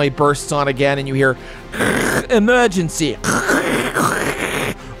tannoy bursts on again, and you hear, emergency.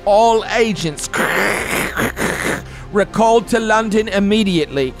 All agents recalled to London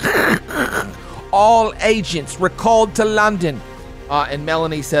immediately. All agents recalled to London. And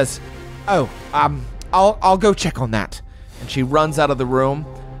Melanie says, oh, I'll go check on that. And she runs out of the room.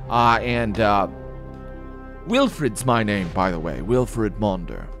 And Wilfred's my name, by the way. Wilfred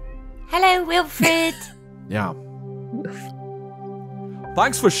Maunder. Hello, Wilfred. Yeah.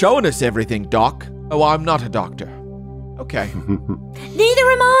 Thanks for showing us everything, Doc. Oh, I'm not a doctor. Okay.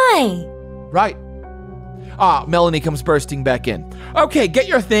 Neither am I. Right. Melanie comes bursting back in. Okay, get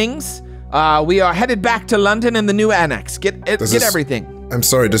your things. We are headed back to London in the new annex. Get everything. I'm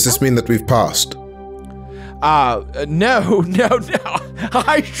sorry, does this mean that we've passed? No.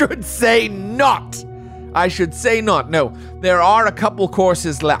 I should say not. No, there are a couple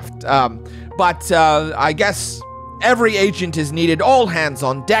courses left. But I guess every agent is needed. All hands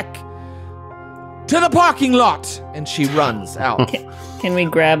on deck. To the parking lot. And she runs out. Can we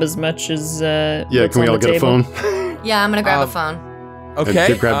grab as much as can we all get a phone? Yeah, I'm gonna grab a phone.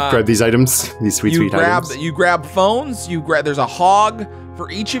 Okay. Grab these items. These sweet items. You grab phones. There's a hog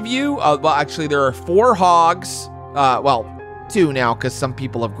for each of you. Well, actually, there are 4 hogs. 2 now, because some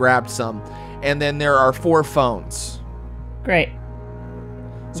people have grabbed some. And then there are 4 phones. Great.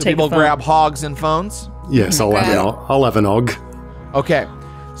 So people grab hogs and phones? Yes, I'll have an og. Okay.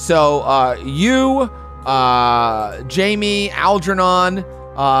 So you, Jamie, Algernon,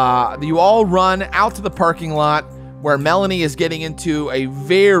 you all run out to the parking lot where Melanie is getting into a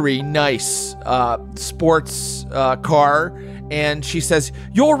very nice sports car. And she says,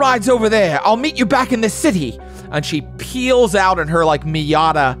 your ride's over there. I'll meet you back in the city. And she peels out in her like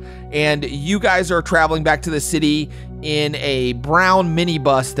Miata. And you guys are traveling back to the city in a brown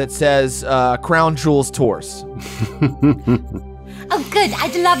minibus that says Crown Jewels Tours. Oh, good.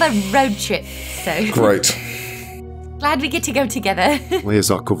 I'd love a road trip. So Great. Glad we get to go together. Where's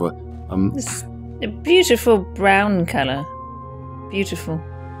our cover? It's a beautiful brown color. Beautiful.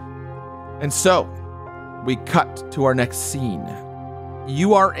 And so, we cut to our next scene.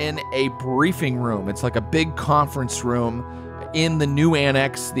 You are in a briefing room. It's like a big conference room in the new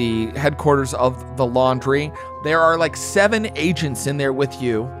annex, the headquarters of the laundry. There are like 7 agents in there with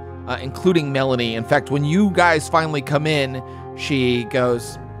you, including Melanie. In fact, when you guys finally come in, she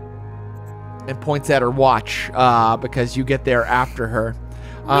goes and points at her watch because you get there after her.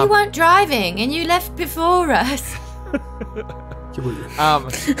 We weren't driving and you left before us.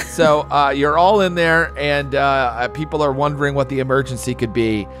 So you're all in there, and people are wondering what the emergency could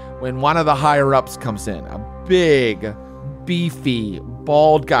be when one of the higher-ups comes in. A big, beefy,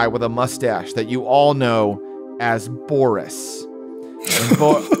 bald guy with a mustache that you all know as Boris.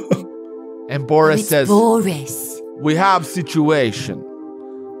 And Boris says, Boris. We have situation.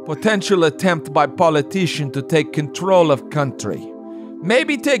 Potential attempt by politician to take control of country.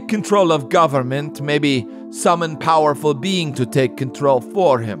 Maybe take control of government, maybe summon powerful being to take control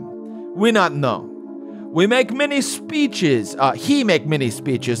for him. We not know. We make many speeches, he make many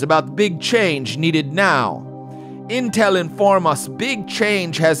speeches about big change needed now. Intel inform us big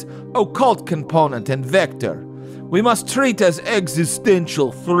change has occult component and vector. We must treat as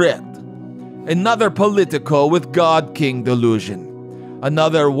existential threat. Another political with God King delusion.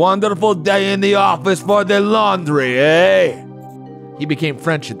 Another wonderful day in the office for the laundry, eh? He became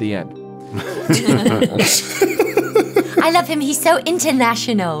French at the end. I love him. He's so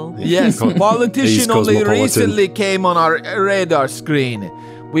international. Yes, politician only recently came on our radar screen.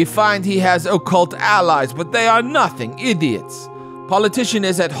 We find he has occult allies, but they are nothing, idiots. Politician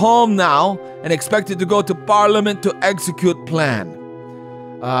is at home now and expected to go to Parliament to execute plan.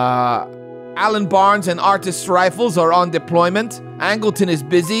 Alan Barnes and Artist Rifles are on deployment. Angleton is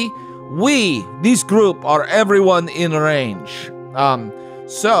busy. We, this group, are everyone in range.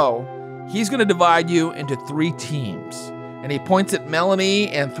 So he's going to divide you into 3 teams. And he points at Melanie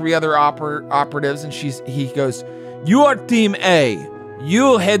and 3 other operatives, and he goes, "You are Team A.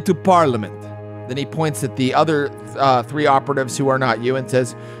 You'll head to Parliament." Then he points at the other 3 operatives who are not you and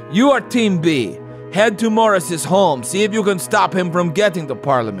says, "You are Team B. Head to Morris's home. See if you can stop him from getting to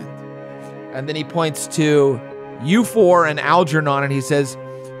Parliament." And then he points to you 4 and Algernon, and he says,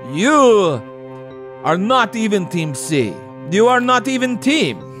 "You are not even Team C. You are not even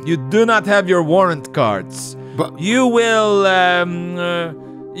team. You do not have your warrant cards. But you will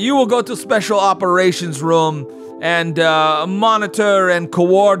go to Special Operations Room and monitor and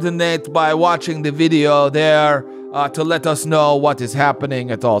coordinate by watching the video there to let us know what is happening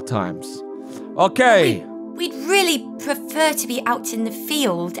at all times. Okay." We'd really prefer to be out in the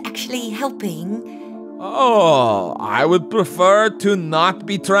field, actually helping. "Oh, I would prefer to not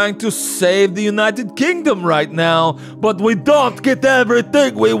be trying to save the United Kingdom right now, but we don't get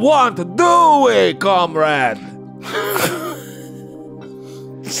everything we want, do we, comrade?"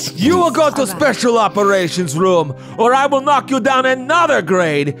 "You will go to Special Operations Room, or I will knock you down another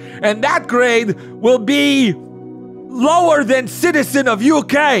grade, and that grade will be lower than Citizen of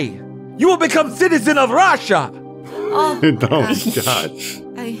UK. You will become Citizen of Russia." Oh, God.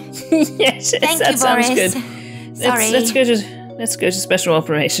 Yes, Thank that you, sounds Boris. good. Sorry. Let's go to special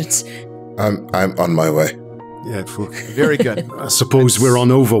operations. I'm on my way. Yeah, Very good. I suppose we're on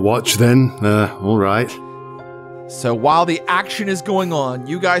Overwatch then. All right. So while the action is going on,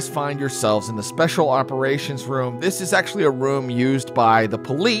 you guys find yourselves in the Special Operations Room. This is actually a room used by the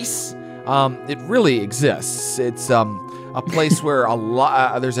police. It really exists. It's a place where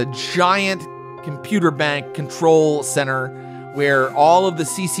there's a giant computer bank control center where all of the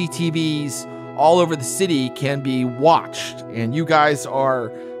CCTVs all over the city can be watched. And you guys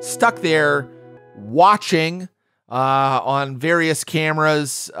are stuck there watching on various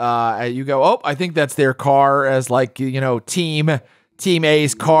cameras. You go, "Oh, I think that's their car," as Team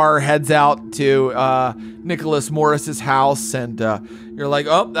A's car heads out to Nicholas Morris's house, and you're like,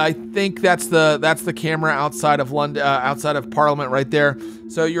 "Oh, I think that's the camera outside of London, outside of Parliament, right there."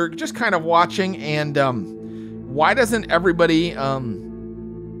 So you're just kind of watching, and why doesn't everybody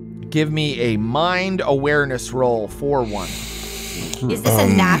give me a mind awareness roll for one? Is this a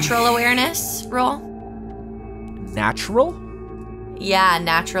natural awareness roll? Natural? Yeah,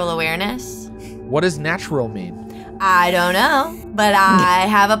 natural awareness. What does natural mean? I don't know, but I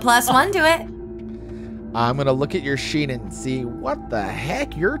have a +1 to it. I'm going to look at your sheet and see what the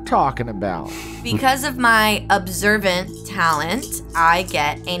heck you're talking about. Because of my observant talent, I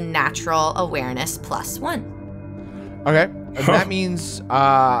get a natural awareness +1. Okay. That means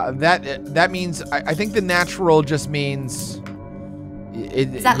that means I think the natural just means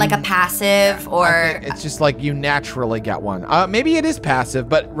Is that like a passive or? I think it's just like you naturally get one. Maybe it is passive,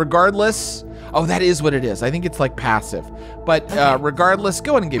 but regardless, that is what it is. I think it's like passive, but regardless,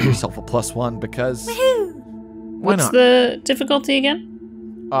 go ahead and give yourself a +1 because why What's not? the difficulty again?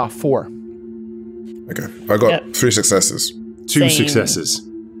 4. Okay, I got 3 successes. 2 Same. successes.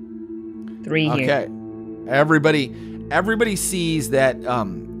 3 here. Okay. Everybody sees that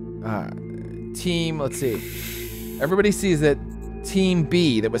team, let's see. Everybody sees that Team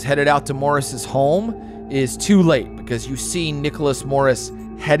B that was headed out to Morris's home is too late because you see Nicholas Morris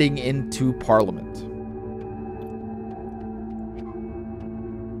heading into Parliament.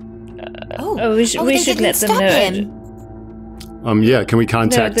 We should let them know. Yeah, can we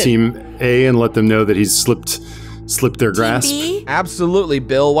contact Team A and let them know that he's slipped their grasp? B? Absolutely,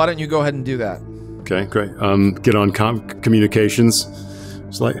 Bill. Why don't you go ahead and do that? Okay, great. Get on communications.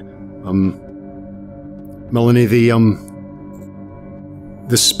 It's like, Melanie,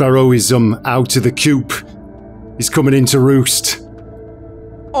 the sparrow is out of the coop. He's coming in to roost.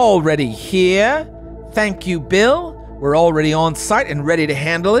 Already here. Thank you, Bill. We're already on site and ready to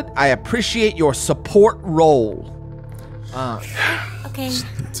handle it. I appreciate your support role. Okay.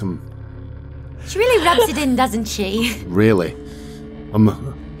 She really rubs it in, doesn't she? Really?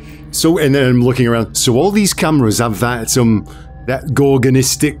 So, and then I'm looking around. So all these cameras have that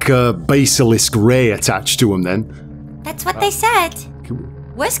gorgonistic basilisk ray attached to them then? That's what they said.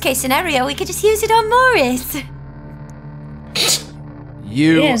 Worst case scenario, we could just use it on Morris.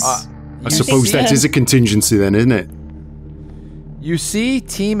 Yes. I suppose that is a contingency then, isn't it? You see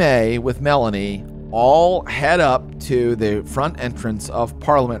Team A with Melanie all head up to the front entrance of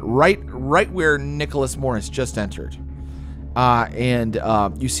Parliament, right where Nicholas Morris just entered. And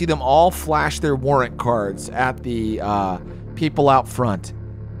you see them all flash their warrant cards at the people out front.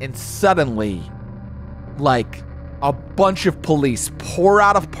 And suddenly, like, a bunch of police pour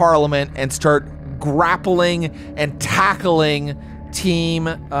out of Parliament and start grappling and tackling Team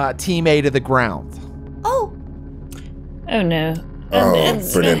A to the ground. Oh no.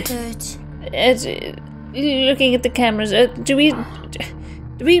 Brilliant. Looking at the cameras, do we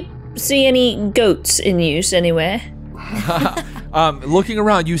see any goats in use anywhere? Looking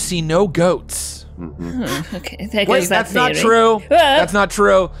around, you see no goats. Okay, there Wait, goes that that's not theory. true. That's not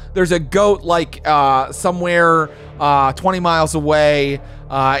true. There's a goat like somewhere 20 miles away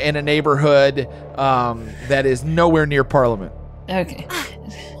in a neighborhood that is nowhere near Parliament. Okay.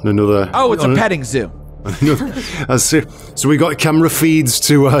 Oh, it's a petting zoo. So we got camera feeds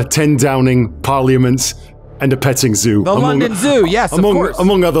to 10 Downing, Parliament, and a petting zoo. The London Zoo, yes, of course.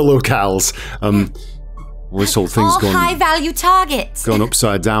 Among other locales. This whole thing's all high-value targets. gone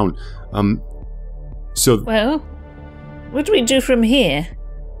upside down. Well, what do we do from here?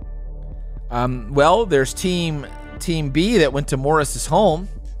 Well, there's Team B that went to Morris's home.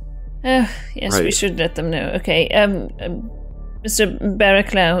 Yes, Right. we should let them know. Okay, Mr.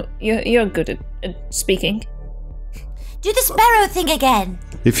 Barraclough, you're good at speaking. Do the sparrow thing again.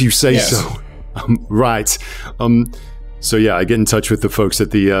 If you say so. Right. So yeah, I get in touch with the folks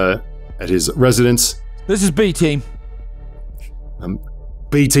at his residence. This is B team.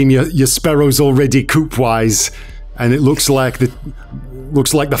 B team, your sparrow's already coop-wise, and it looks like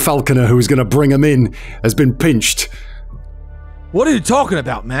the falconer who's going to bring him in has been pinched. What are you talking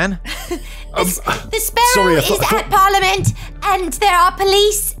about, man? The sparrow is at Parliament, and there are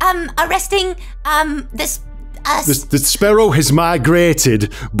police arresting us. The sparrow has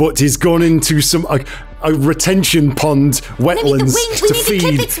migrated, but he's gone into a retention pond wetlands We to need feed. to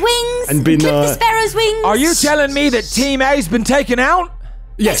clip its wings. And been, clip the sparrow's wings. Are you telling me that Team A's been taken out?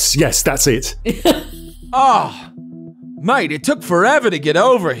 Yes, that's it. Oh, mate, it took forever to get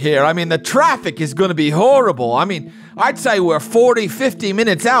over here. I mean, the traffic is going to be horrible. I mean, I'd say we're 40, 50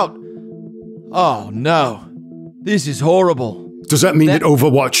 minutes out. Oh, no. This is horrible. Does that mean that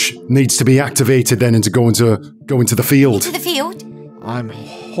Overwatch needs to be activated then and to go into the field? To the field? I'm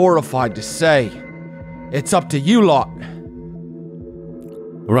horrified to say. It's up to you lot.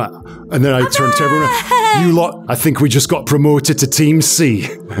 All right. And then I turn to everyone. You lot, I think we just got promoted to Team C.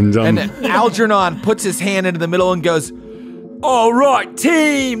 And Algernon puts his hand into the middle and goes, all right,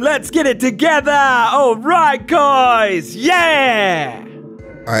 team, let's get it together. All right, guys. Yeah.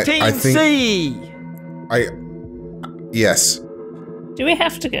 Team C. Yes. Do we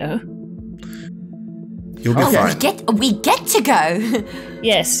have to go? You'll be fine. We get to go.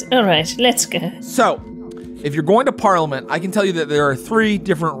 Yes. All right. Let's go. So, if you're going to Parliament, I can tell you that there are 3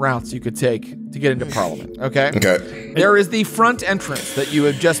 different routes you could take to get into Parliament, okay? Okay. There is the front entrance that you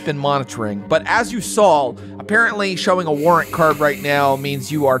have just been monitoring, but as you saw, apparently showing a warrant card right now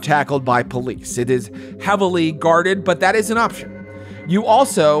means you are tackled by police. It is heavily guarded, but that is an option. You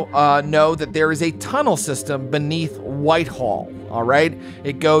also know that there is a tunnel system beneath Whitehall, all right?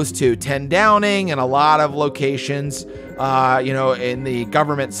 It goes to 10 Downing and a lot of locations, in the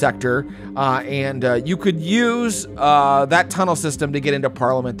government sector, and you could use that tunnel system to get into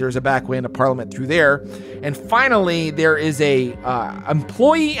Parliament. There's a back way into Parliament through there. And finally, there is a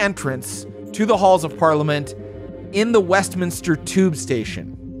employee entrance to the halls of Parliament in the Westminster Tube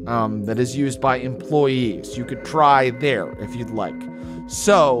Station that is used by employees. You could try there if you'd like.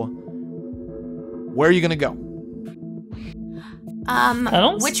 So, where are you going to go?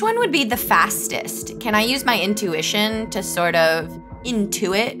 Which one would be the fastest? Can I use my intuition to sort of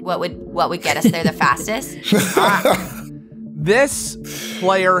intuit what would get us there the fastest? This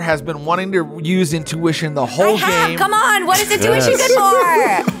player has been wanting to use intuition the whole game. Come on, what is intuition good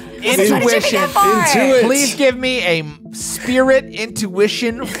for? Intuition. Intuit. Please give me a spirit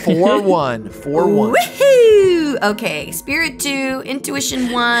intuition 4-1. 4-1. Woohoo! Okay, spirit 2,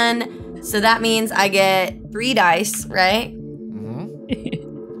 intuition 1. So that means I get 3 dice, right?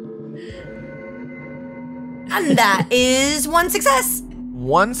 And that is 1 success.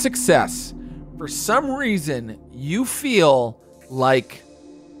 1 success. For some reason, you feel like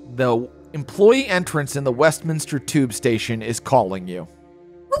the Employee entrance in the Westminster Tube Station is calling you.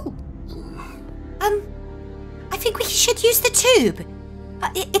 Ooh. I think we should use the tube.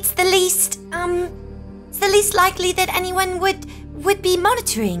 It's the least likely that anyone would be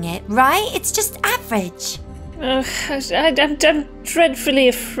monitoring it, right? It's just average. I'm dreadfully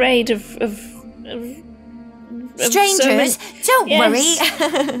afraid of strangers. Don't worry.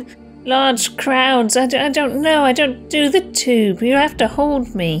 Large crowds. I don't know. I don't do the tube. You have to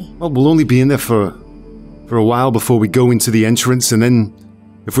hold me. Well, we'll only be in there for a while before we go into the entrance, and then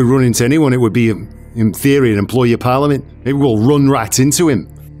if we run into anyone, it would be, in theory, an employee of Parliament. Maybe we'll run right into him.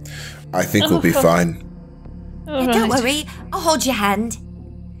 I think we'll be fine. Don't worry. I'll hold your hand.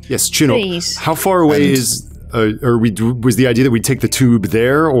 Yes, chin up. Please. How far away was the idea that we'd take the tube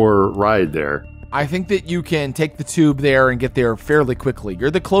there or ride there? I think that you can take the tube there and get there fairly quickly. You're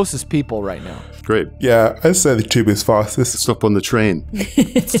the closest people right now. Great. Yeah, I'd say the tube is fastest. Stop on the train.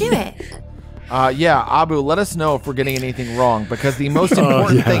 Let's do it. Yeah, Abu, let us know if we're getting anything wrong, because the most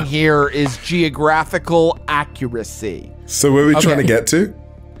important thing here is geographical accuracy. So where are we trying to get to?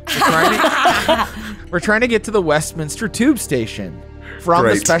 We're trying to get to the Westminster Tube Station from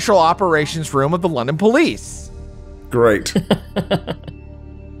the Great. Special Operations Room of the London Police. Great.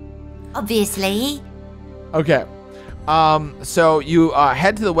 Obviously. Okay. So you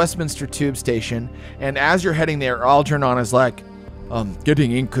head to the Westminster Tube Station, and as you're heading there, Algernon is like,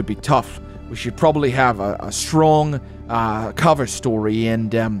 getting in could be tough. We should probably have a strong cover story,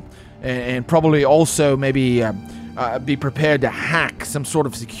 and probably also maybe be prepared to hack some sort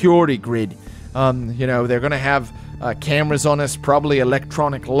of security grid. They're going to have cameras on us, probably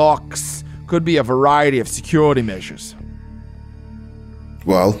electronic locks. Could be a variety of security measures.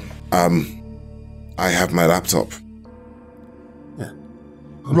 Well, I have my laptop.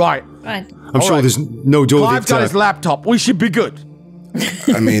 Right. I'm sure there's no door. Clive's got his laptop. We should be good.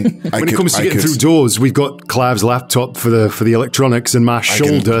 I mean, When it comes to getting through doors, we've got Clive's laptop for the electronics and my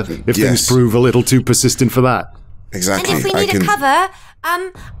shoulder if things prove a little too persistent for that. Exactly. And if we need a cover,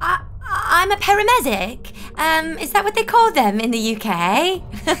 I'm a paramedic. Is that what they call them in the UK?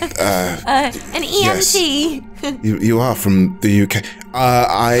 An EMT. You are from the UK.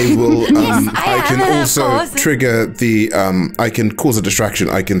 I will. Yes, I can am, also trigger the. I can cause a distraction.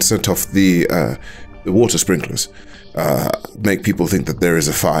 I can set off the water sprinklers. Make people think that there is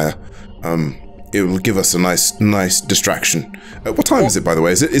a fire. It will give us a nice distraction. What time is it, by the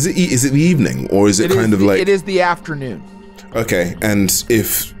way? Is it the evening, or is it kind of like? It is the afternoon. Okay, and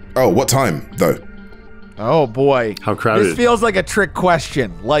if what time though? Oh boy, how crowded! This feels like a trick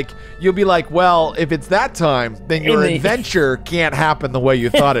question. Like you'll be like, well, if it's that time, then your adventure can't happen the way you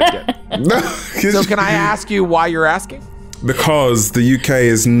thought it did. No. So can I ask you why you're asking? Because the UK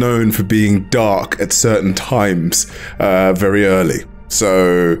is known for being dark at certain times, very early.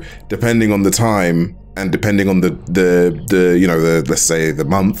 So depending on the time and depending on the let's say the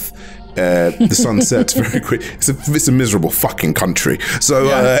month, the sun sets very quick. It's a miserable fucking country. So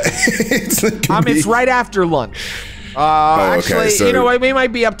it's right after lunch. Actually, so, we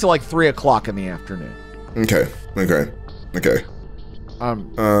might be up to like 3 o'clock in the afternoon. Okay.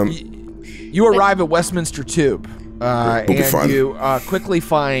 You arrive at Westminster Tube. We'll be fine. You quickly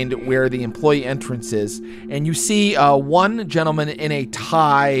find where the employee entrance is, and you see one gentleman in a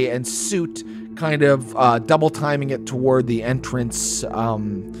tie and suit kind of double timing it toward the entrance,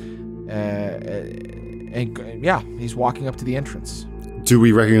 he's walking up to the entrance. Do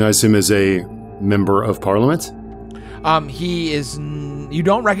we recognize him as a member of Parliament? He is. You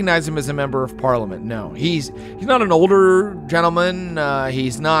don't recognize him as a member of Parliament. No, he's not an older gentleman.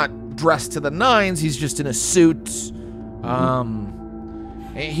 He's not dressed to the nines. He's just in a suit.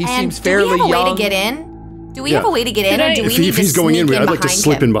 He seems fairly young. Do we have a way to get in? Do we have a way to get in, or do we need if he's to going in, sneak I'd like to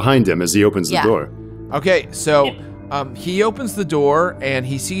slip in behind him as he opens the door. Okay, so he opens the door and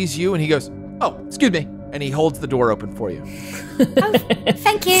he sees you and he goes, "Oh, excuse me," and he holds the door open for you.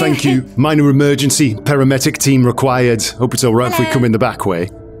 Thank you. Thank you. Minor emergency. Paramedic team required. Hope it's all right if we come in the back way.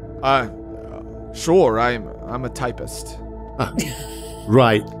 Sure. I'm a typist.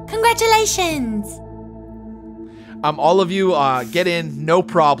 Right. Congratulations. All of you get in, no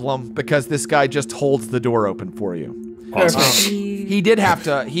problem, because this guy just holds the door open for you. Awesome. He did have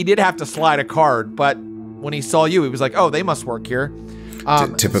to slide a card, but when he saw you, he was like, "Oh, they must work here."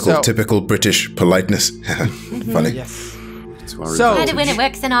 Typical British politeness. Funny. Yes. So when it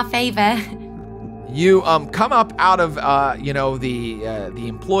works in our favor. You come up out of the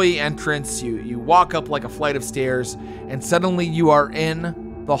employee entrance. You walk up like a flight of stairs, and suddenly you are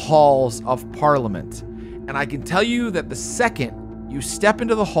in the halls of Parliament. And I can tell you that the second you step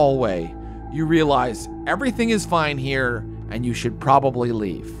into the hallway, you realize everything is fine here, and you should probably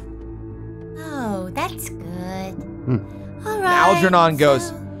leave. that's good. All right. Algernon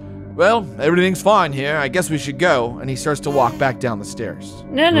goes, well, everything's fine here. I guess we should go. And he starts to walk back down the stairs.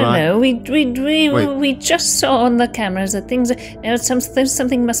 No. We just saw on the cameras that things.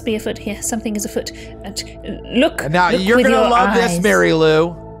 Something must be afoot here. Something is afoot. Look. Now look you're with gonna your love eyes. this, Mary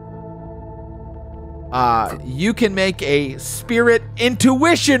Lou. You can make a spirit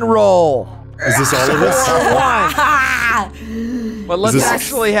intuition roll. Is this all of us? But let's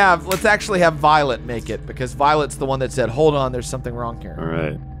actually have Violet make it, because Violet's the one that said, "Hold on, there's something wrong here." All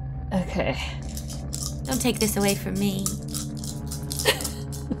right. Okay. Don't take this away from me.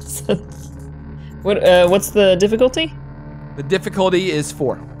 What's the difficulty? The difficulty is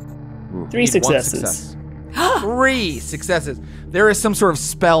 4. 3 successes. 3 successes. There is some sort of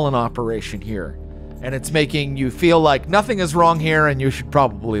spell in operation here, and it's making you feel like nothing is wrong here, and you should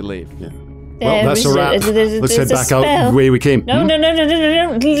probably leave. Yeah. Well, that's a wrap. Let's head back out the way we came. No.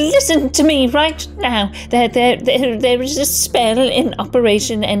 Listen to me right now. There is a spell in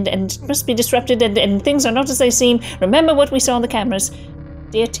operation and must be disrupted, and things are not as they seem. Remember what we saw on the cameras.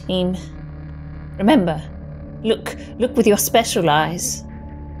 Dear team, remember. Look with your special eyes.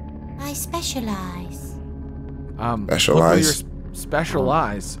 I specialize. Special eyes. Special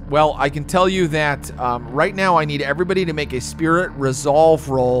eyes. Well, I can tell you that right now I need everybody to make a spirit resolve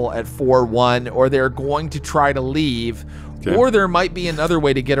roll at 4-1, or they're going to try to leave, or there might be another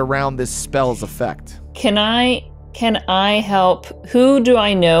way to get around this spell's effect. Can I help? Who do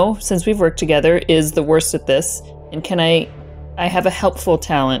I know, since we've worked together, is the worst at this? And can I have a helpful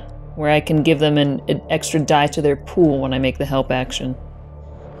talent where I can give them an extra die to their pool when I make the help action?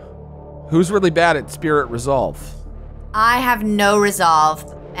 Who's really bad at spirit resolve? I have no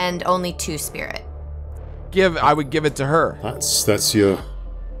resolve and only 2 spirit. I would give it to her. That's your.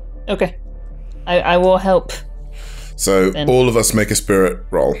 Okay. I will help. So all of us make a spirit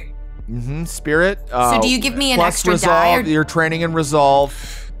roll. Mm-hmm. Spirit. So do you give me an plus extra resolve, die? Or... You're training in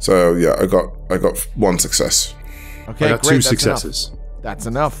resolve. So yeah, I got 1 success. Okay, I got great, 2 successes. That's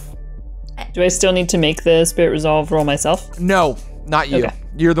enough. Do I still need to make the spirit resolve roll myself? No, not you. Okay.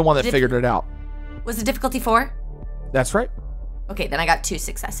 You're the one that figured it out. Was the difficulty 4? That's right. Okay, then I got 2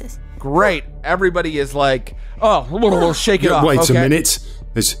 successes. Great. Everybody is like, oh, we'll shake it off. Wait a minute.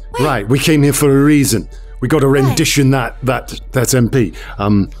 Right, we came here for a reason. We got to rendition that MP.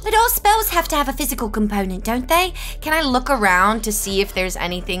 But all spells have to have a physical component, don't they? Can I look around to see if there's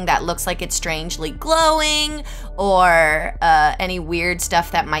anything that looks like it's strangely glowing, or any weird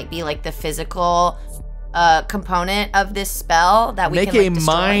stuff that might be like the physical component of this spell that we Make can like, a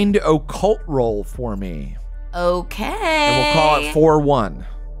destroy? mind occult roll for me. Okay. And we'll call it 4-1.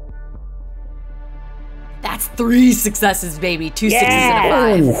 That's 3 successes, baby. 2 6s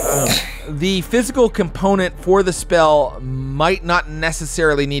and a 5. The physical component for the spell might not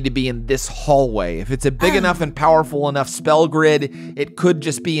necessarily need to be in this hallway. If it's a big enough and powerful enough spell grid, it could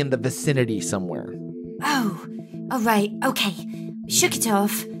just be in the vicinity somewhere. Oh, all right. Okay. Shook it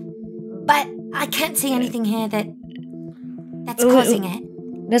off. But I can't see anything here that's causing it.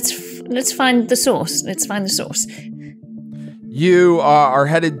 Let's find the source. Let's find the source. You are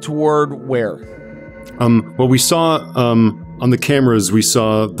headed toward where? Well, we saw on the cameras, we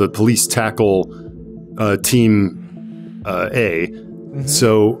saw the police tackle team A. Mm-hmm.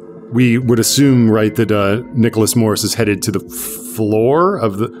 So we would assume, right, that Nicholas Morris is headed to the floor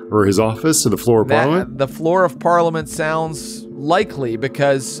or his office, or the floor of Parliament? The floor of Parliament sounds likely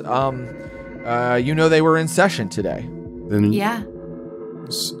because, they were in session today. Then Yeah.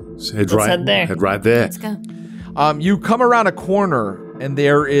 Head there. Head right there. Let's go. You come around a corner, and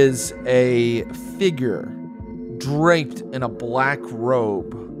there is a figure draped in a black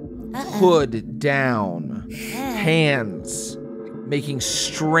robe, hood down, hands making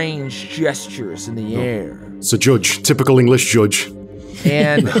strange gestures in the air. It's a judge, typical English judge.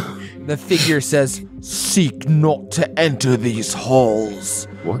 And the figure says, "Seek not to enter these halls,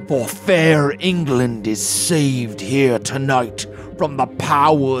 What? for fair England is saved here tonight from the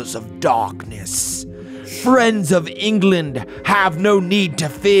powers of darkness. Friends of England have no need to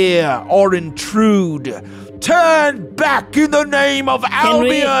fear or intrude. Turn back in the name of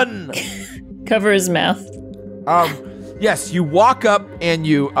Albion!" Cover his mouth. Yes, you walk up and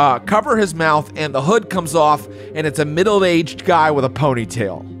you cover his mouth, and the hood comes off, and it's a middle-aged guy with a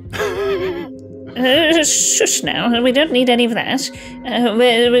ponytail. Shush now. We don't need any of that.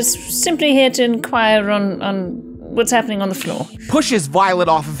 We're simply here to inquire on what's happening on the floor. Pushes Violet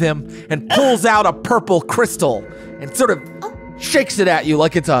off of him and pulls out a purple crystal and sort of shakes it at you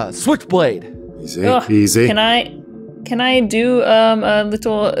like it's a switchblade. Easy, easy. Can I do a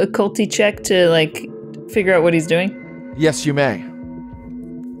little occulty check to like figure out what he's doing? Yes, you may.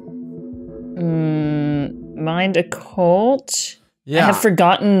 mind occult. Yeah. I have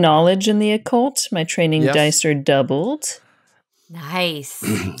forgotten knowledge in the occult. My training dice are doubled. Nice.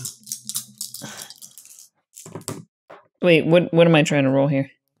 Wait, what am I trying to roll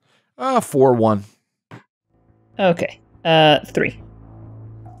here? 4-1. Okay. 3.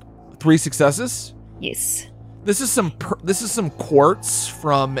 3 successes. Yes. This is some quartz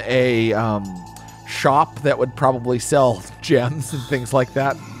from a shop that would probably sell gems and things like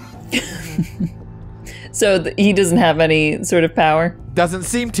that. So he doesn't have any sort of power? Doesn't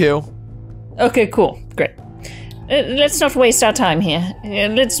seem to. Okay, cool. Great. Let's not waste our time here.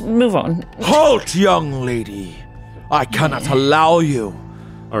 Let's move on. Halt, young lady. I cannot allow you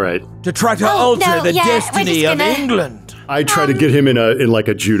All right. to try to alter the destiny of England. I try to get him in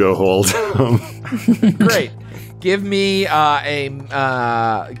a judo hold. Great. Give me let's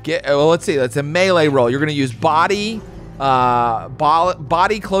see. That's a melee roll. You're going to use body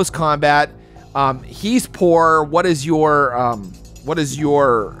close combat. He's poor. What is your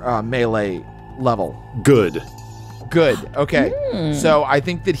melee level? Good. Good. Okay. So I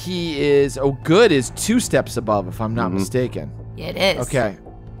think that he is. Good is 2 steps above, if I'm not mistaken. Yeah, it is. Okay.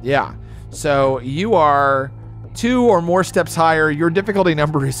 Yeah. So you are 2 or more steps higher. Your difficulty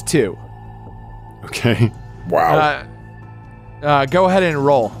number is 2. Okay. Wow. Go ahead and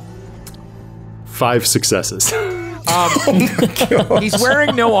roll. 5 successes. He's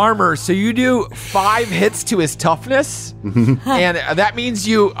wearing no armor, so you do 5 hits to his toughness, and that means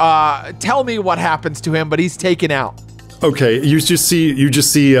you tell me what happens to him, but he's taken out. Okay, you just see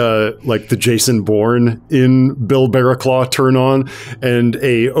like the Jason Bourne in Bill Barraclaw turn on, and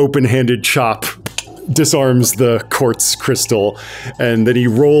a open-handed chop disarms the quartz crystal, and then he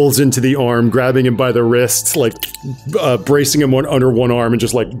rolls into the arm, grabbing him by the wrists, like bracing him under one arm and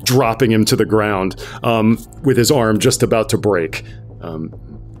just like dropping him to the ground with his arm just about to break. And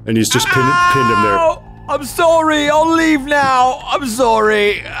he's just pinned him there. I'm sorry, I'll leave now. I'm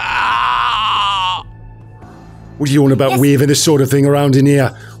sorry. What are you on about waving this sort of thing around in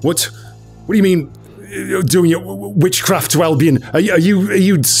here? What do you mean? Doing your witchcraft to Albion? Are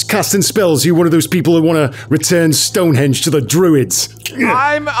you casting spells? Are you one of those people who want to return Stonehenge to the Druids?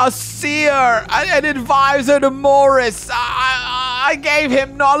 I'm a seer, an advisor to Morris. I gave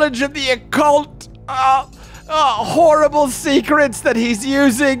him knowledge of the occult, horrible secrets that he's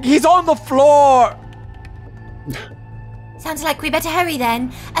using. He's on the floor. Sounds like we better hurry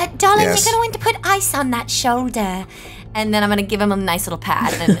then. Darling, Yes. you're going to want to put ice on that shoulder. And then I'm going to give him a nice little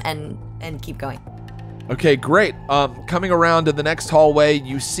pat and keep going. Okay, great. Coming around to the next hallway,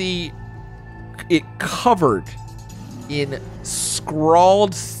 you see it covered in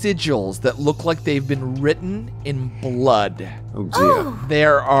scrawled sigils that look like they've been written in blood. Oh dear.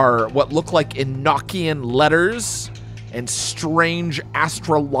 There are what look like Enochian letters and strange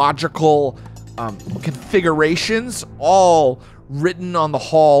astrological configurations, all written on the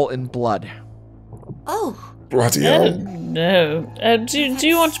hall in blood. Oh. Bloody hell. No. Do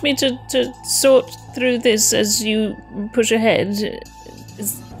you want me to sort through this as you push ahead?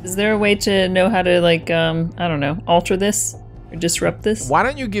 Is there a way to know how to, like, I don't know, alter this or disrupt this? Why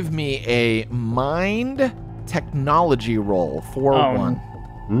don't you give me a mind technology roll for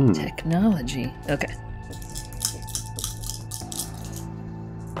 1? Technology. Okay.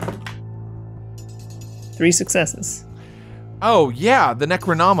 Three successes. Oh, yeah, the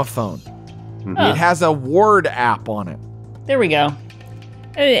Necronomophone. It has a word app on it. There we go.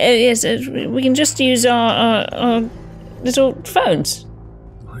 Yes, we can just use our little phones.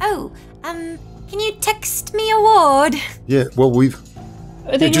 Oh, can you text me a ward? Yeah, well, we've...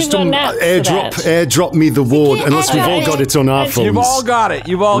 I think just we've got an app for that. airdrop me the ward, you unless we've all airdrop got it? it on our phones. You've all got it.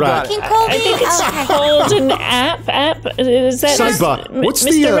 You've all got You it. can call me. I think it's okay. called an app. Is that Sidebar, what's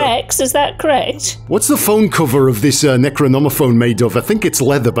Mr. the, Rex? Is that correct? What's the phone cover of this Necronomophone made of? I think it's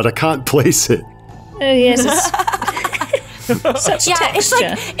leather, but I can't place it. Oh yes, it's such Yeah,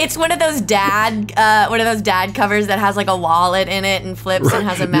 texture. it's one of those dad covers that has like a wallet in it and flips and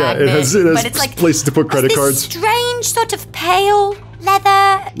has a magnet. it has but it's like places to put credit this cards. strange sort of pale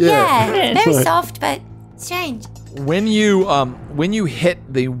leather. Yeah. Very soft but strange. When you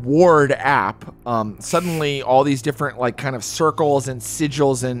hit the ward app, suddenly all these different like kind of circles and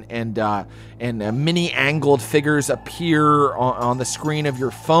sigils and mini angled figures appear on the screen of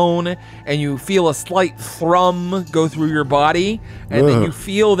your phone, and you feel a slight thrum go through your body, and then you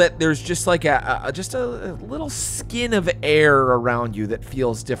feel that there's just like a little skin of air around you that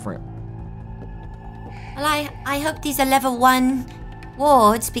feels different. Well, I hope these are level 1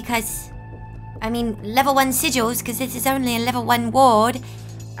 wards because, I mean, level 1 sigils because this is only a level 1 ward.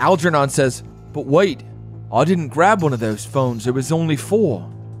 Algernon says, "But wait, I didn't grab one of those phones. There was only 4.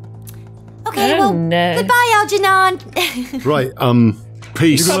 Okay, Oh, well, no. goodbye, Algernon. Right.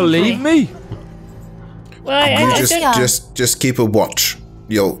 Peace. You gonna leave me? Well, I You don't- just keep a watch.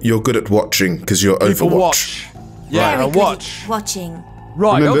 You're good at watching because you're Keep a Overwatch. watch. Yeah, Very a good watch. at watching.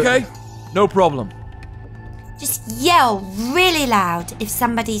 Right, Remember- okay. No problem. Just yell really loud if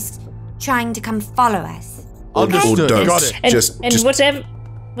somebody's trying to come follow us. Or Understood. don't. Got it. And, Just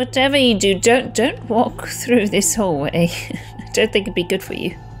whatever you do, don't walk through this hallway. I don't think it'd be good for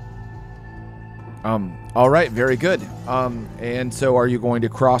you. All right, very good. And so are you going to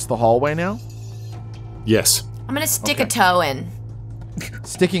cross the hallway now? Yes. I'm gonna stick a toe in.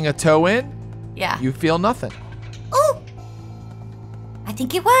 Sticking a toe in, Yeah. you feel nothing. Ooh! I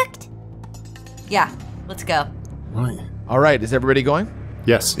think it worked. Yeah, let's go. Right. All right, is everybody going?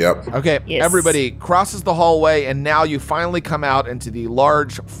 Yes. Yep. Okay, Yes. everybody crosses the hallway, and now you finally come out into the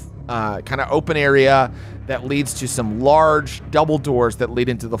large, kind of open area that leads to some large double doors that lead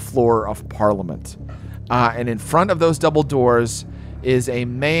into the floor of Parliament. And in front of those double doors is a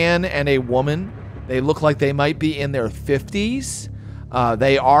man and a woman. They look like they might be in their 50s.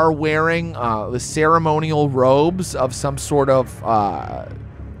 They are wearing the ceremonial robes of some sort of,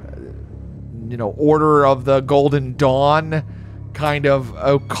 Order of the Golden Dawn kind of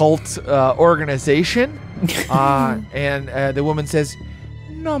occult organization. And the woman says,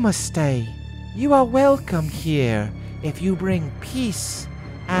 Namaste. You are welcome here if you bring peace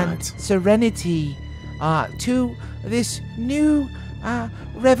and Right. serenity to this new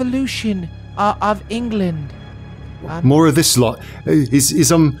revolution of England. More of this lot.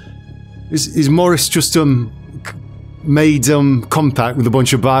 Is Morris just made compact with a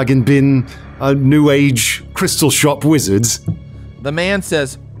bunch of bargain bin new age crystal shop wizards? The man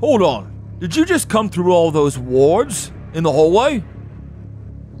says, hold on. Did you just come through all those wards in the hallway?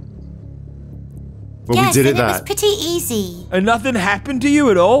 Well, yes, we did and it it was that. pretty easy. And nothing happened to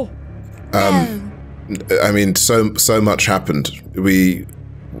you at all? No. I mean, so much happened. We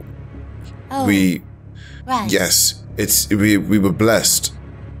Right. yes, we were blessed.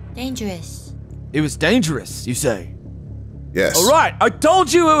 Dangerous. It was dangerous, you say? Yes. All right, I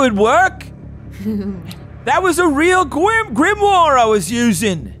told you it would work. That was a real grimoire I was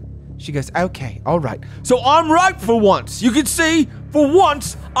using. She goes, okay, all right. So I'm right for once. You can see, for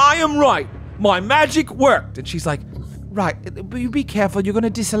once, I am right. My magic worked. And she's like, right, but you be careful. You're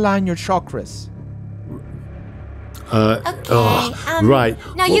going to disalign your chakras. Okay. right.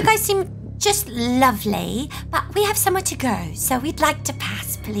 Now, you guys seem just lovely, but we have somewhere to go, so we'd like to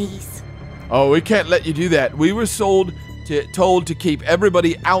pass, please. Oh, we can't let you do that. We were told to keep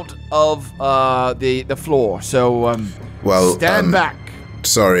everybody out of the floor. So Well, stand back.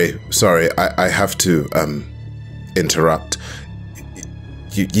 Sorry. I have to interrupt.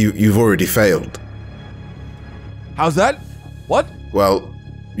 You've already failed. How's that? What? Well,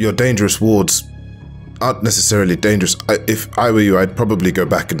 your dangerous wards aren't necessarily dangerous. If I were you, I'd probably go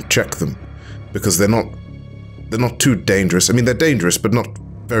back and check them because they're not too dangerous. I mean, they're dangerous, but not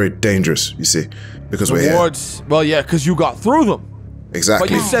very dangerous. You see, because we're here. Wards. Well, yeah, because you got through them. Exactly.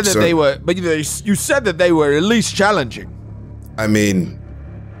 But you said that they were. But you said that they were at least challenging. I mean,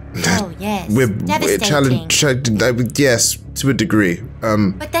 Oh, yes. we're Devastating. challenged. Yes, to a degree.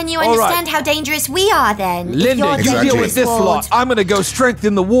 But then you All right. understand how dangerous we are then. if Linda, you're you deal Exactly. with this ward. lot. I'm gonna go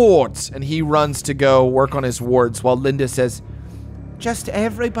strengthen the wards. And he runs to go work on his wards while Linda says, just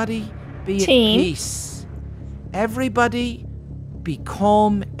everybody be Team. at peace. Everybody be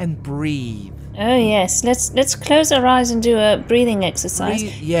calm and breathe. Oh yes, let's close our eyes and do a breathing exercise.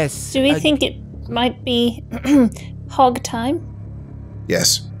 Yes. Do we think it might be hog time?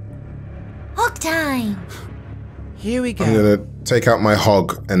 Yes. Hog time. Here we go. I'm gonna take out my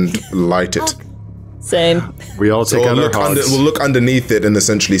hog and light it. Same. We all take out our hogs. We'll look underneath it and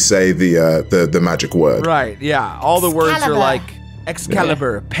essentially say the magic word. Right, yeah. All the words are Excalibur. like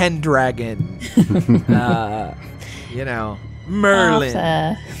Excalibur, Pendragon, Merlin.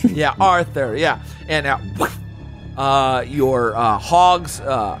 Arthur. Yeah, Arthur, yeah. And your hogs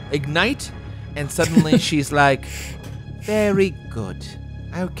ignite, and suddenly she's like, very good.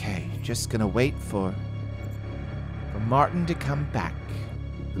 Okay, just gonna wait for Martin to come back.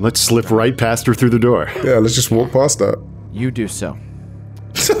 Let's slip right past her through the door. Yeah, let's just walk past that. You do so.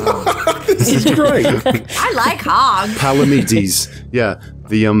 This is great. I like hogs. Palamedes. Yeah,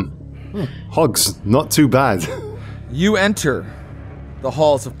 the hogs, not too bad. You enter the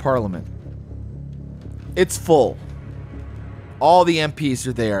halls of Parliament. It's full. All the MPs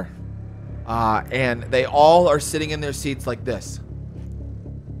are there. And they all are sitting in their seats like this.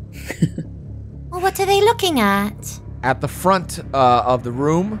 Well, what are they looking at? At the front of the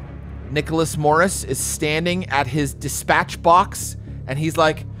room, Nicholas Morris is standing at his dispatch box, and he's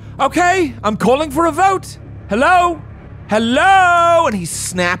like, Okay, I'm calling for a vote. Hello? Hello? And he's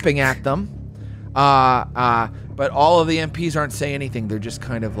snapping at them. But all of the MPs aren't saying anything. They're just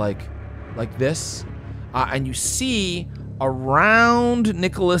kind of like this. And you see around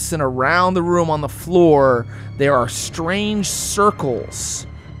Nicholas and around the room on the floor, there are strange circles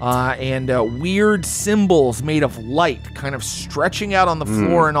and weird symbols made of light kind of stretching out on the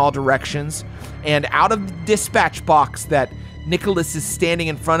floor in all directions. And out of the dispatch box that Nicholas is standing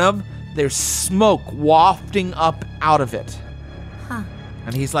in front of, there's smoke wafting up out of it. Huh.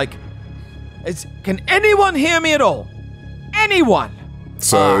 And he's like, can anyone hear me at all? Anyone?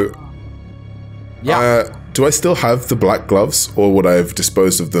 So, yeah. Do I still have the black gloves, or would I have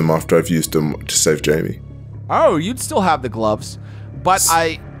disposed of them after I've used them to save Jamie? Oh, you'd still have the gloves, but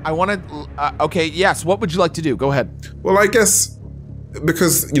I wanted. Okay, yes. What would you like to do? Go ahead. Well, I guess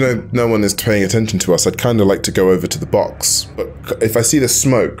because no one is paying attention to us, I'd kind of like to go over to the box. But if I see the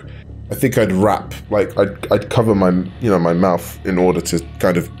smoke, I think I'd wrap, I'd cover my my mouth in order to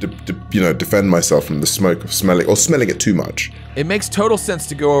kind of defend myself from the smoke of smelling it too much. It makes total sense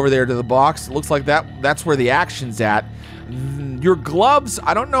to go over there to the box. It looks like that's where the action's at. Your gloves,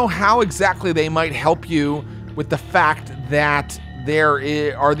 I don't know how exactly they might help you with the fact that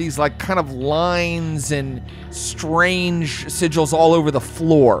there are these like kind of lines and strange sigils all over the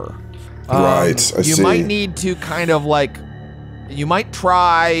floor. Right, I see. You might need to kind of like, you might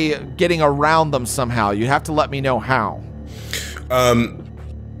try getting around them somehow. You'd have to let me know how.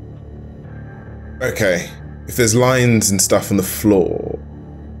 Okay. If there's lines and stuff on the floor,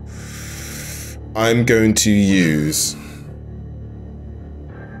 I'm going to use...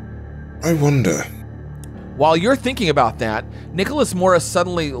 I wonder. While you're thinking about that, Nicholas Morris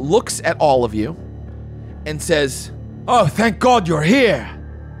suddenly looks at all of you and says, "Oh, thank God you're here.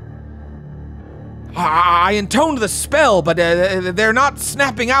 I intoned the spell, but they're not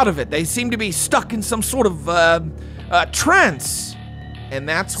snapping out of it. They seem to be stuck in some sort of trance." And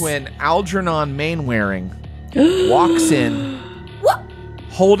that's when Algernon Mainwaring walks in,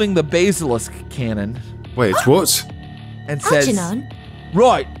 holding the basilisk cannon. Wait, what? And says, Algernon?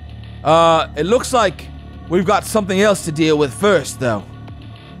 "Right, it looks like we've got something else to deal with first, though.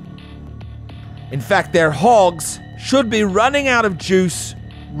 In fact, their hogs should be running out of juice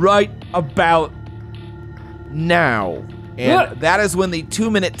right about now." And that is when the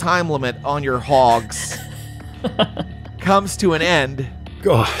 2-minute time limit on your hogs comes to an end.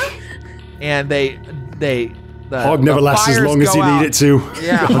 God. And the hog never lasts as long as you need it to.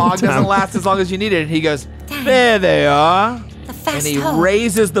 Yeah, hog doesn't last as long as you need it. And he goes, "There they are." The fast And he hog.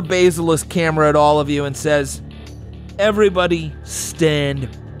 raises the basilisk camera at all of you and says, "Everybody stand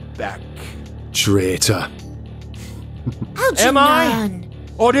back." Traitor. Am I? Algernon.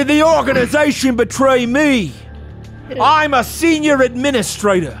 Or did the organization betray me? I'm a senior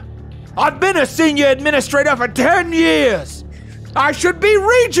administrator. I've been a senior administrator for 10 years. I should be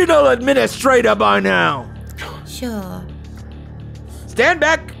regional administrator by now. Sure. Stand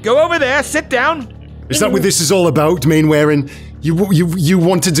back, go over there, sit down. Is that what this is all about, Mainwaring? You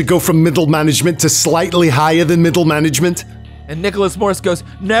wanted to go from middle management to slightly higher than middle management? And Nicholas Morris goes,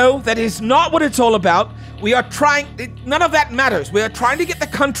 "No, that is not what it's all about. We are trying, none of that matters. We are trying to get the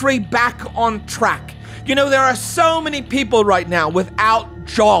country back on track. You know, there are so many people right now without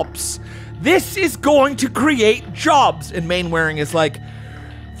jobs. This is going to create jobs." And Mainwaring is like,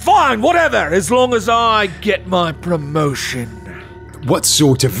 "Fine, whatever, as long as I get my promotion." What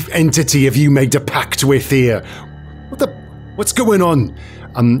sort of entity have you made a pact with here? What's going on?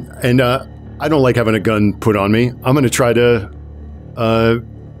 I don't like having a gun put on me. I'm gonna try to,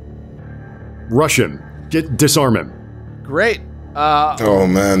 rush him. Disarm him. Great. Oh,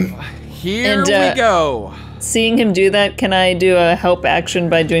 man. Here we go. Seeing him do that, can I do a help action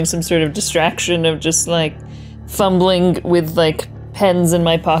by doing some sort of distraction of just like fumbling with like pens in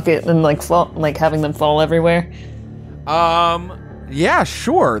my pocket and like having them fall everywhere? Yeah,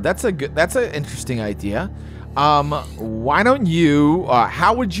 sure. That's an interesting idea. Why don't you,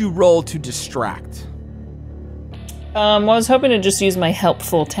 how would you roll to distract? Well, I was hoping to just use my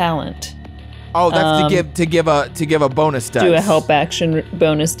helpful talent. Oh, that's to give a bonus dice. Do a help action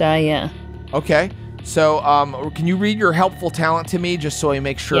bonus die, yeah. Okay. So, can you read your helpful talent to me just so I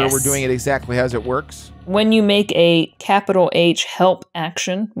make sure Yes. we're doing it exactly as it works? When you make a capital H help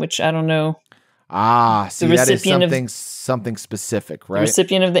action, which I don't know. See, that is something specific, right? The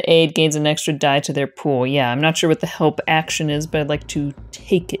recipient of the aid gains an extra die to their pool. Yeah, I'm not sure what the help action is, but I'd like to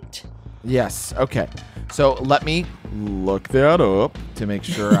take it. Yes, okay. So let me look that up to make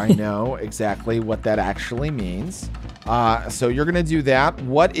sure I know exactly what that actually means. So you're going to do that.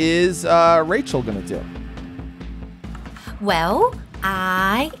 What is Rachel going to do? Well,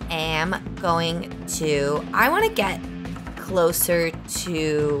 I am going to... I want to get closer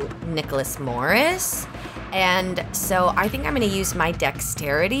to Nicholas Morris. And so I think I'm going to use my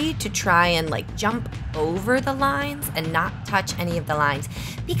dexterity to try and like jump over the lines and not touch any of the lines.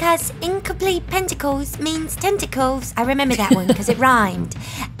 Because incomplete pentacles means tentacles. I remember that one because it rhymed.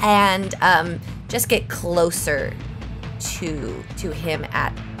 And just get closer to him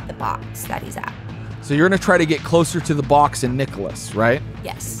at the box that he's at. So you're going to try to get closer to the box and Nicholas, right?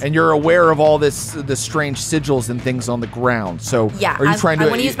 Yes. And you're aware of all the strange sigils and things on the ground. So yeah, are you trying to... I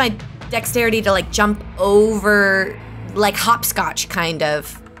want to use my dexterity to like jump over, like hopscotch kind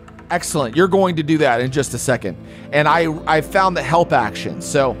of. Excellent. You're going to do that in just a second. And I found the help action.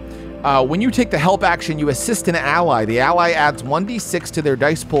 So when you take the help action, you assist an ally. The ally adds 1d6 to their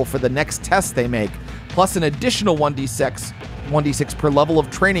dice pool for the next test they make, plus an additional 1d6 per level of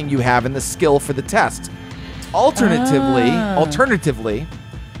training you have in the skill for the test. Alternatively,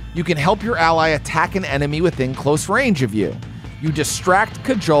 you can help your ally attack an enemy within close range of you. You distract,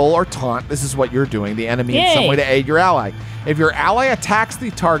 cajole, or taunt, this is what you're doing, the enemy in some way to aid your ally. If your ally attacks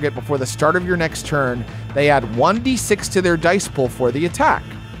the target before the start of your next turn, they add 1d6 to their dice pool for the attack.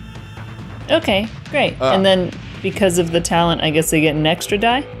 Okay, great. And then because of the talent, I guess they get an extra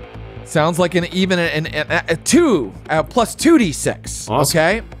die? Sounds like a two plus 2d6. Awesome.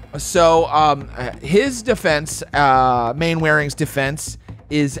 Okay, so his defense, Mainwaring's defense,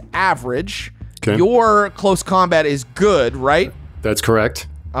 is average. Okay. Your close combat is good, right? That's correct.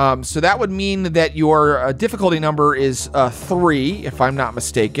 So that would mean that your difficulty number is 3, if I'm not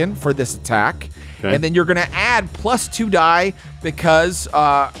mistaken, for this attack. Okay. And then you're going to add plus 2 die because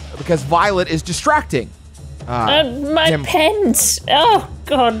Violet is distracting. My pens. Oh,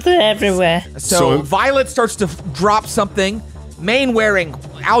 God, they're everywhere. So Violet starts to drop something. Mainwaring,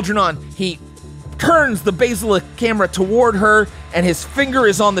 Algernon, he turns the basilisk camera toward her, and his finger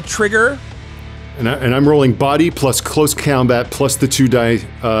is on the trigger. And I'm rolling body plus close combat plus the 2 die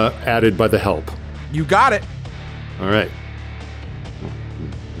added by the help. You got it. All right.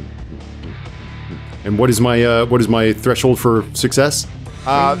 And what is my threshold for success?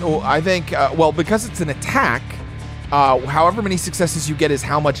 I think well, because it's an attack, however many successes you get is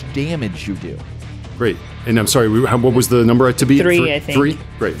how much damage you do. Great. And I'm sorry, what was the number to beat? 3, I think. 3?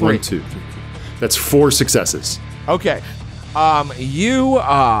 Great. 1, 2, 3. That's 4 successes. Okay. You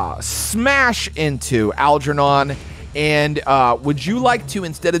smash into Algernon, and would you like to,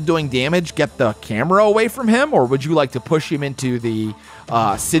 instead of doing damage, get the camera away from him, or would you like to push him into the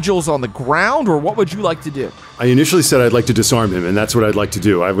sigils on the ground, or what would you like to do? I initially said I'd like to disarm him, and that's what I'd like to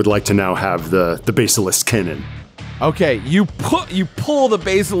do. I would like to now have the basilisk cannon. Okay, you pull the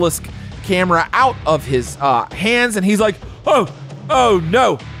basilisk camera out of his hands, and he's like, oh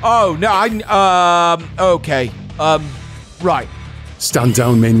no, okay, right. Stand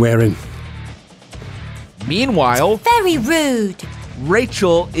down, Mainwaring. Meanwhile, Very rude.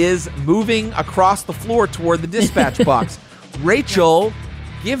 Rachel is moving across the floor toward the dispatch box. Rachel,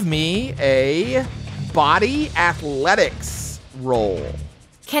 give me a body athletics roll.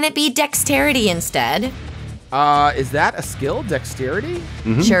 Can it be dexterity instead? Is that a skill, dexterity?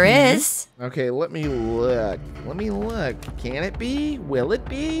 Mm-hmm. Sure is. Okay, let me look. Can it be? Will it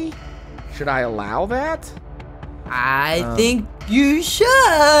be? Should I allow that? I think you should.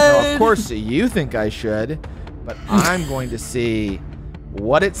 No, of course you think I should, but I'm going to see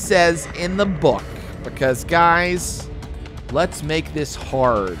what it says in the book, because guys, let's make this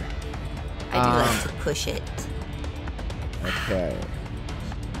hard. I do like to push it. Okay.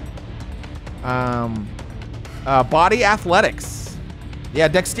 Body athletics. Yeah,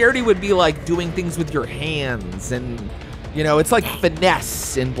 dexterity would be like doing things with your hands, and it's like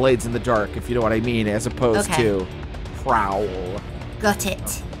finesse in Blades in the Dark, if you know what I mean, as opposed to prowl. Got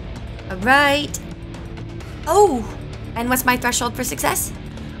it. All right. Oh, and what's my threshold for success?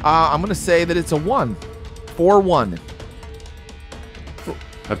 I'm gonna say that it's a 1. 4-1.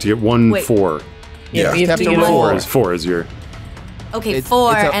 Have to get 1 4. Yeah, you have to get get 4. 4 is your. Okay, It's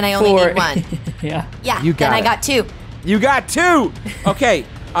 4, a and I only 4. need 1. Yeah. Yeah, You got then I it. got 2. You got 2. Okay.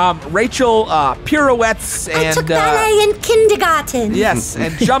 Rachel pirouettes and I took ballet in kindergarten. yes,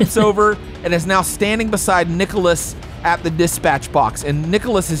 and jumps over and is now standing beside Nicholas at the dispatch box. And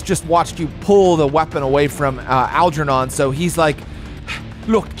Nicholas has just watched you pull the weapon away from Algernon, so he's like,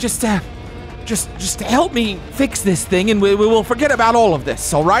 "Look, just help me fix this thing, and we will forget about all of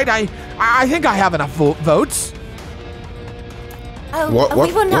this. All right? I think I have enough votes."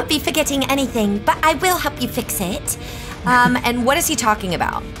 We will not be forgetting anything, but I will help you fix it. And what is he talking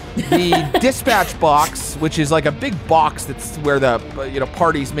about? The dispatch box, which is like a big box that's where the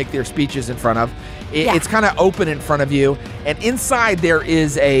parties make their speeches in front of, It's kind of open in front of you, and inside there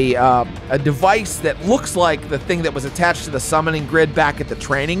is a device that looks like the thing that was attached to the summoning grid back at the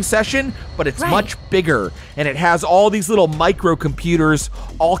training session, but it's much bigger, and it has all these little microcomputers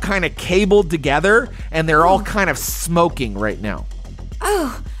all kind of cabled together, and they're all kind of smoking right now.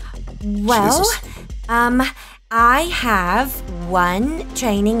 Oh, well, I have one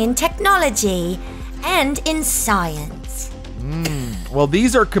training in technology and in science. Well,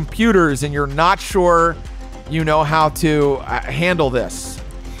 these are computers, and you're not sure you know how to handle this.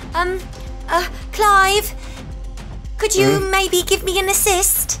 Clive, could you maybe give me an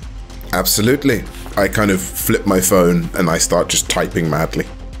assist? Absolutely. I kind of flip my phone and I start just typing madly.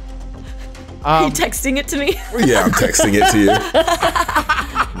 Are you texting it to me? Yeah, I'm texting it to you.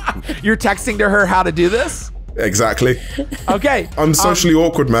 You're texting to her how to do this? Exactly. Okay. I'm socially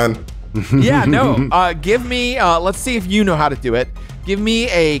awkward, man. Yeah, no. Give me, let's see if you know how to do it. Give me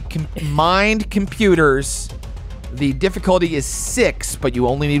a mind computers. The difficulty is 6, but you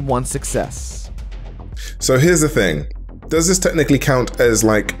only need 1 success. So here's the thing. Does this technically count as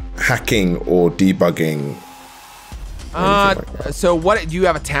like hacking or debugging? So what, do you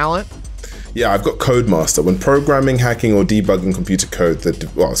have a talent? Yeah, I've got Codemaster. When programming, hacking, or debugging computer code,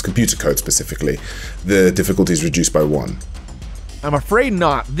 it's computer code specifically, the difficulty is reduced by 1. I'm afraid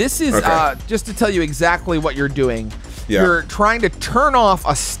not. This is, just to tell you exactly what you're doing. Yeah. You're trying to turn off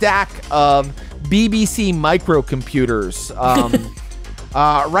a stack of BBC microcomputers.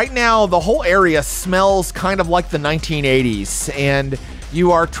 Right now, the whole area smells kind of like the 1980s, and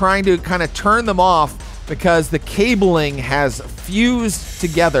you are trying to kind of turn them off because the cabling has fused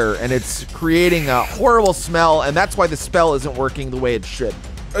together and it's creating a horrible smell, and that's why the spell isn't working the way it should.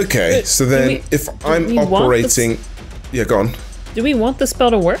 Okay, so then if I'm operating... Yeah, go on. Do we want the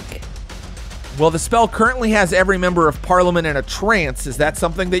spell to work? Well, the spell currently has every member of Parliament in a trance. Is that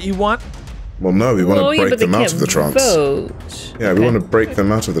something that you want? Well, no, we want to break them out of the trance. Vote. Yeah, we want to break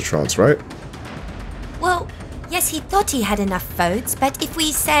them out of the trance, right? Well, yes, he thought he had enough votes, but if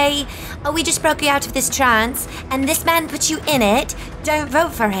we say, oh, we just broke you out of this trance, and this man put you in it, don't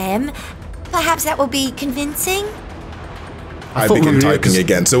vote for him, perhaps that will be convincing? I begin typing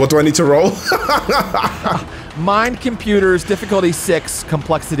again, so what do I need to roll? Mind computers, difficulty 6,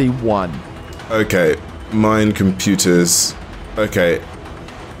 complexity 1. Okay, mind computers. Okay.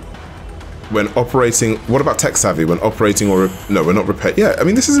 When operating, what about tech savvy? When operating or no, we're not repair. Yeah, I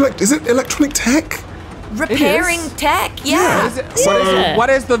mean this is is it electronic tech? Repairing tech, yeah. What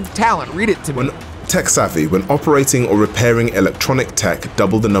is the talent? Read it to me. Tech savvy. When operating or repairing electronic tech,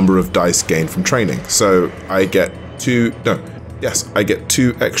 double the number of dice gained from training. So I get 2. No, yes, I get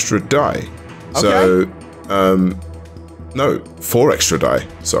 2 extra die. Okay. So, no, 4 extra die.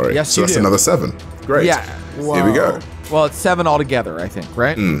 Sorry. Yes, so that's another 7. Great. Yeah. Whoa. Here we go. Well, it's 7 altogether, I think,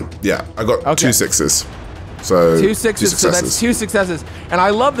 right? Yeah, I got 2 6s. So 2 6s. So that's 2 successes. And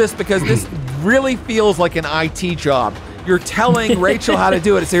I love this because this really feels like an IT job. You're telling Rachel how to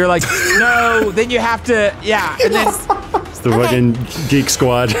do it, so you're like, no, then you have to, and then... It's the fucking geek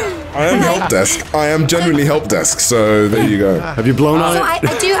squad. I am help desk. I am genuinely help desk, so there you go. Have you blown on it?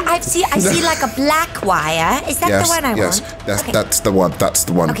 I see like a black wire. Is that the one I want? Yes, that's the one. That's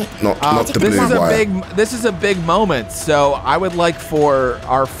the one. Okay. Not the blue wire. This is a big moment, so I would like for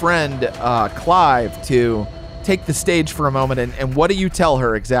our friend Clive to take the stage for a moment, and what do you tell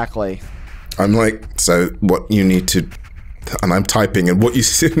her exactly? I'm like, so what you need to... And I'm typing, and what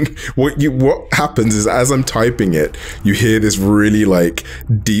happens is as I'm typing it, you hear this really like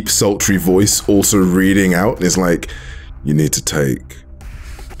deep, sultry voice also reading out. And it's like, you need to take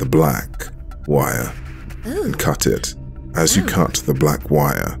the black wire and cut it. As you cut the black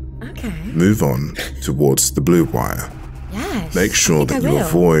wire, move on towards the blue wire. Yes. Make sure that you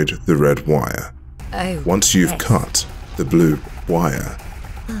avoid the red wire. Once you've cut the blue wire,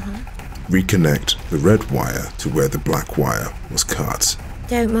 reconnect the red wire to where the black wire was cut.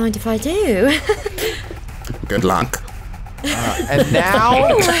 Don't mind if I do. Good luck. And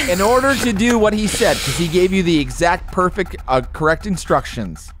now, in order to do what he said, because he gave you the exact perfect, correct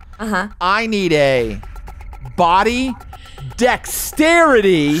instructions, I need a body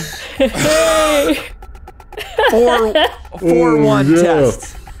dexterity 4-1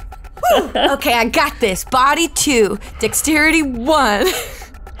 test. Okay, I got this. Body 2, dexterity 1.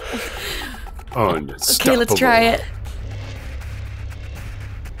 Okay, let's try it.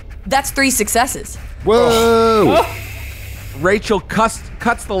 That's 3 successes. Whoa! Rachel cuts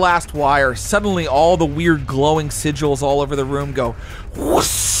the last wire. Suddenly, all the weird glowing sigils all over the room go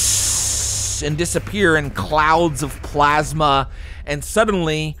whoosh and disappear in clouds of plasma. And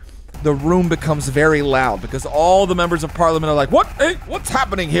suddenly, the room becomes very loud because all the members of Parliament are like, "What? Hey, what's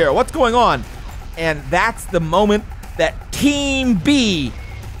happening here? What's going on?" And that's the moment that Team B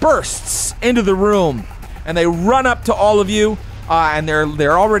bursts into the room. And they run up to all of you, and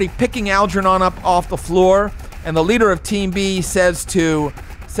they're already picking Algernon up off the floor. And the leader of Team B says to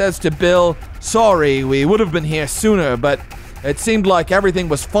Bill, "Sorry, we would have been here sooner, but it seemed like everything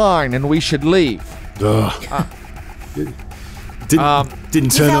was fine and we should leave."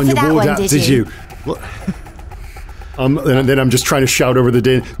 Didn't turn on your ward app, did you? And then I'm just trying to shout over the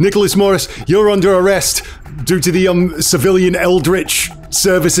din. Nicholas Morris, you're under arrest due to the Civilian Eldritch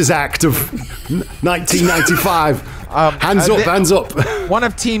Services Act of 1995. Hands up. One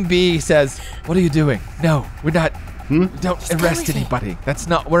of Team B says, "What are you doing?" "No, we're not. We don't arrest anybody. That's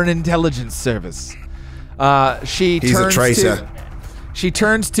not. We're an intelligence service." He's a traitor. She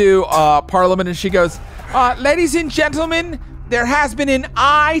turns to Parliament and she goes, "Ladies and gentlemen, there has been an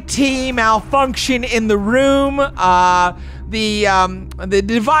IT malfunction in the room. The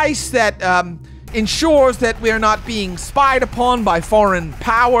device that ensures that we are not being spied upon by foreign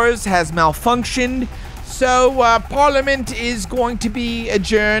powers has malfunctioned. So Parliament is going to be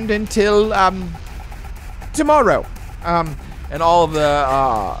adjourned until tomorrow." And all of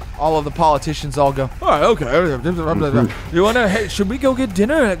the politicians all go, "Oh, okay. You wanna? Hey, should we go get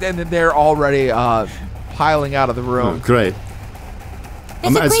dinner?" And they're already piling out of the room. Oh, great.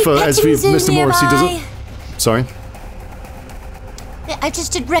 As for Mr. Morris, he doesn't. Sorry. I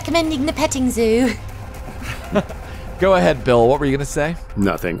just did recommending the petting zoo. Go ahead, Bill. What were you gonna say?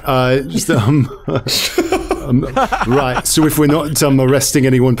 Nothing. Just right. So if we're not arresting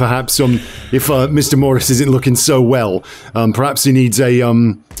anyone, perhaps if Mr. Morris isn't looking so well, perhaps he needs a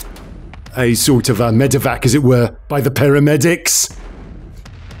sort of a medevac, as it were, by the paramedics.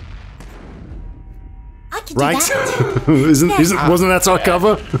 I can Right? do that. Wasn't that our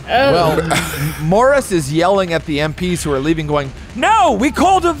cover? Well, Morris is yelling at the MPs who are leaving, going, "No, we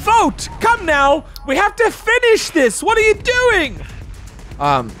called a vote. Come now, we have to finish this. What are you doing?"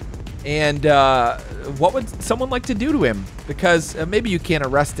 And what would someone like to do to him? Because maybe you can't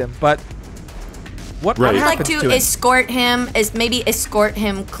arrest him, but what I would happens like to him? escort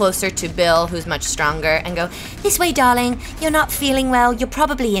him closer to Bill, who's much stronger, and go, This way, darling. You're not feeling well. You're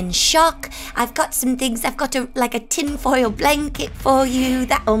probably in shock. I've got some things. I've got a tinfoil blanket for you.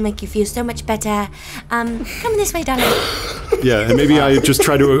 That'll make you feel so much better. Come this way, darling. Yeah, and maybe I just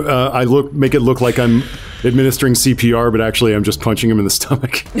try to make it look like I'm administering CPR, but actually I'm just punching him in the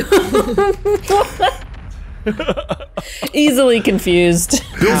stomach. Easily confused.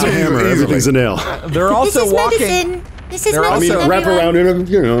 Bill's a hammer, everything's a nail. They're also walking. This is medicine. I mean, wrap around him,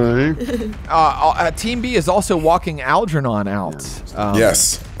 you know. Team B is also walking Algernon out.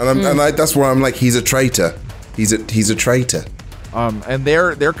 Yes, and that's where I'm like, he's a traitor. He's a traitor. And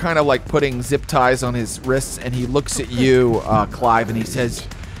they're kind of like putting zip ties on his wrists, and he looks at you, Clive, and he says,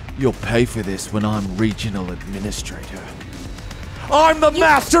 "You'll pay for this when I'm regional administrator. I'm the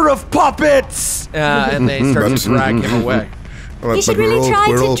master of puppets!" And they start to drag him away. You should really try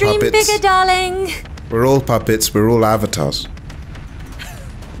to dream bigger, darling. We're all puppets. We're all avatars.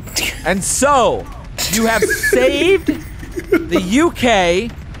 And so, you have saved the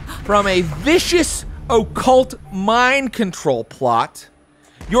UK from a vicious occult mind control plot.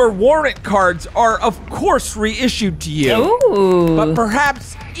 Your warrant cards are, of course, reissued to you. Ooh. But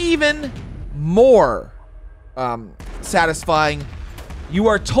perhaps even more satisfying, you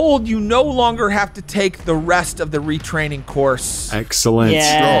are told you no longer have to take the rest of the retraining course. Excellent.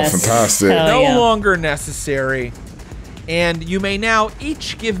 Yes. Oh, fantastic. Hell No yeah. longer necessary. And you may now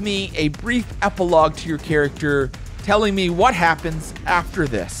each give me a brief epilogue to your character, telling me what happens after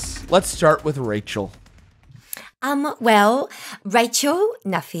this. Let's start with Rachel. Well, Rachel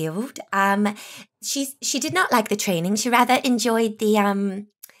Nuffield, she did not like the training. She rather enjoyed the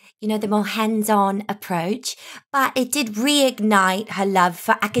the more hands-on approach, but it did reignite her love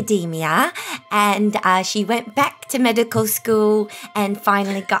for academia, and she went back to medical school and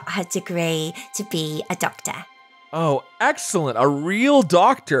finally got her degree to be a doctor. Oh, excellent. A real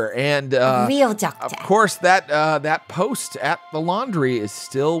doctor. And A real doctor. of course, that post at the laundry is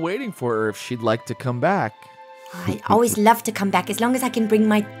still waiting for her if she'd like to come back. I always love to come back as long as I can bring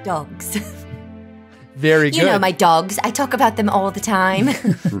my dogs. Very good. You know my dogs. I talk about them all the time.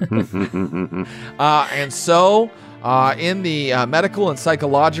 And so, in the medical and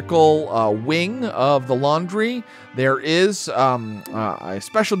psychological wing of the laundry, there is a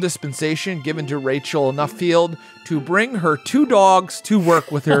special dispensation given to Rachel Nuffield to bring her 2 dogs to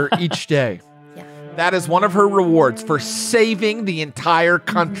work with her each day. Yeah. That is one of her rewards for saving the entire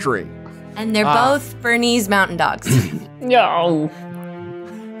country. and they're both Bernese mountain dogs. No.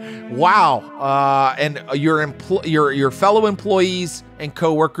 Wow. And your fellow employees and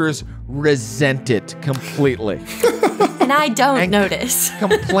coworkers resent it completely. And I don't notice.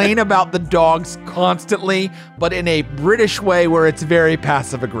 Complain about the dogs constantly, but in a British way where it's very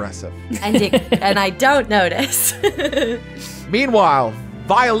passive-aggressive. And I don't notice. Meanwhile,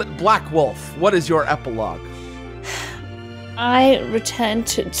 Violet Blackwolf, what is your epilogue? I return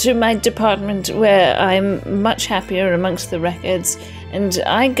to my department where I'm much happier amongst the records, and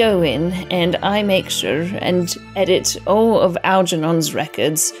I go in and I make sure and edit all of Algernon's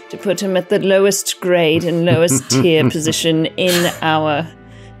records to put him at the lowest grade and lowest tier position in our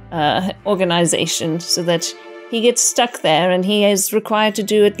organization, so that he gets stuck there and he is required to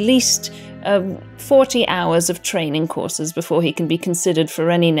do at least 40 hours of training courses before he can be considered for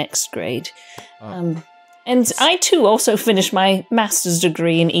any next grade. And I, too, also finished my master's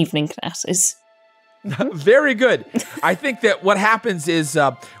degree in evening classes. Very good. I think that what happens is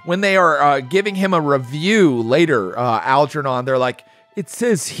when they are giving him a review later, Algernon, they're like, it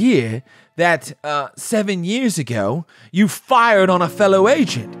says here that 7 years ago, you fired on a fellow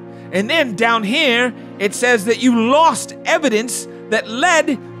agent. And then down here, it says that you lost evidence that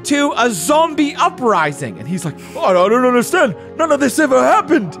led to a zombie uprising. And he's like, oh, I don't understand. None of this ever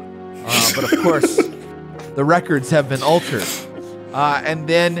happened. But of course, the records have been altered. And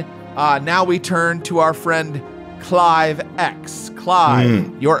then now we turn to our friend Clive X.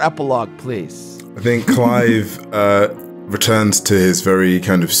 Clive, your epilogue, please. I think Clive returns to his very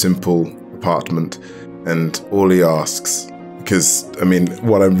kind of simple apartment, and all he asks, because, I mean,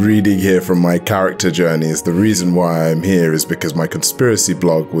 what I'm reading here from my character journey is the reason why I'm here is because my conspiracy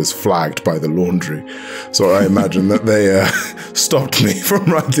blog was flagged by the laundry. So I imagine that they stopped me from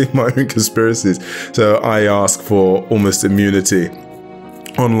writing my own conspiracies. So I ask for almost immunity,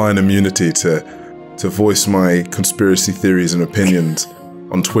 online immunity, to voice my conspiracy theories and opinions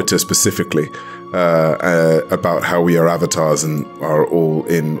on Twitter specifically about how we are avatars and are all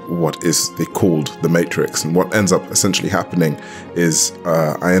in what is called the Matrix. And what ends up essentially happening is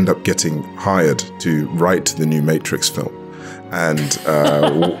I end up getting hired to write the new Matrix film. And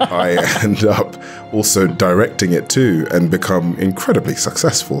I end up also directing it too and become incredibly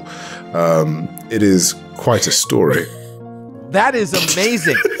successful. It is quite a story. That is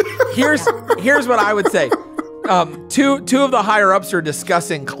amazing. Here's what I would say. Two of the higher ups are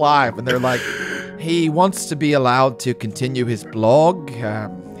discussing Clive, and they're like, he wants to be allowed to continue his blog.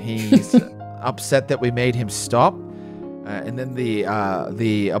 He's upset that we made him stop. And then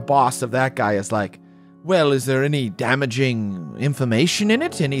the boss of that guy is like, well, is there any damaging information in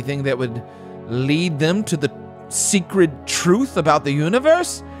it? Anything that would lead them to the secret truth about the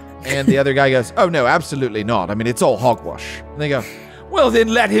universe? And the other guy goes, oh, no, absolutely not. I mean, it's all hogwash. And they go, well, then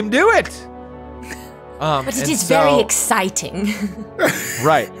let him do it. But it is very exciting.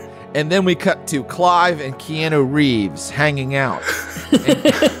 Right. And then we cut to Clive and Keanu Reeves hanging out. And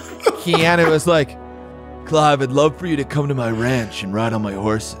Keanu is like, Clive, I'd love for you to come to my ranch and ride on my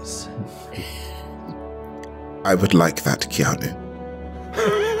horses. I would like that, Keanu.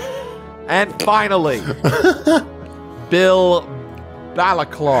 And finally, Bill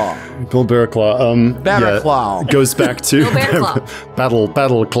Balaclaw. Bill Barraclaw. Barraclaw. Goes back to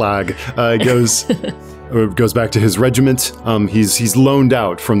Battleclag. Goes back to his regiment. He's loaned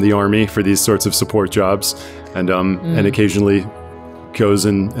out from the army for these sorts of support jobs, and occasionally goes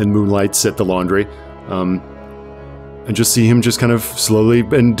and moonlights at the laundry. And just see him just kind of slowly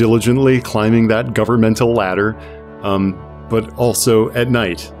and diligently climbing that governmental ladder, but also at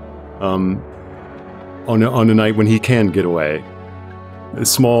night, on a night when he can get away. A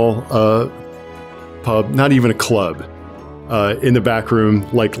small pub, not even a club, in the back room,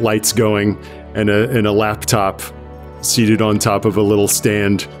 like lights going, and a laptop seated on top of a little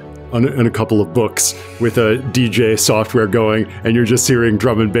stand and a couple of books with a DJ software going, and you're just hearing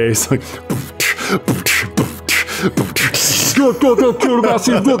drum and bass like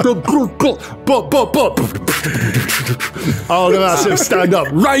all the massive stand up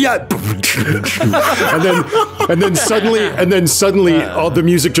riot, and then suddenly all the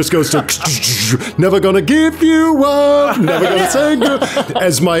music just goes to never gonna give you up, never gonna say good,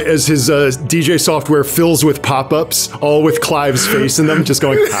 as his DJ software fills with pop-ups, all with Clive's face in them, just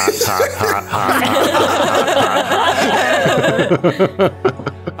going ha ha ha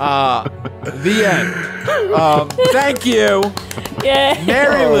ha. The end. Thank you, Yeah.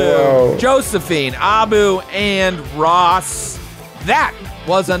 Mary Lou, Josephine, Abu, and Ross. That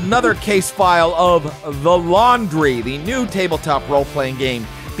was another case file of The Laundry, the new tabletop role-playing game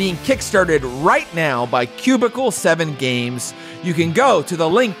being kickstarted right now by Cubicle 7 Games. You can go to the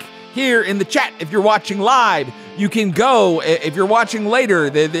link here in the chat if you're watching live. you can go, if you're watching later,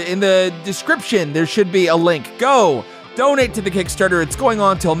 in the description, there should be a link. Go donate to the Kickstarter. It's going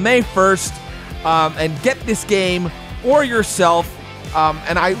on till May 1st. And get this game for yourself.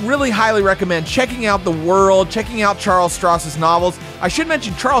 And I really highly recommend checking out the world, checking out Charles Strauss's novels. I should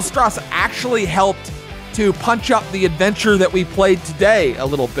mention Charles Strauss actually helped to punch up the adventure that we played today a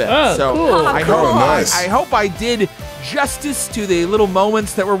little bit. Oh, so cool. I hope I did justice to the little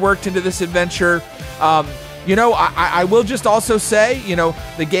moments that were worked into this adventure. I will just also say,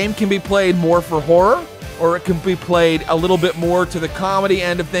 the game can be played more for horror, or it can be played a little bit more to the comedy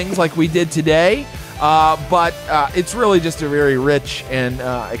end of things like we did today. But it's really just a very rich and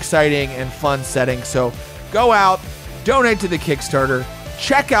exciting and fun setting. So go out, donate to the Kickstarter,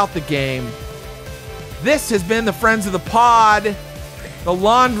 check out the game. This has been the Friends of the Pod, The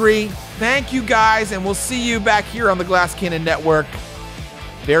Laundry. Thank you guys, and we'll see you back here on the Glass Cannon Network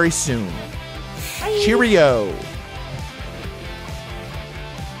very soon. Bye. Cheerio.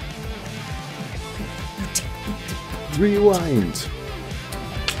 Rewind.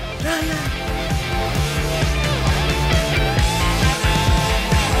 Yeah.